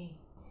 mommy.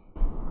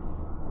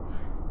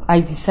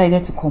 I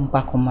decided to come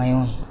back on my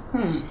own.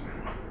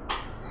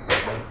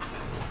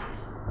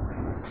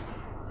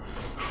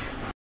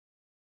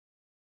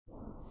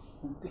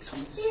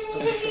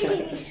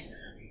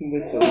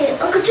 Hey,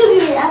 Uncle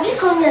Chubi, have you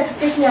come here to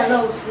take me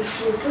along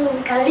with you so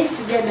we can live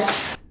together?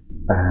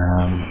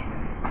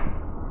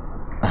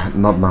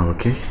 Not now,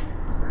 okay?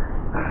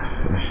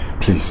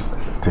 Please,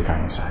 take her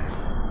inside.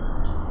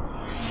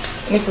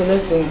 Mister,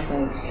 let's go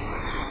inside.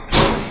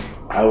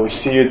 I will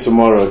see you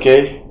tomorrow,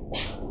 okay?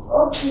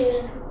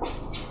 Okay.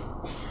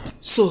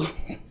 So,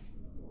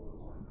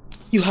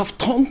 you have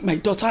turned my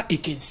daughter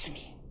against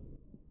me.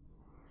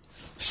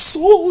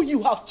 So,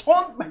 you have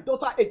turned my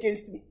daughter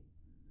against me.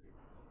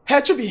 Hey,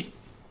 Chubi,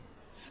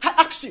 I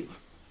ask you,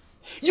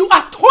 you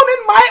are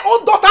turning my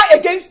own daughter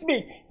against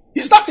me.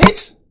 Is that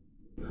it?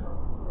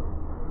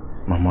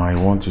 Mama, I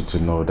want you to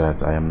know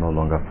that I am no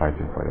longer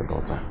fighting for your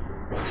daughter.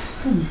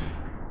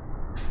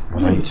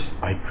 But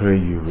I pray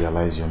you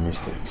realize your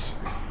mistakes.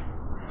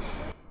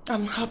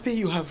 I'm happy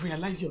you have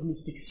realized your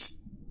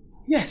mistakes.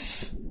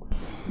 Yes,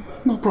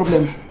 no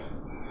problem.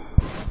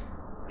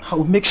 I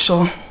will make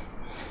sure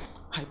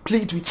I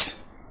plead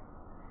with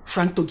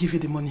Frank to give you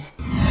the money.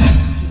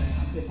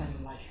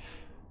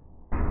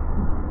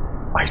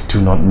 I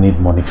do not need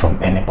money from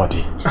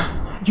anybody.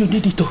 You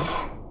need it all.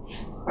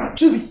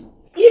 Chubi,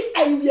 if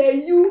I were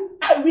you,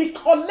 I will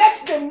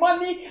collect the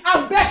money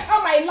and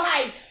better my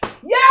life.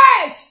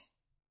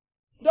 Yes!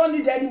 Don't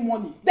need any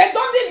money. They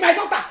don't need my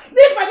daughter.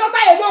 Leave my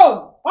daughter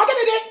alone. Okay,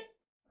 Dede?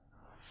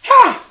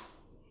 Ha!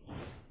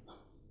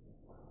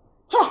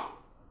 Ha!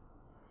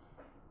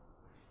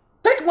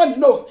 Take money,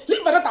 no.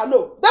 Leave my daughter,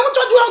 no. Then what do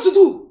you want to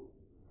do?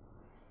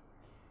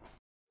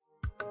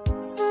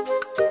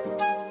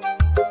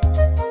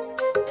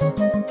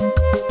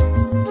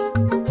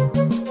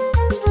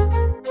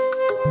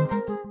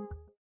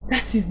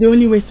 That is the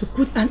only way to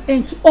put an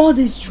end to all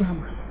this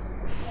drama.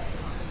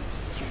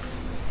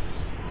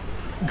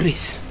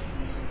 Grace,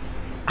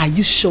 are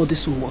you sure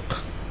this will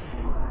work?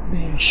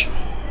 Very sure.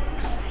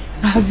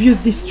 I have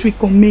used this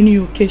trick on many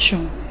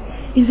occasions.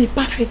 It's a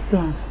perfect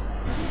plan.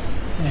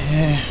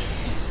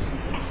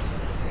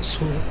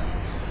 So,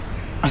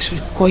 I should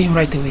call him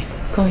right away.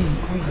 Call him,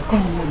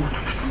 Mama.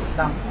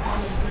 Down.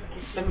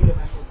 Let me go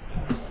back.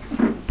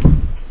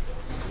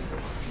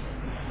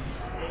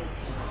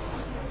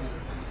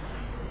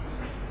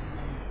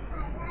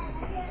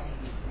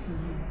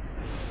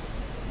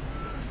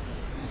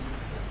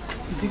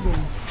 Is it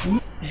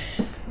going?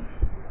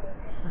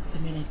 Just a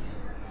minute.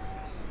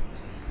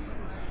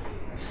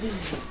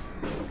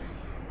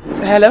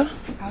 Hello?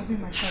 I'll be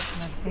my shot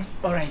now.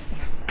 Alright.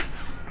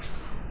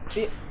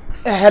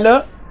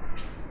 Hello?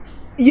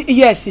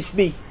 Yes, it's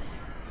me.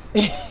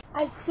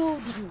 I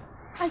told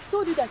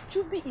you that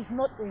Chubi is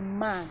not a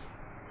man.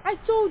 I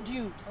told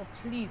you. Oh,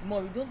 please,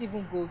 Maurice, don't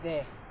even go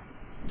there.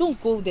 Don't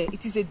go there.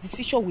 It is a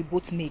decision we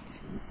both made.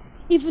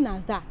 Even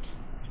at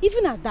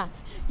that,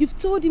 you've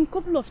told him a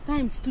couple of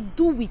times to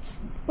do it,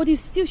 but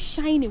he's still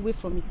shying away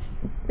from it.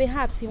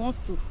 Perhaps he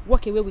wants to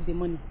walk away with the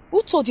money.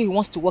 Who told you he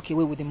wants to walk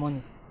away with the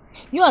money?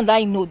 You and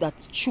I know that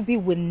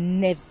Chubi will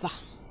never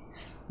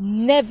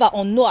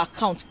on no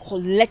account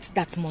collect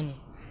that money.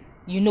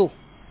 You know.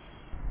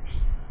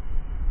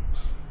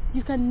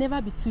 You can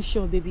never be too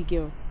sure, baby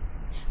girl.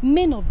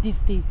 Men of these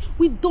days,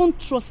 we don't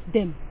trust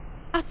them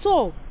at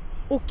all.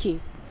 Okay,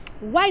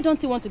 why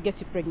don't he want to get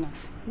you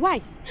pregnant?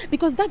 Why?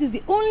 Because that is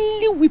the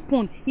only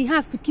weapon he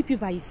has to keep you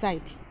by his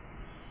side.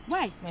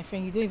 Why? My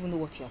friend, you don't even know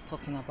what you are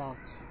talking about.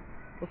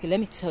 Okay, let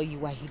me tell you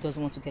why he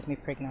doesn't want to get me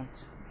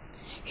pregnant.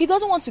 He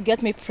doesn't want to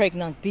get me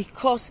pregnant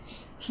because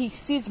he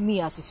sees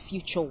me as his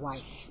future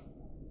wife.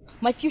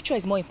 My future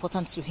is more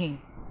important to him.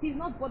 He's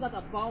not bothered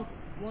about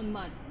one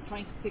man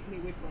trying to take me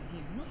away from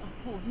him. Not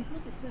at all. He's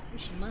not a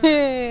selfish man.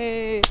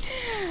 Hey,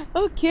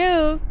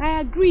 okay, I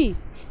agree.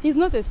 He's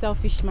not a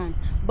selfish man.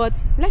 But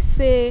let's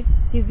say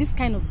he's this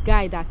kind of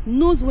guy that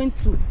knows when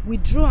to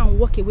withdraw and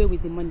walk away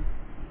with the money.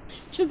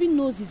 Chubi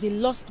knows it's a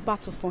lost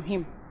battle for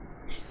him.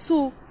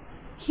 So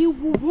he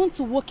would want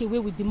to walk away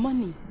with the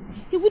money.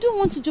 He wouldn't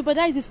want to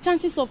jeopardize his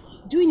chances of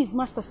doing his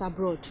masters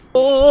abroad.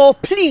 Oh,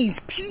 please,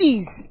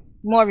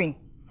 Maureen.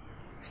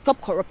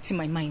 Stop corrupting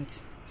my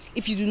mind.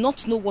 If you do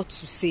not know what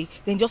to say,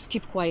 then just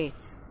keep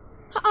quiet.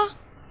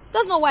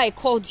 That's not why I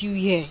called you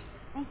here.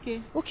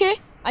 Okay. Okay?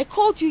 I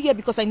called you here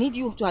because I need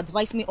you to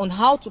advise me on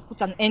how to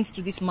put an end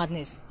to this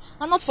madness.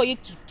 And not for you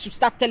to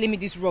start telling me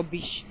this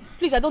rubbish.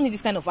 Please, I don't need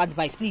this kind of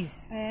advice,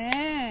 please.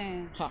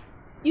 Huh.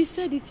 You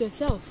said it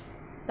yourself.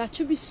 That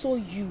Chubi saw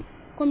you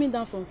coming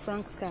down from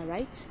Frank's car,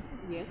 right?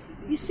 Yes.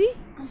 You see,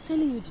 I'm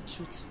telling you the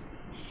truth.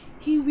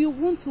 He will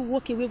want to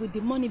walk away with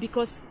the money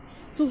because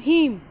to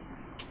him,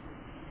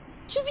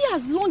 Chubi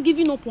has long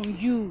given up on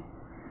you.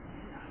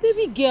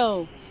 Baby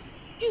girl,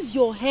 use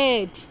your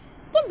head.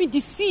 Don't be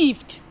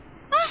deceived.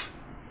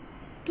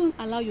 Don't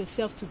allow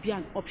yourself to be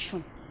an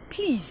option.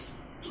 Please.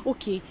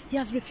 Okay, he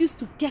has refused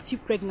to get you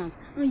pregnant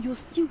and you're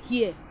still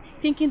here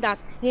thinking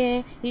that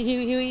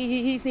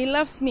he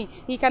loves me.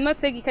 He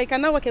cannot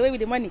walk away with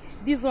the money.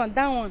 This one,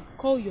 that one.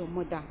 Call your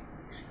mother.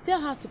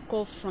 Tell her to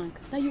call Frank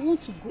that you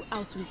want to go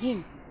out with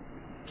him.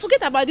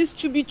 Forget about this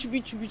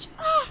chubi.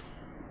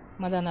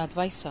 Madam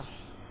Advisor,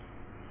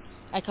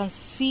 I can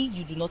see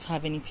you do not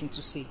have anything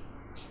to say.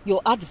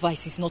 Your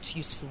advice is not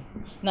useful.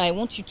 Now I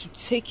want you to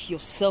take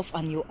yourself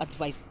and your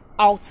advice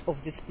out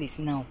of this place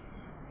now.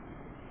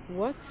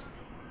 What?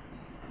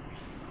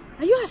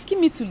 Are you asking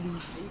me to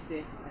leave?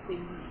 I say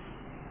leave.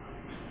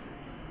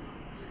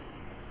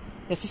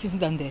 You're still sitting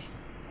down there.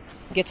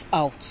 Get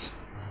out.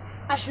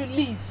 I should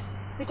leave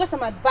because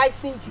I'm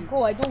advising you.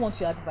 Go, I don't want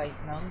your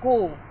advice now.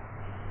 Go.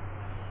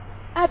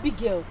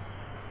 Abigail.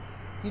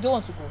 You don't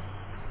want to go?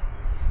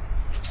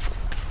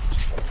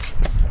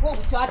 Go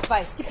with your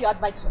advice. Keep your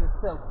advice to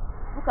yourself.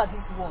 Look at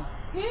this one.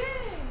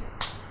 Hey.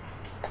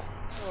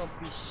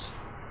 Rubbish.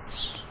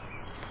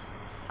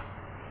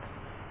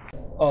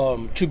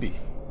 Chubi,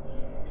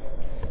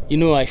 you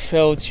know, I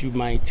felt you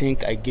might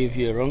think I gave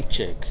you a wrong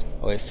check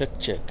or a fake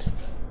check.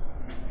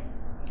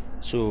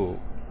 So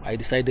I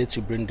decided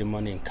to bring the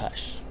money in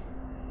cash.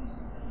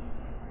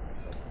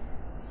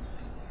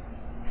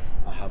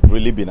 I have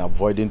really been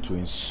avoiding to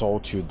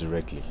insult you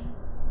directly,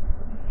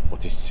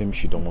 but it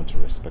seems you don't want to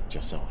respect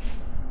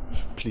yourself.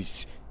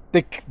 Please,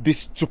 take this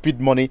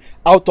stupid money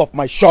out of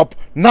my shop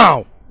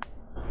now!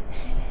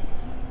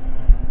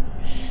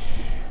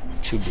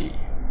 Chubi,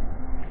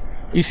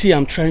 you see,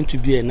 I'm trying to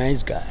be a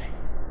nice guy.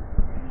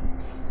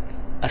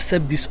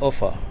 Accept this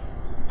offer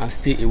and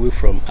stay away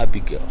from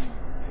Abigail.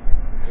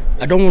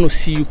 I don't want to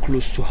see you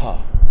close to her.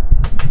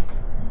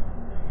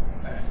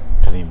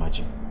 Can you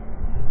imagine?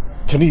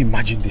 Can you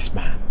imagine this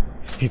man?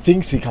 He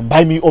thinks he can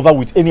buy me over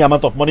with any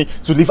amount of money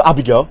to leave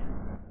Abigail?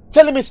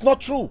 Tell him it's not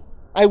true.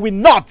 I will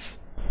not.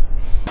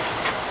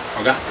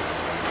 Okay.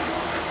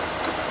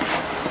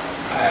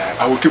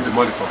 I will keep the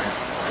money for him.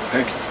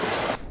 Thank you.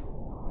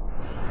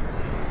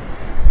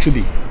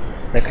 Chubi,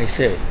 like I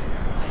said,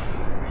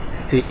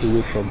 stay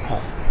away from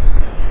her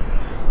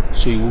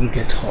so you won't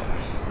get hurt.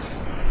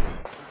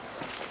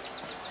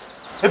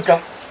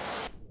 Ebuka!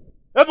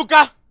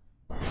 Ebuka!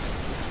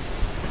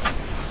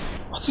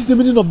 What is the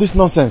meaning of this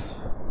nonsense?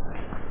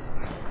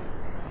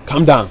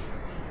 Calm down.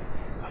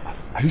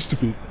 Are you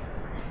stupid?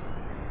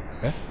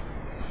 Eh?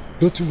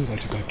 Don't you know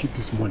that you can keep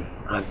this money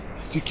and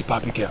still keep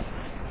Abigail?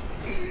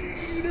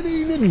 You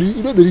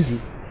know the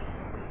reason?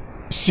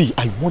 See,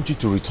 I want you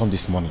to return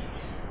this money.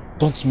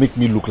 Don't make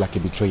me look like a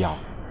betrayer.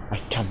 I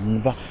can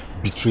never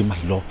betray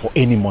my love for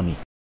any money.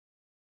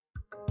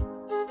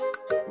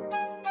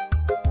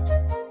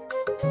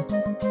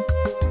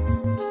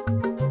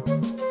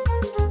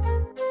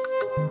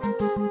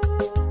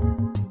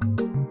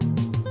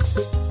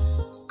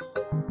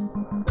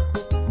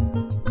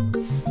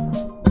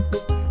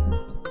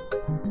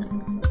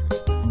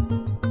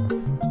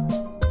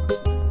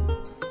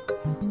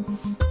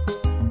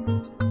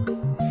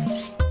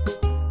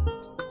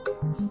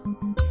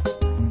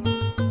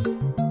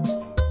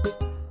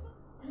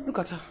 Look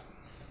at her.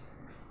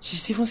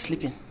 She's even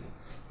sleeping.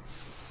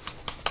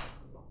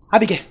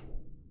 Abigail!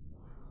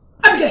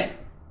 Abigail!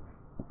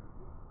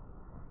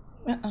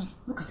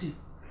 Look at you.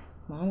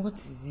 Mom, what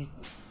is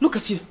it? Look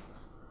at you.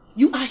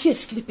 You are here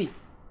sleeping.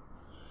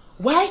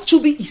 While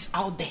Chubi is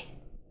out there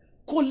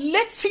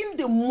collecting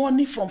the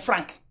money from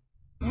Frank.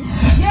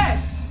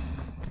 Yes!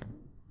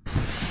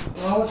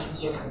 Mom, what is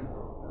it you're saying?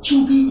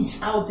 Chubi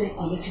is out there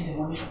collecting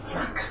the money from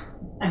Frank.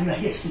 And you are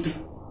here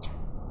sleeping.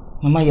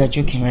 Mama, you are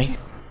joking, right?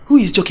 Who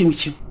is joking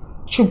with you?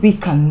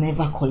 Chubi can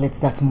never collect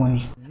that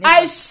money.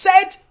 I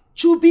said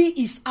Chubi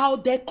is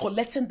out there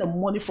collecting the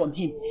money from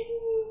him.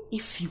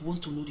 If you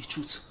want to know the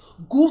truth,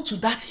 go to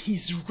that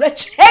his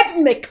wretched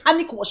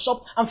mechanic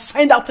workshop and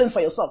find out things for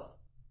yourself.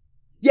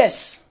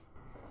 Yes.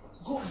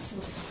 Go and see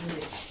what is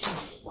happening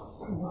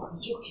there. I'm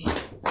joking.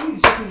 Who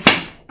is joking with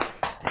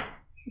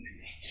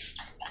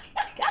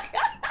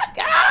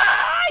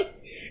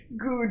you?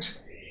 Good.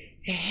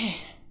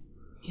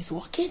 He's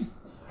working.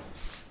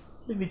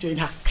 Let me join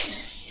her.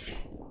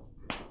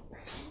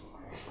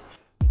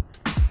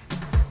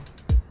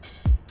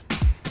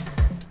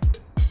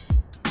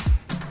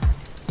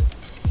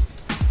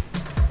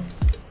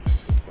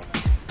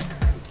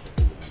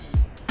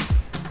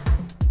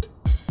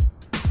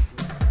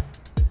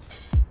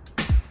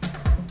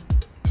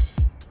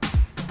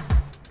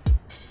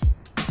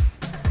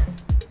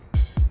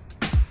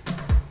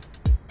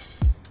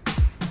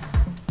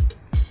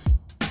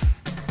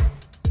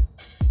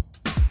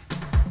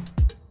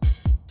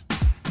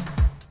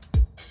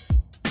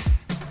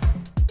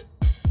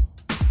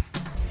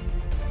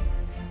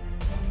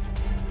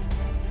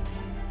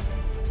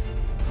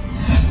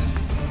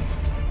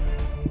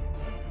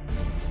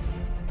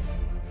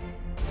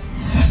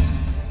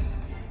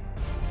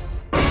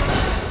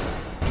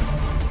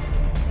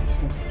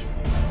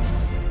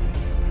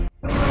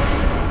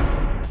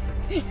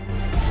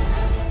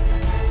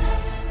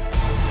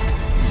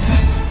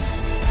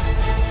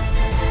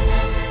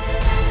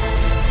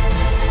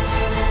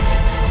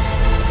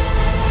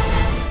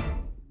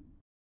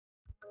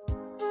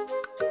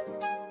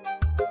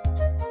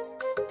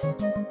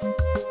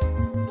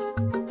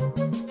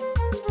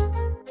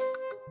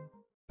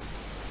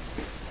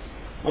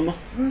 Mama.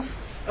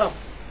 Oh.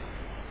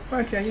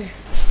 Okay, yeah.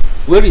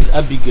 Where is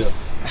Abigail?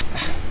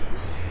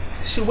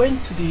 She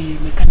went to the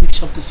mechanic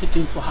shop to see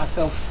things for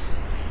herself.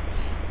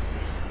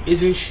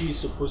 Isn't she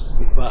supposed to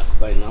be back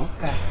by now?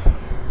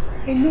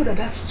 I know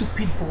that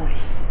stupid boy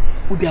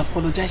will be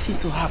apologizing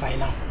to her by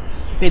now.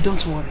 But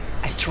don't worry,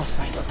 I trust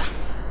my daughter.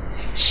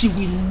 She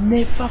will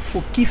never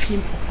forgive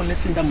him for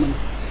collecting that money.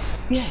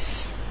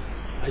 Yes.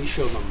 Are you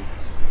sure, Mama?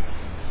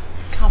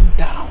 Calm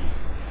down.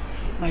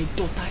 My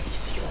daughter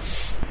is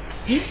yours.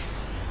 Eh?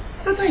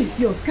 Daughter is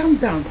yours. Calm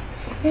down.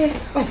 Eh?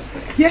 Oh,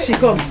 here she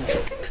comes.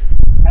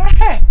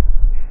 Hey,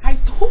 I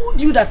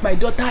told you that my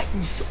daughter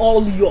is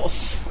all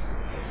yours.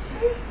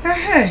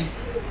 Hey.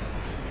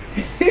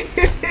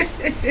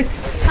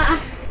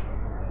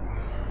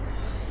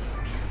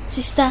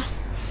 Sister,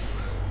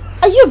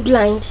 are you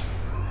blind?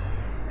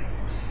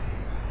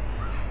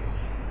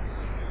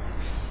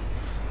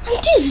 And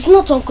this is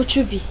not Uncle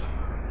Chubi.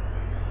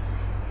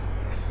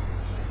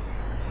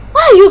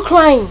 Why are you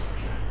crying?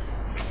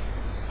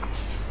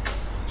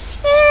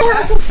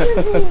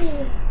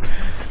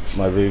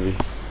 My baby,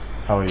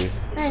 how are you?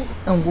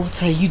 And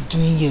what are you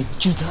doing here,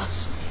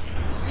 Judas?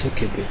 It's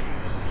okay, babe.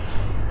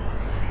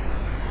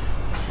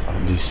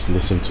 Please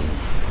listen to me.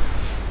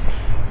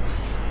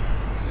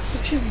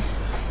 Chubi,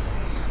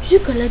 did you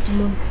collect the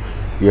money?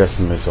 Yes,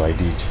 Miss, I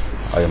did.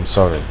 I am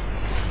sorry.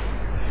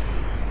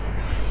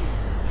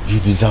 You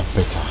deserve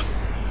better.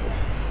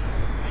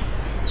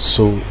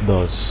 So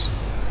does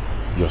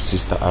your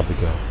sister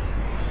Abigail.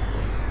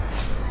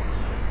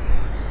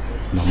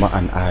 Mama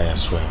and I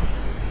as well.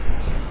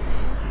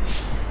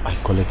 I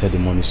collected the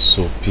money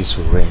so peace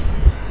will reign.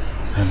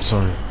 I'm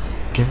sorry,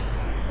 okay?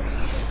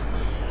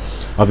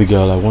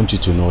 Abigail, I want you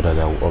to know that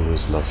I will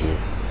always love you.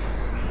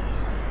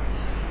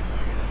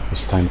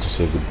 It's time to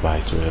say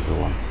goodbye to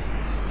everyone.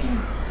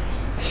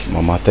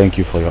 Mama, thank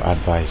you for your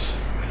advice.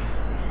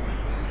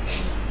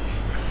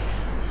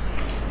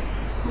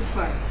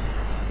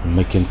 I'm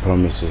making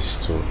promises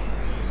to.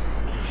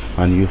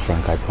 And you,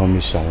 Frank, I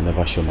promise you I will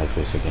never show my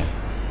face again.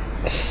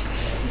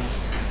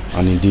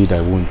 And indeed,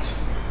 I won't.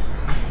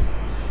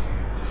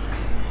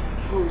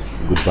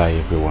 Goodbye,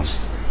 everyone.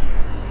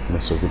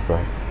 So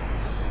goodbye.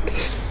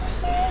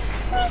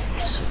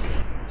 It's okay.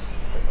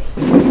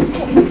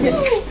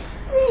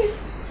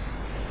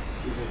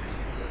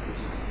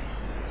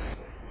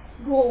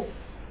 Go.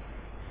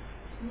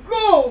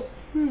 Go.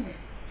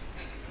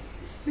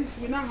 Please,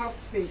 we now have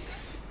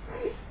space.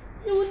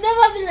 You will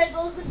never be like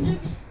Uncle Chubi.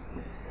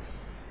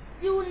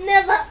 You will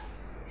never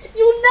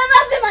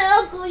be my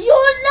uncle. You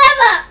will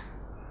never.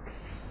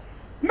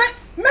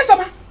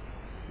 Mesama.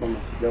 Mama,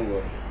 don't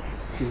worry.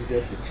 She's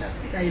just a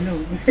child. I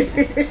know.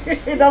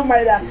 Don't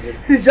mind her.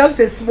 She's just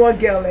a small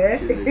girl, eh?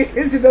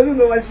 She doesn't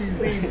know what she's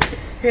doing.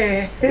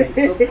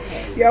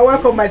 You're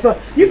welcome, my son.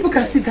 You people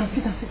can sit down,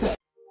 sit down, sit down.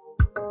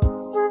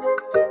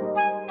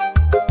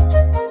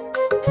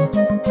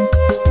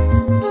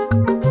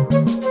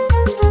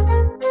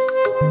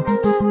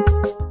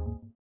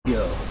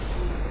 Girl,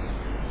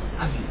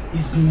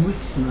 it's been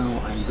weeks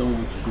now and you don't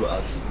want to go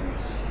out with me.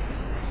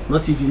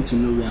 Not even to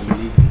know where I'm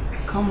living.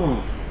 Come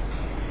on.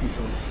 This is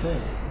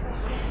unfair.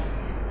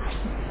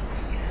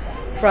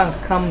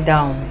 Frank, calm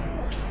down.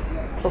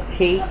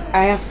 Okay,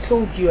 I have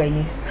told you I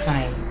need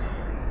time.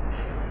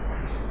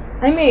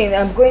 I mean,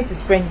 I'm going to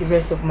spend the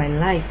rest of my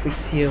life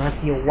with you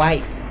as your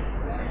wife.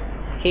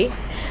 Okay?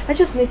 I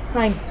just need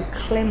time to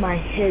clear my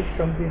head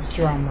from this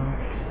drama.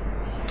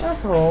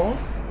 That's all.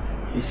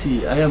 You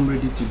see, I am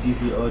ready to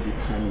give you all the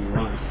time you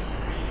want.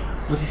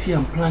 But you see,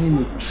 I'm planning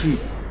a trip.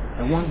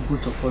 I want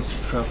both of us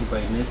to travel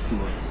by next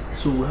month.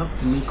 So we have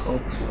to make all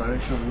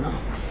preparation now.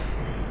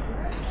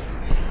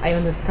 I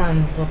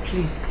understand, but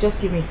please, just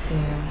give me till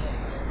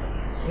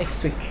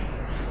next week.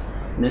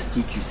 Next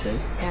week, you said?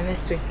 Yeah,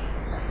 next week.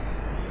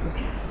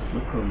 Okay, no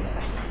problem.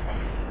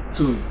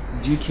 So,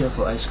 do you care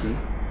for ice cream?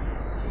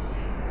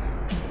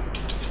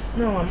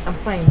 No, I'm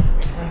fine.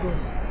 I'm good.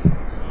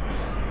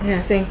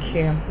 Yeah, thank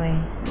you. I'm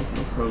fine.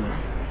 No problem.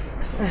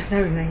 That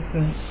reminds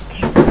me.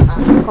 Okay,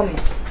 I'm coming.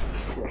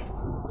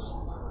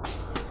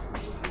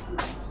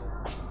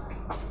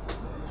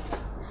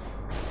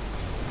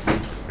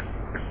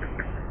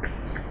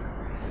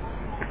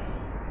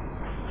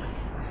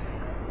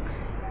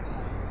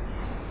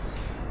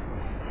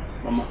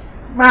 Mama.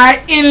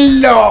 My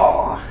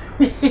in-law.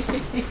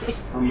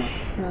 Mama,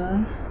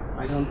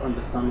 I don't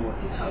understand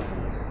what is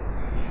happening.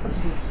 What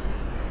is it?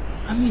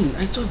 I mean,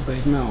 I thought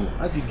by now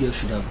Abigail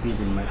should have been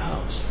in my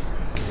house.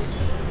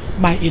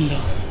 My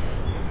in-law,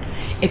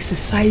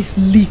 exercise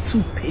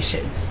little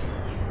patience.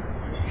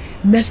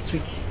 Next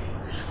week,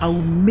 I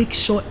will make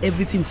sure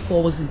everything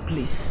falls in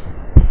place.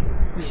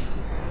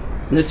 Yes.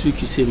 Next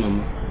week you say,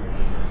 Mama.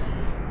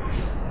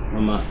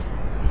 Mama,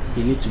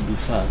 you need to be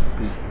fast,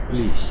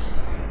 please.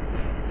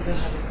 You don't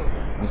have a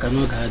problem. I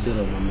cannot get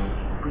there,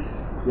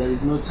 Mama. There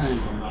is no time,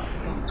 Mama.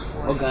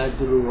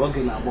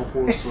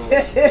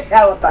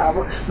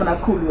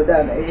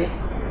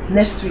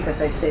 Next week,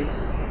 as I said,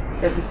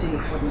 everything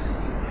will fall into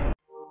place.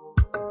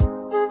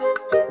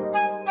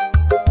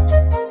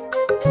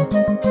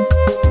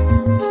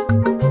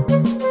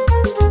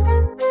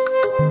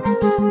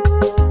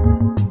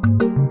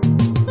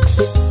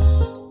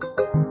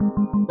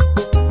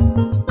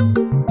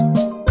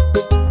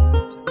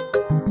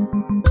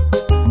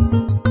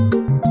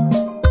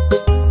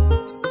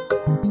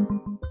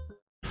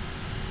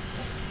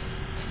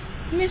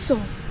 Miso,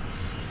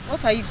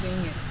 what are you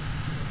doing here?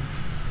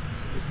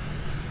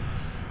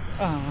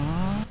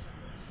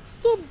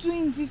 Stop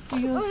doing this to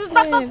yourself.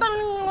 Stop telling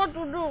me what to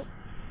do.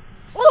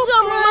 What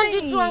your mama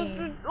did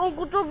to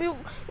Uncle Toby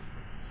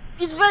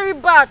is very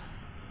bad.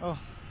 Oh.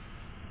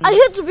 I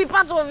hate to be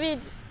part of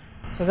it.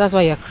 So that's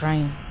why you're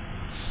crying.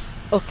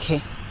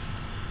 Okay.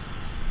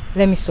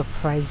 Let me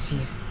surprise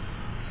you.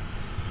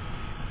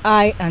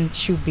 I and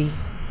Chubi,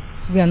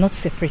 we are not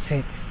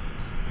separated.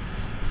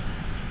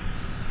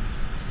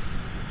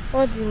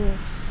 What do you mean?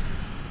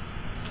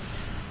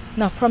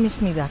 Now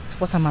promise me that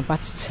what I'm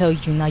about to tell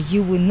you now,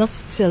 you will not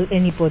tell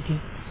anybody.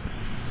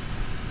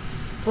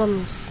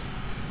 Promise.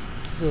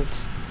 Good.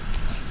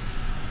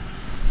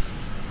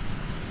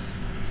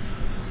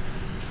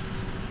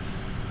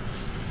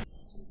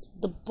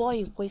 The boy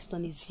in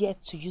question is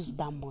yet to use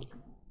that money.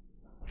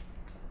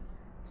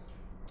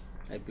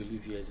 I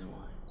believe you as a wife.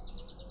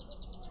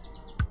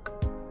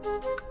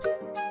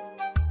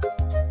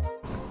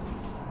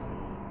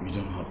 You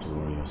don't have to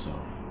worry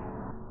yourself.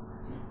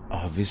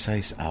 Our visa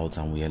is out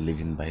and we are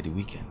leaving by the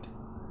weekend.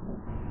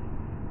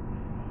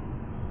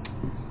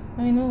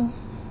 I know.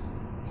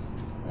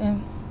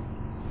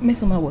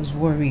 Mesoma was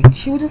worried.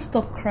 She wouldn't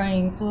stop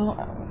crying, so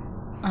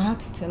I had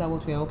to tell her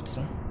what we're up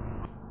to.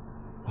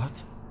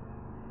 What?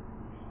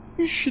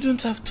 You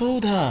shouldn't have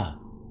told her.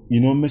 You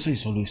know, Meso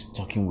is always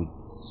talking with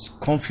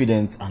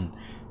confidence and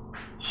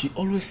she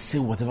always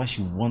says whatever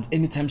she wants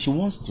anytime she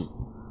wants to.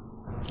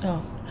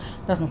 Oh,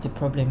 that's not a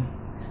problem.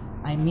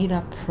 I made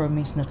her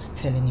promise not to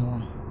tell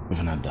anyone.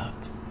 Even at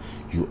that,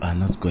 you are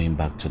not going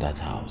back to that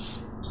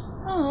house.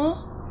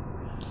 Oh,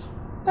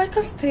 I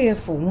can stay here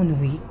for 1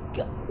 week.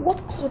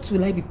 What clothes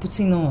will I be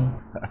putting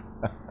on?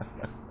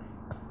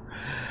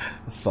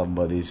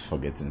 Somebody's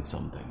forgetting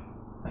something.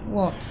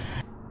 What?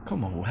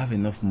 Come on, we have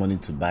enough money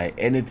to buy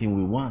anything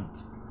we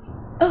want.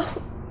 Oh,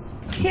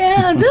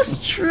 yeah, that's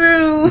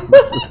true.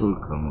 Oh,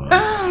 come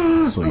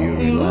on. So you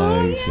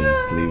relax and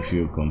sleep,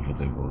 feel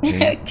comfortable,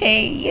 okay?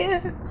 Okay,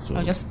 yeah. So,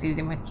 I'll just steal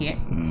them here.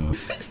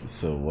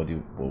 So what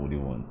would you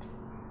want?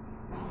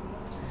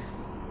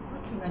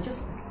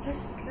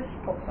 Let's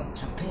pop some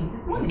champagne.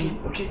 There's money.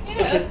 Okay.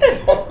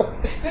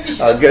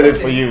 Yeah. I'll get it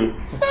for you.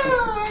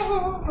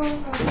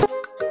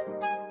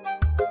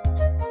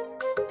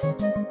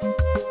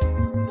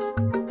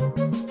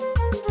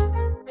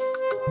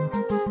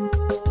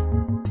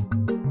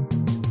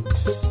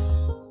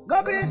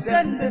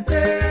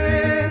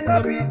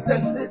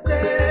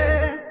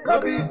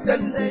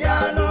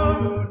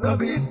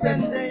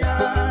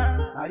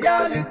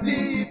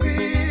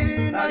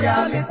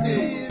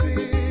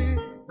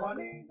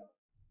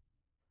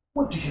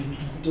 What do you mean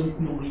you don't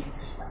know where your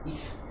sister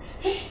is?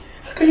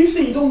 How can you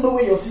say you don't know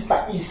where your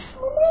sister is?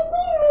 Mama, I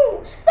don't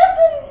know. That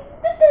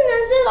thing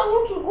I said I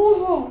want to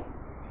go home.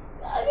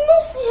 I did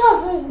not see her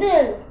since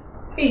then.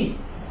 Hey,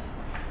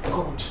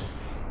 God.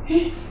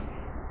 Hey,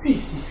 where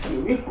is this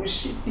girl? Where could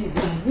she be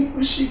now? Where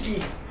could she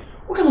be?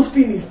 What kind of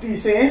thing is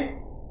this, eh?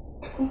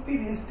 What kind of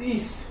thing is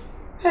this?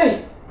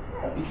 Hey,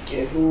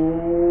 Abigail,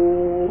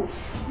 oh.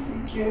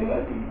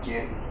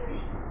 Abigail.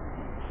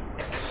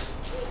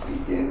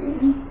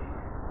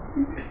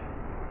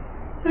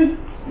 Hey,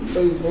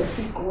 that is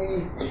nasty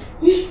queen.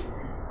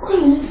 What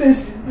kind of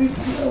nonsense is this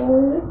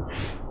now?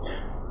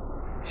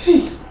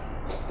 Hey,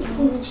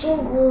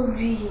 don't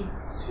worry.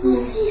 We'll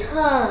see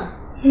her.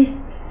 Hey,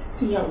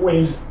 see her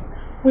when?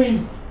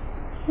 When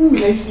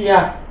will I see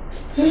her?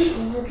 Hey,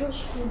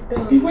 just go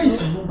down. Hey, where is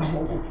her number?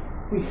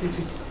 Wait.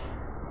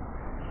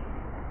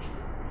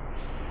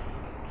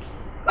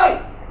 Hey!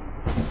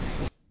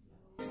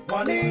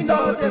 Money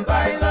no dey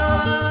buy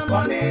love,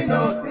 money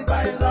no dey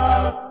buy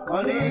love,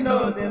 money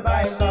no dey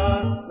buy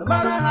love. No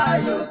matter how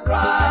you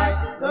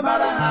try, no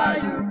matter how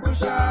you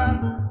push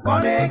on,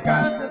 money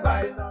can't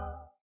buy love.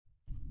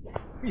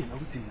 Hey,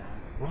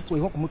 what's why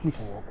you want to come with me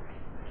for work?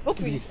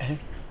 Okay.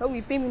 But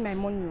will pay me my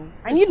money.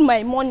 I need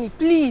my money,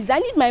 please. I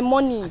need my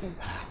money.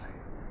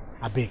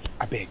 I beg.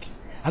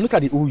 I know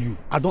that they owe you.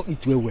 I don't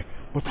eat well,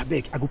 but I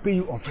beg. I go pay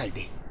you on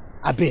Friday.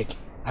 I beg.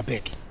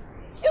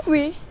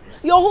 Wait.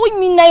 You're owing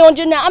me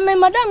 900 naira and my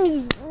madam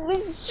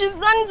she's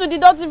planning to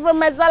deduct it from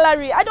my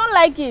salary. I don't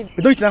like it.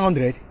 You don't eat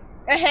 900?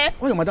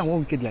 Why your madam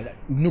won't wicked like that?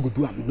 You no go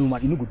do am.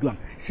 No go do am.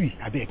 See,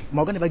 I beg.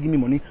 My God never give me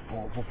money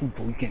for food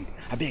for weekend.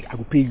 I beg. I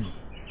go pay you.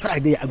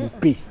 Friday I go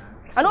pay.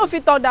 I don't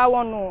fit talk that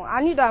one, no.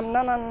 I need them. No.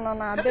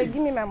 I beg,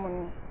 give me my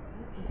money.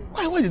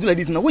 Why you do like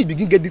this now? Why you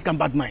begin get this kind of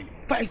bad mind?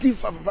 Five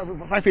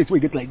face where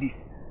you get like this.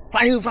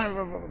 Fine,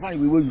 where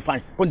you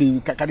find. Come they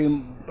carry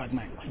bad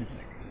mind. Why you do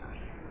like this now?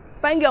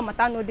 Find your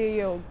matter no day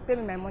here. Pay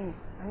me my money.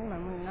 I need my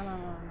money. No.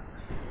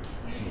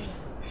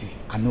 See.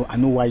 I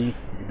know why you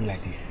be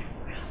like this.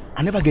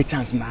 I never get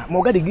chance now.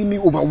 My God, they give me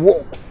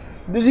overwork.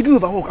 They give me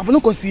overwork. I will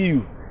not come see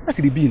you. That's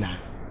the be now.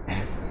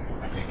 I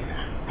beg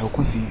now. I will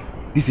come see you.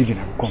 This evening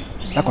I will come.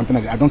 That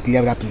container, I don't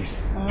clear that place.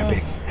 I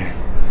beg.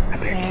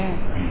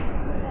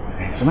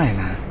 So now I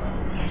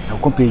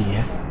will come pay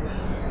you.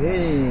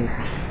 Hey.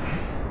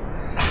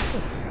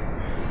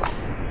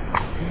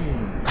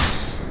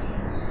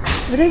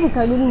 But I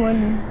will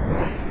money.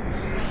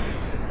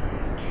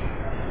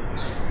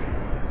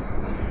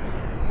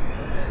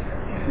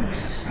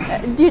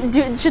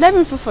 Should I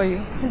bring food for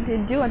you?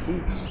 Do you want to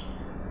eat?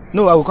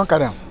 No, I will come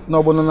carry him.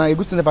 No, but no, a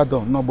good thing never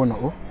done. No, but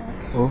no.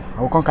 Oh,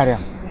 I will come carry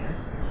him.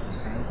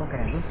 I will come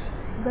carry him.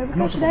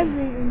 Should I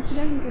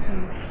bring food for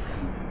you?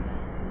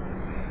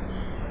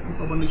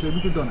 If a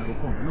visit done, I will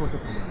come. No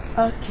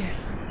problem. Okay.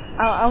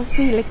 I'll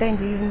see you later in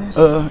the evening.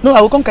 No,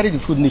 I will come carry the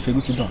food if a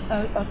visit done.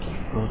 Okay.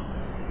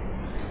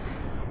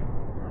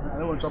 I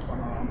don't want to chop on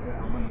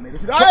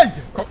Hey!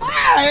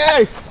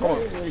 Hey! Come on.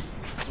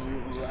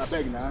 I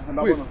beg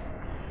now. Wait.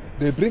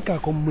 The drinker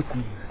come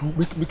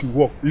make you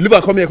walk. You leave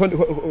and come here.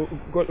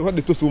 What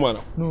the toast woman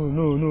now? No.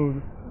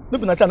 No,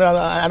 but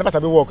I never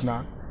sabi work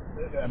now.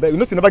 I beg you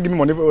know, you never give me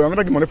money. I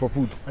never give money for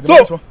food.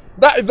 So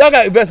that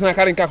guy invest and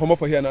carrying car come up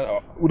for here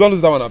now. We don't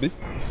lose that one, Abi.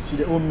 She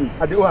dey owe me.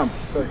 I dey owe him.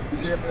 Sorry.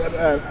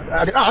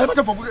 I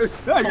never for food.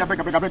 I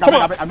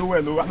beg. I know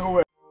where.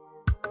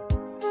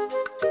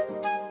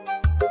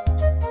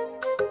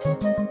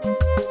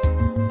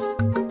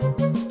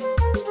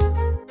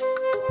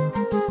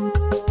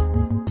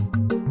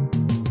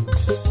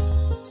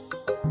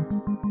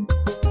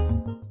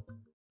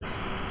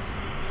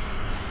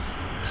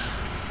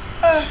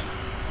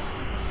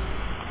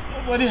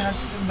 Nobody has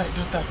seen my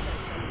daughter.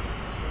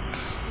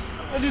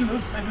 Nobody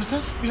knows my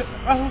daughter's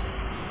whereabouts.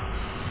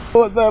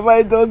 What have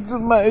I done to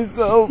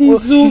myself?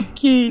 It's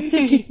okay.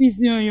 Take it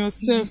easy on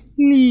yourself,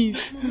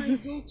 please.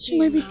 Okay. She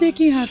might be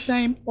taking her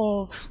time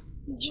off.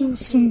 She will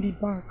soon be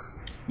back.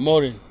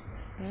 Maureen.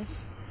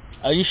 Yes?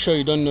 Are you sure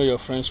you don't know your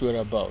friend's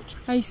whereabouts?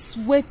 I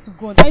swear to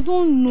God, I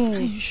don't know. Are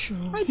you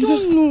sure? I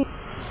don't know.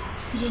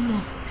 You don't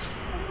know?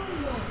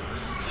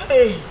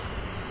 Hey!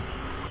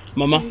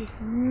 Mama,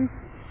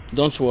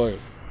 don't worry.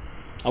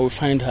 I will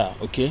find her,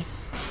 okay?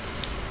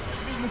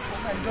 Help me look for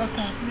my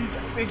daughter. Please, I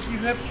beg you,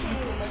 help me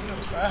look for my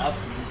daughter.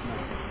 Absolutely.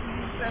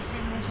 Please help me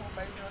look for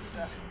my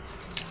daughter.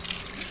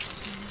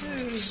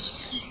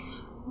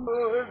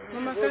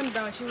 Mama, calm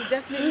down. She will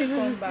definitely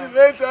come back.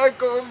 Let her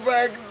come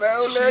back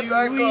now. Let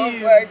her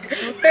come back.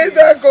 Let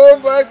her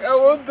come back. I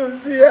want to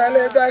see her.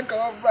 Let her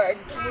come back.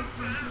 I want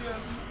to see her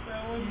sister. I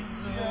want to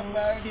see her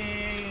back.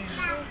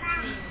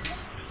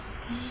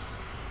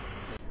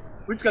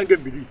 Which can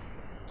get believe?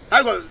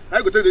 I go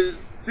tell the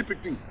see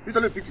pick two. You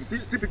tell me pick two.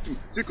 See pick two.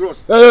 See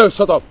cross. Hey,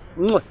 shut up.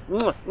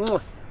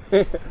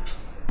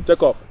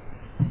 Check up.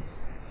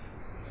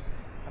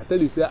 I tell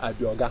you, say I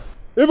be oga.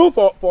 Even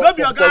for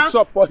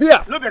shop for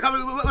here. No be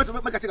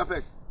oga. Make I check her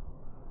first.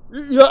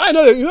 I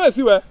know you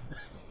see where.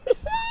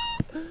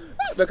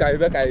 Make I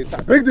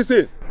break this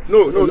in.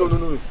 No.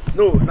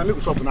 Now make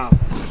a shop now.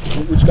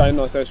 Which kind of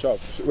nonsense shop?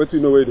 Wait till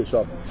you know where the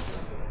shop.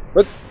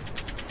 But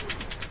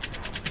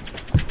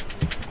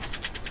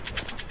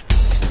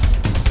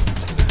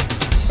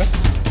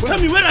tell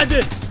me, where are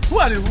they? Who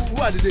are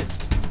they?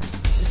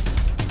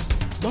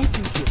 Don't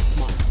think you're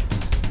smart.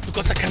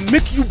 Because I can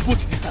make you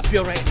both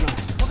disappear right now.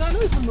 Okay, I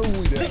don't even know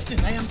who they are. Listen,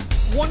 I am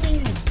warning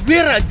you.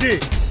 Where are they?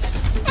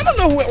 I don't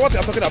know what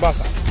you're talking about,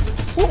 sir.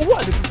 Who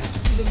are the people?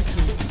 See, let me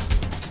tell you.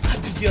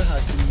 Abigail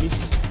has been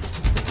missing.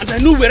 And I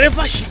know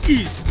wherever she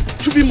is,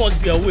 Chubi must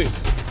be away.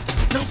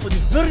 Now for the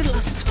very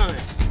last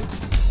time,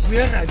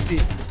 where are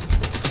they?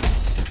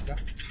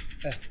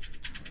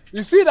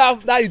 You see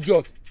that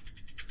idiot?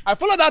 I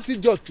followed that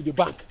idiot to the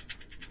bank.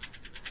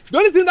 The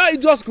only thing that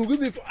idiot could give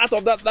me out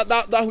of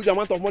that huge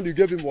amount of money you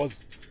gave him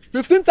was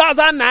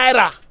 15,000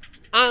 naira.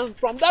 And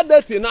from that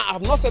day till now, I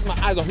have not set my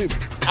eyes on him.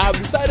 I have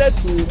decided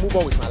to move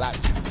on with my life.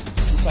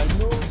 If I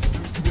know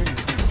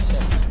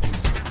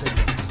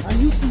and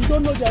you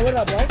don't know their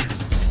whereabouts?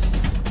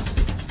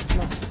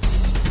 No.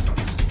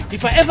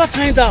 If I ever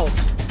find out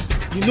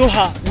you know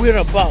her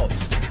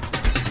whereabouts,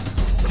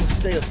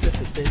 consider yourself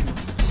a dead man.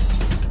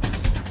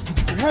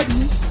 You heard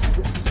me?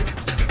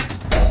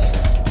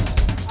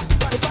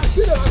 If I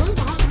see them, I'm going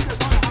to have to get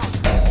my house.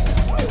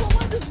 Why you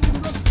want this to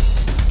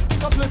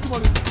stop plenty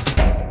money?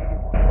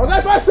 Okay,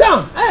 if I see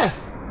him, I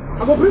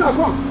go bring her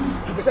come.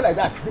 If you say like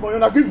that, the money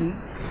not give me.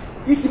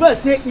 If the man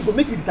say he go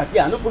make it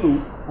disappear, I no follow.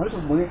 I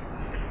no money.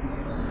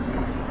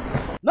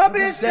 No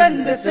be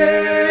send the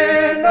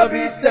say, no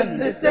be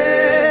send the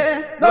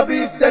say, no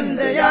be send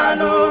the ya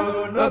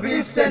no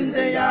be send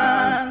the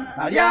ya.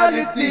 Na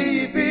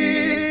reality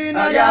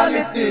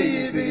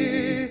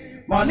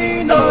be,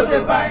 money no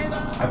the buy.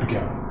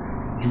 Abigail,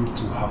 you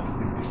two have to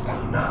take this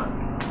down now.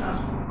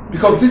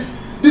 Because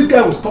this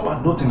guy will stop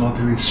at nothing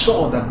until he's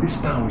sure that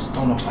this town is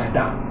turned upside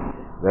down.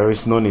 There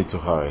is no need to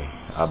hurry.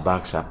 Our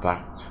bags are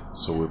packed,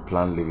 so we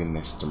plan leaving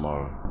next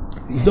tomorrow.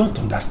 You don't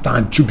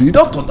understand, Chubi. You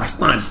don't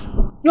understand.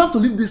 You have to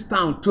leave this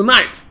town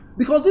tonight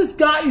because this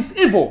guy is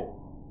evil.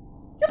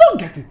 You don't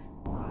get it.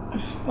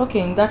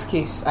 Okay, in that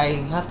case, I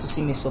have to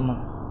see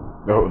Mesoma.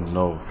 Oh,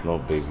 no,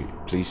 baby.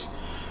 Please,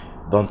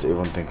 don't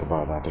even think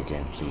about that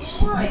again,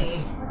 please.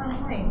 Why?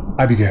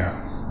 Abigail,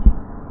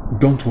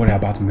 don't worry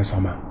about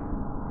Mesoma.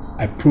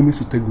 I promise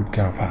to take good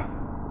care of her.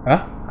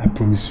 Huh? I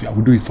promise you. I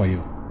will do it for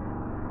you.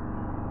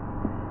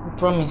 You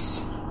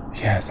promise?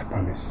 Yes, I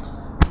promise.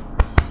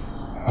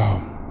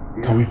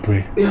 Can we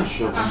pray? Yeah,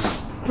 sure.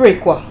 Pray,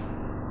 Kwa.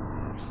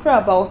 Pray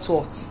about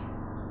what?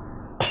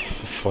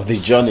 For the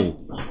journey.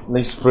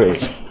 Let's pray.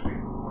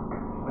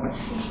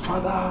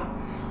 Father,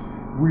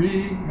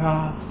 we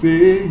are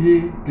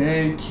saying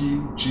thank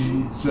you,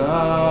 Jesus.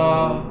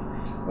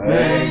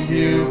 Thank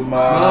you,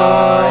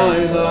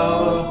 my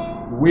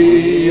Lord.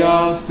 We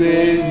are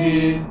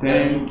saying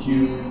thank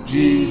you,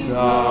 Jesus.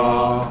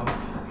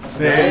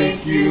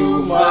 Thank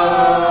you,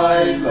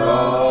 my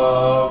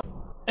Lord.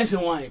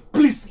 Why?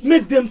 Please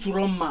make them to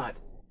run mad.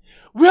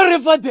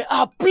 Wherever they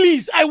are,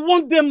 please, I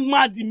want them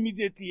mad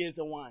immediately,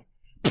 why?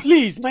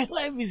 Please, my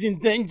life is in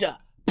danger.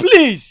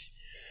 Please.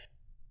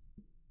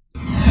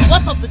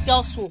 What of the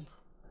girl's home?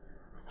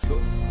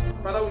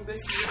 Father, we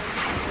thank you.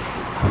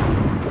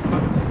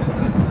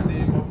 In the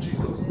name of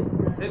Jesus.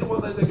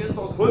 Anyone that is against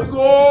us, Holy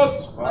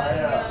Ghost,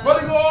 fire.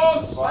 Holy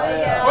Ghost,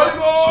 fire. Holy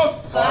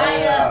Ghost,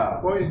 fire.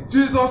 For in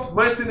Jesus'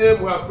 mighty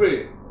name we are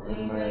praying.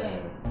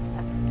 Amen.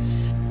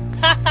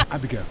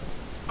 Abigail,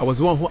 I was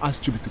the one who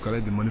asked Chubi to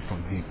collect the money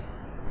from him.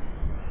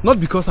 Not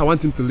because I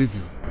want him to leave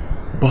you,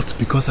 but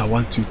because I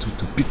want you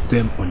to beat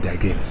them on their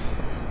games.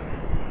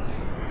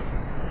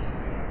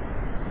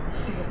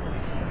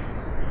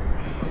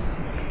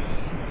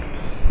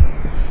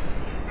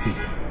 See,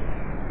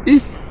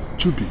 if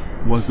Chubi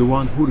was the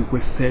one who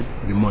requested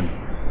the money,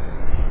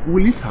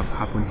 will it have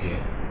happened here?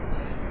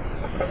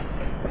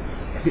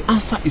 The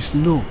answer is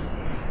no.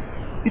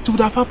 It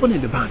would have happened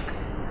in the bank.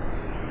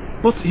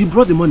 But he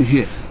brought the money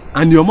here,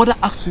 and your mother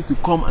asked you to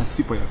come and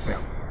see for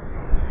yourself,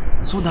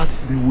 so that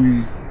they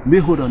will lay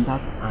hold on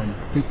that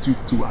and set you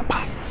two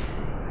apart.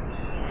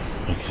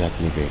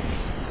 Exactly, baby.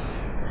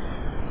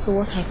 So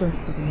what happens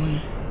to the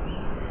money?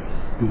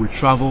 You will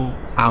travel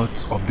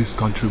out of this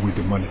country with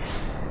the money.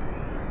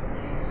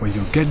 When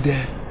you get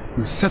there,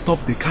 you set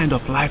up the kind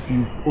of life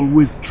you've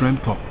always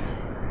dreamt of.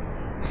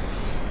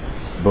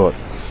 But,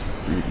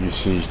 you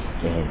see,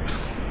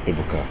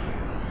 Ebuka,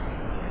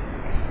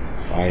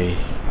 I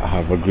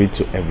have agreed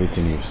to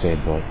everything you've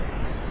said, but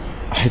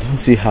I don't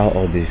see how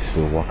all this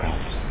will work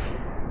out.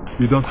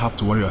 You don't have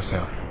to worry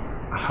yourself.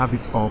 I have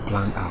it all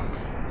planned out.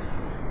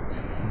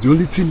 The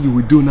only thing you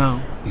will do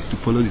now is to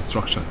follow the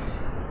instructions.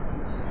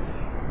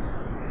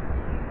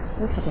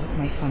 What about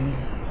my family?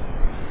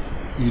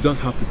 You don't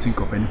have to think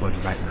of anybody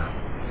right now.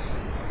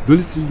 The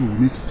only thing you will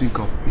need to think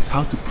of is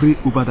how to pray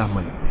over that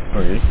money.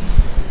 Okay.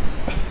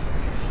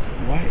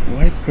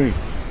 Why pray?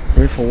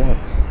 Pray for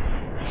what?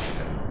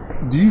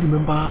 Do you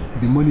remember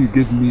the money you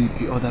gave me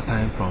the other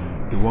time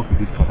from the work you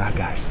did for that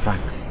guy,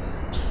 Frank?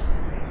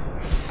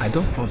 I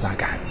don't trust that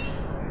guy.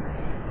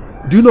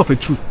 Do you know of a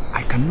truth?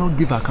 I cannot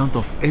give account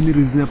of any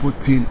reasonable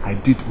thing I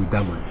did with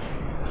that money.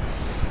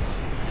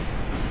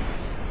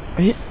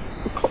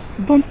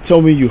 Don't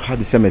tell me you had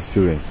the same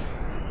experience.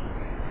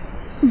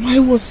 I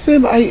was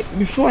same.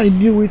 Before I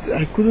knew it,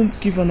 I couldn't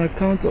give an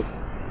account of.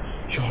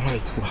 You're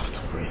right. We have to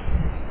pray.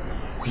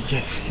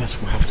 Yes,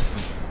 we have to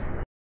pray.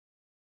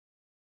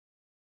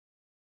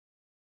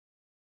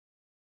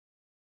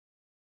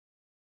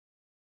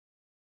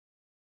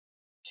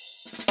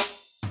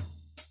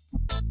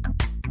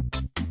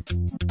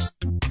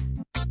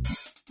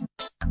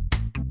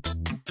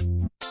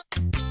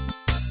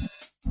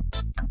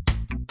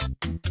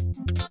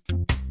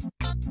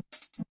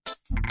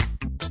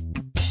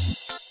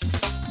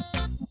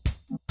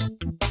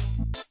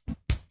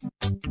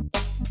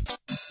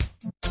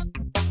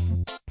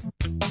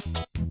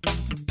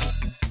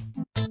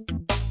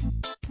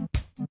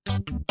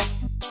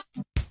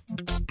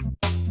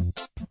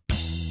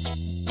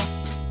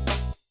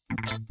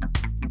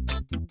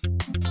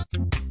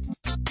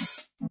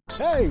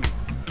 Hey,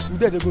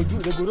 today they go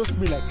roast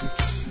me like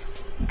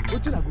this.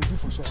 What thing I go do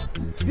for sure?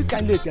 This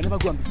kind of late, I never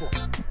go on before.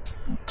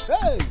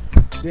 Hey,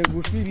 they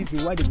go see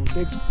reason why they go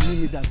take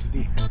me down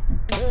today.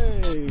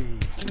 Hey,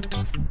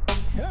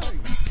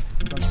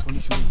 some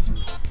punishment too.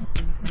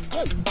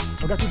 Hey,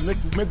 I got to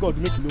make God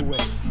make you know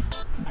where.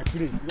 I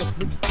pray, just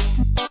make it.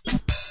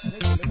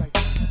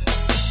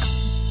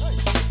 Hey,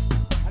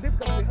 and if you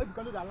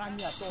cannot alarm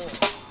me at all.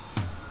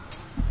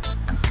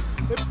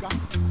 If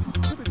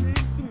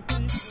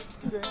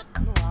you say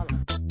no wahala.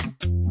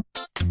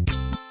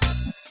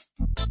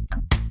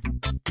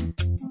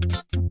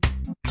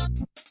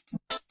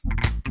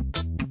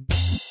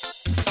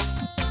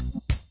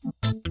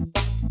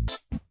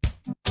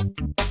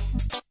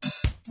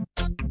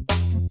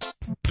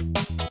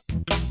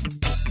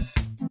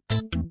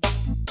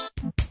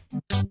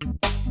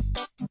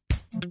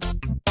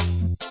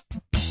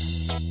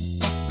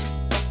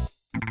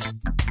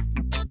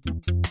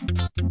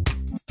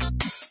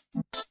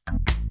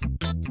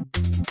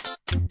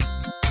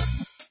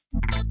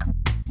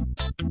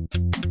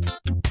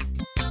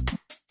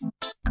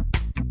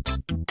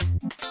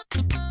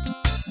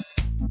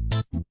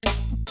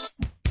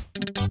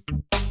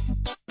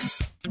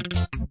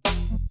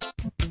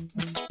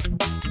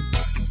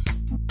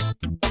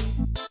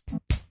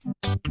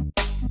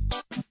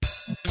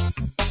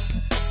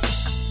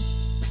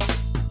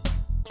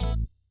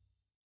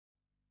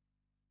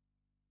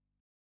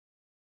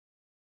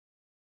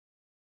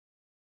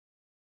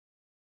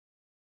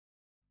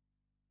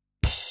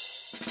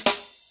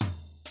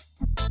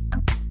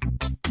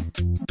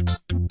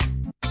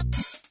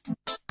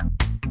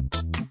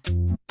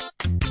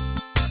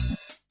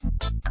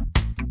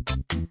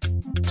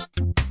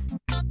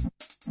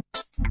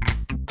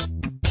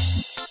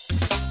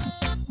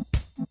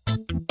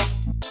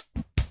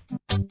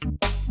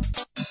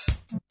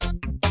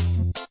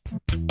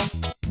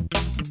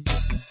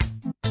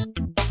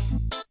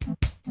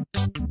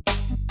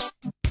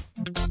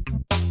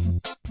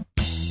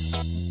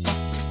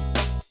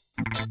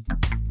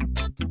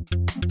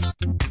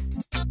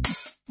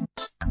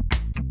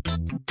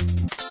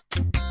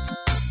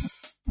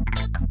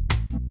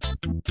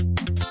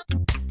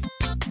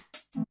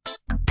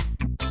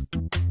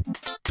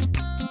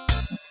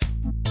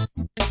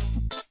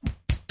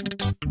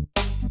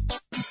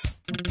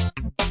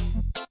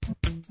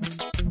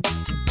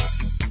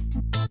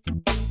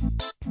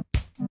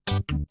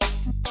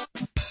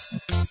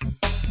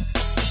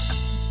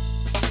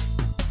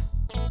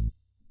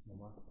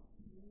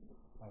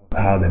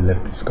 how they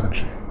left this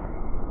country.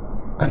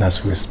 And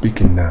as we're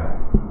speaking now,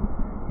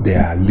 they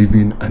are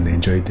living and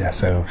enjoying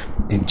themselves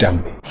in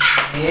Germany.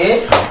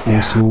 And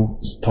also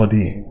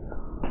studying.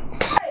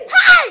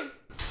 Hi!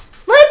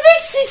 My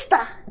big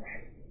sister!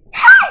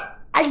 Hi!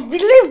 I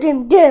believed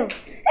in them!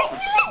 I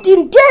believed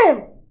in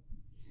them!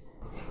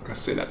 You can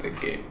say that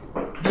again.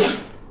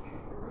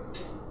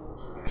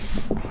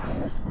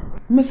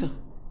 Mesa,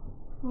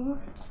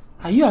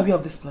 are you aware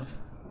of this plan?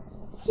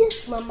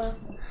 Yes, Mama.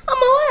 I'm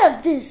aware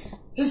of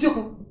this.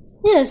 Ezeoku?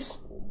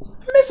 Yes.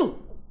 Mesa,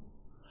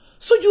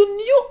 so you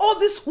knew all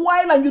this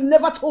while and you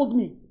never told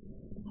me?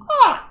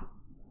 Ah!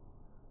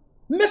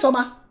 Mesa,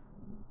 ma.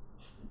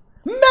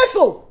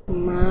 Meso!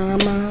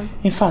 Mama.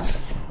 In fact,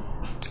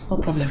 no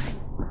problem.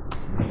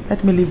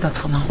 Let me leave that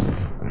for now.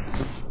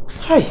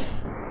 Hi.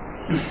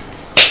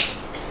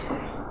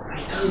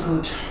 I thank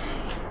God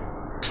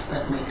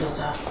that my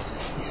daughter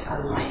is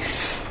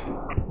alive.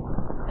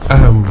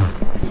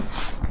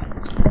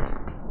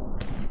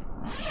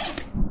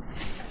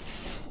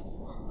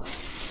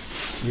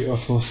 We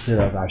also say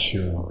that I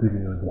should give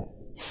you this,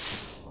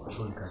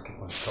 so you can keep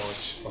in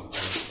touch from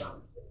time to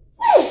time.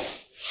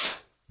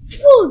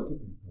 Food!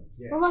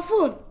 Mama,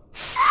 food!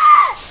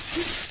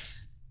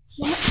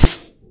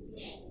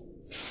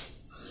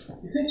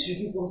 You said you should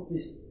give us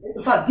this.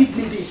 In fact, give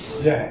me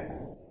this.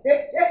 Yes.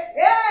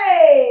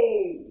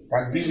 Hey!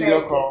 Can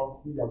video call,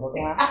 see your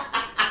mother.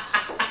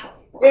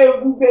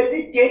 Everybody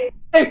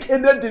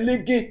ekene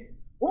delege.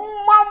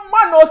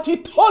 Mama no ti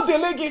to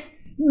delege.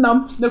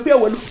 Nam ne pia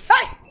welu.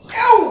 Hey!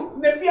 Ew!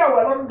 Ne pia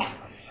welu.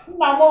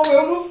 Namo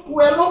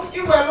welu.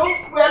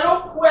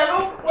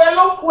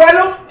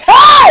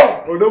 Hey!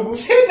 Odogu.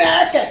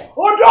 Sineke.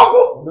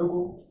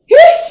 Odogu.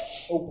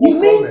 You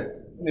mean?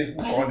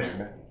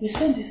 You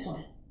send this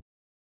one.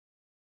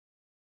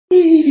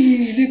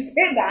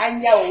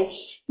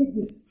 Take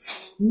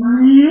this.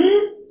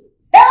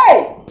 Hey!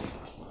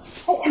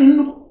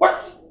 What?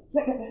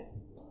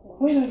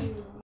 Wait.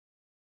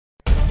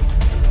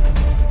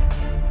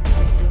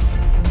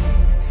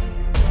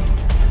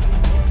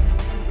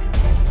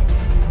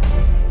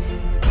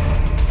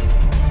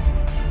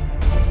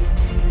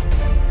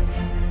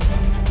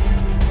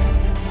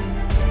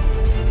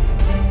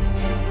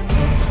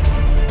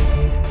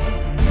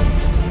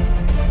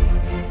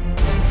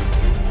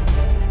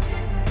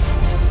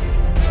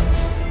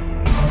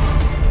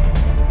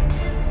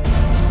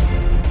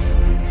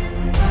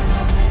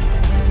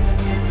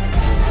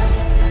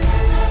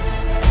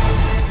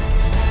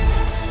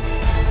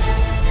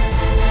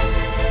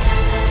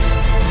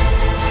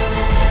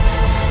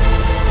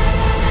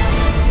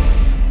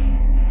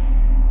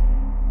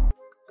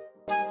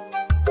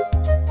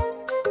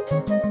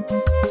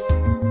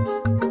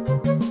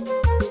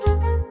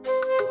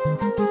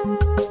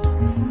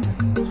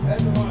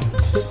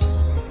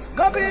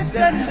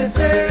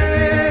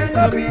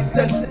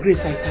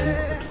 Grace, I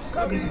thank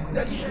God.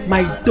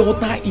 My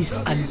daughter is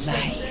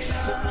alive.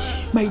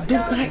 My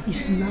daughter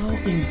is now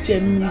in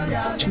Germany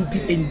with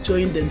Chubi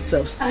enjoying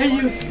themselves. Are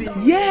you serious?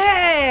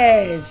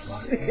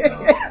 Yes!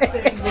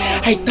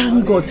 I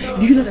thank God.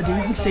 Do you know that they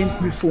even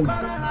sent me phone?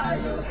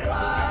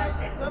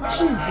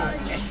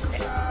 Jesus.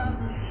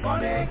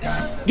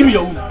 Give me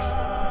your womb.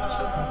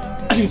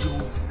 I need your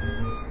womb.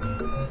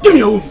 Give me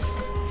your womb.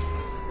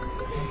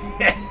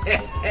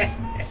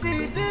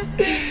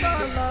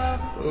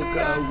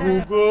 Okay,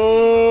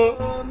 Google.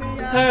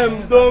 Time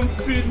don't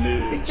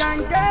finish.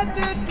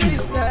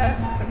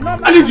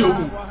 I need your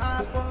womb.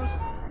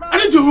 I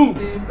need your womb.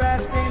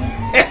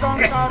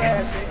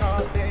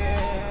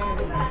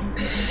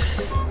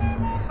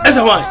 As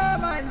a wife,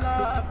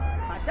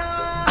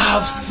 I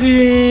have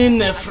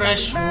seen a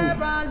fresh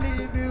womb.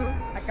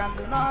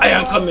 I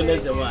am coming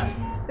as a wife.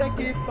 A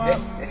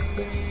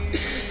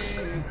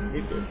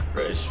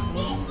fresh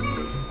womb.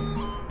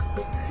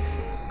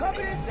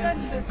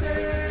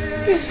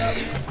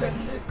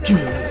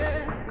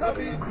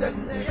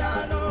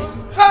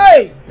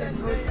 Hey!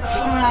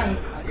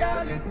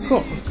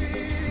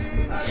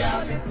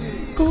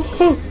 Go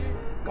home.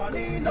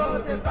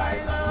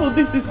 So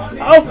this is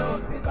how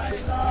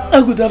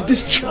I would have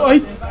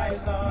destroyed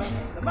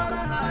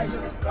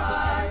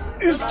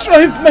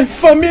my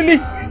family,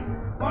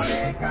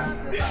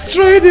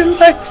 destroyed the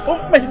life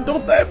of my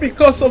daughter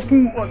because of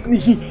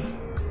money.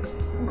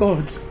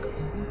 God,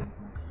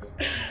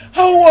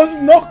 I was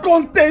not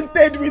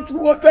contented with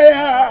what I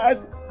had.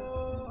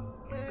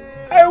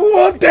 I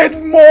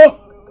wanted more.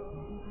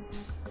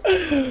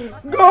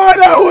 God,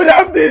 I would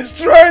have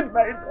destroyed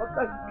my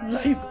daughter's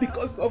life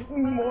because of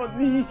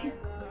money.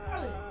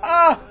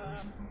 Ah,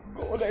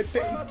 God, I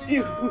thank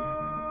you.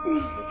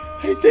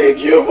 I thank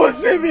you for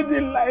saving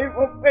the life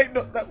of my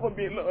daughter for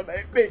me, Lord.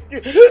 I thank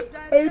you.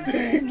 I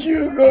thank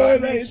you,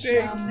 God. I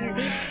thank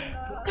you.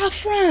 Ka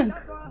Frank,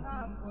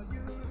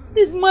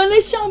 these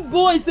Malaysian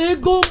boys say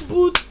go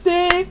booty.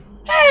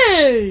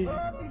 Hey!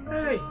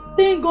 Hey!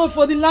 Thank God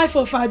for the life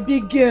of our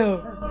big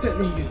girl. I'm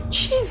telling you.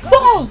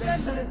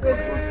 Jesus!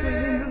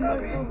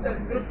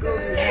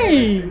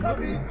 Hey!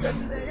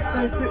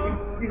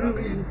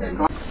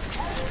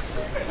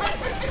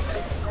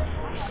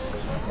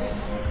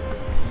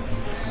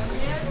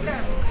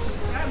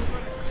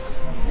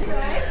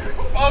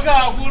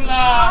 Oga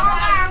Gula.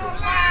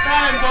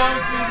 Time don't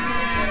see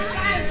me.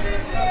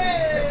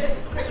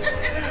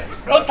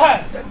 No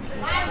time.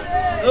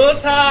 No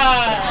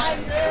time.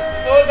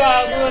 Oga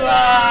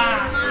Gula.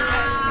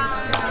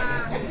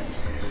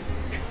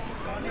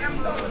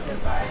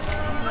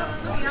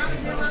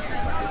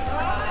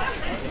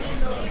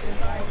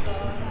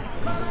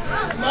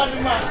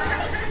 Man.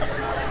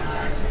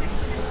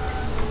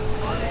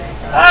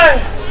 Hey!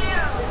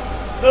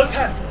 No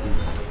time.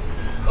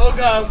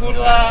 Oga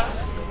Gula.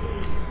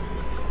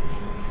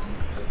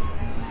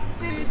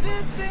 See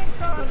this thing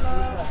called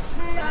love,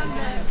 me and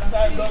never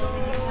see.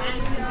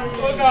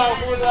 Oga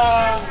Gula.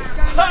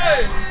 Hey!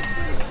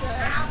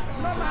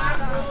 No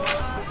matter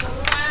what,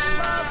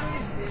 love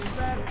is the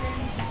best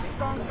thing. It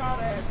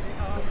conquers it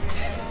all.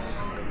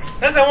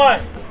 Listen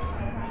one.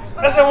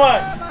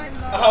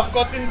 I have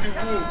gotten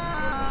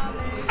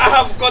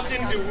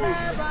the wool.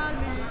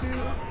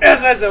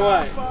 Yes,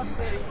 one.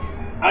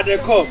 At the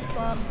cup.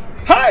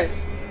 Hi!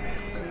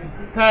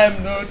 Time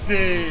no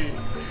day.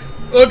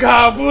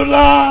 Oga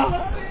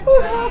Gula.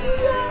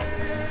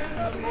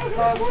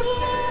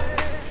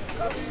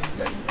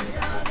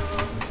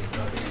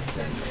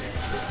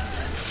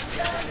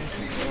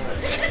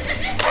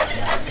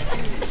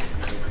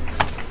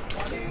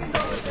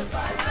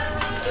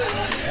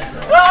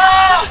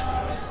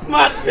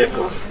 Mad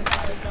people.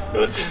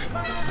 No time.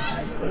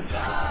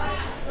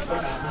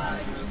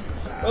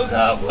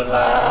 Oga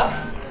Gula.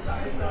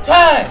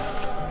 Time.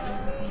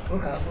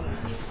 Oga Gula.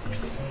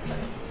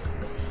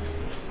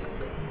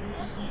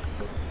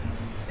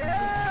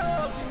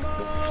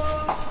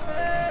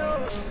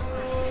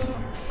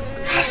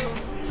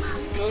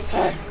 No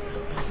time.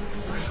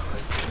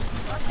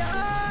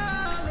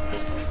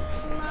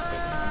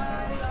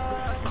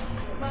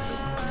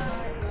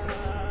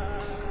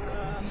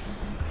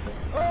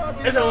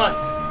 Listen one.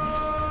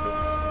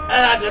 I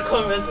had to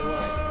come, listen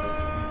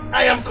one. I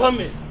am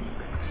coming.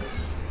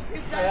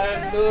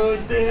 Hello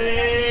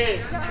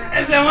day.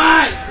 Listen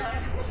one.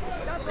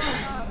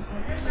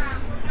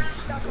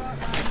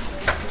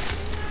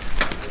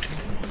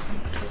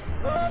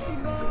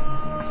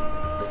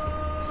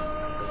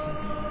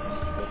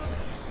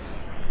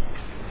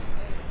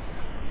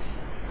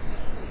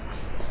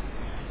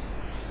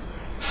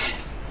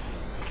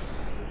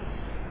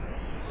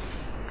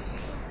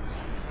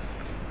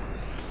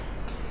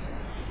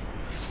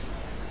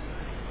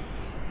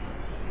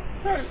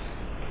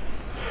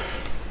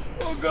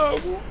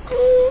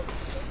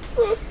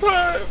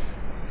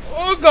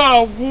 Oga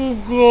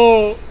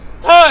Google.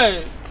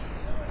 Hey,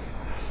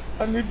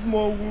 I need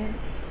more wool,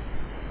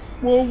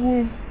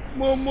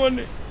 more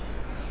money,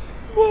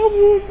 no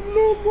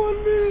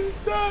money.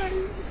 Die.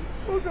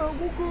 Oga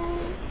Google.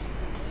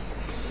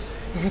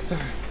 No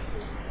time.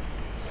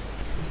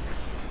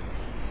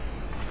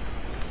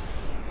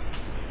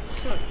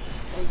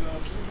 Oga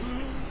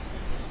Google.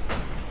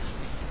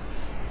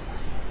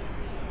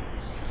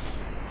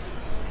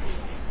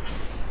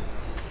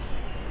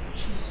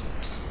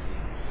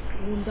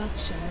 That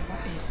shall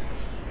never end.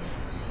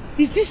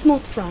 Is this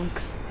not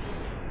Frank?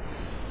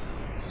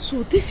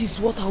 So this is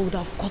what I would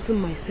have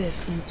gotten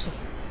myself into.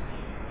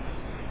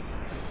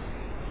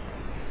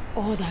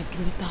 All that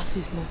glitters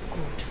is not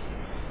good.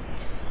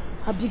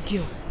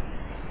 Abigail,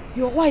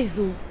 you're wise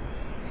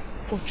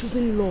for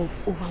choosing love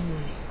over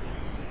money.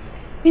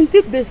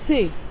 Indeed they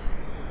say,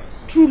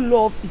 true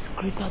love is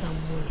greater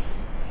than money.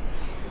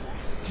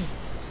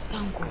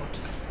 Thank God.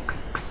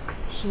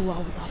 So I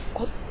would have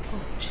got...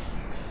 Oh,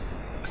 Jesus.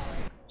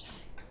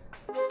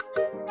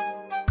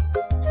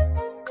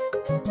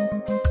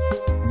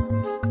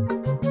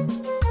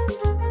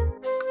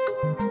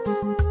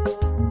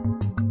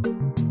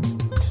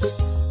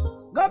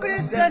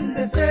 Send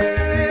the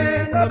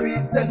say, no be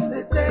send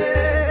the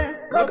say,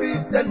 no be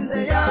send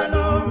the ya,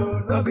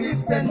 no be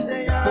send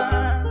the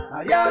ya.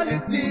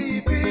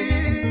 Reality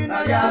be,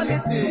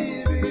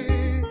 reality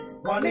be.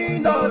 Money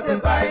no the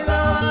buy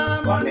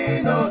love,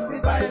 money no the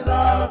buy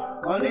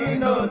love, money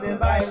no the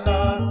buy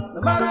love.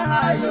 No matter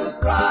how you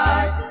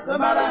try, no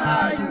matter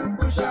how you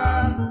push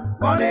on,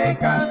 money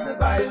can't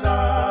buy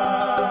love.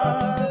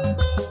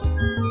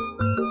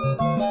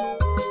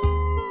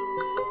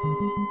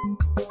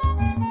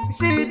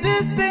 See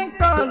this thing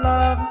called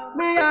love,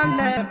 me I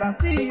never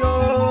see,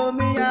 oh,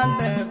 me I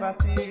never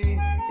see.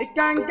 It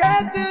can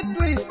get you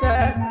twisted,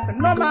 but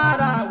no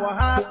matter what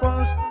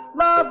happens,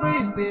 love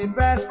is the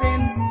best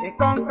thing, it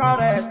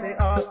conquers it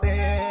all.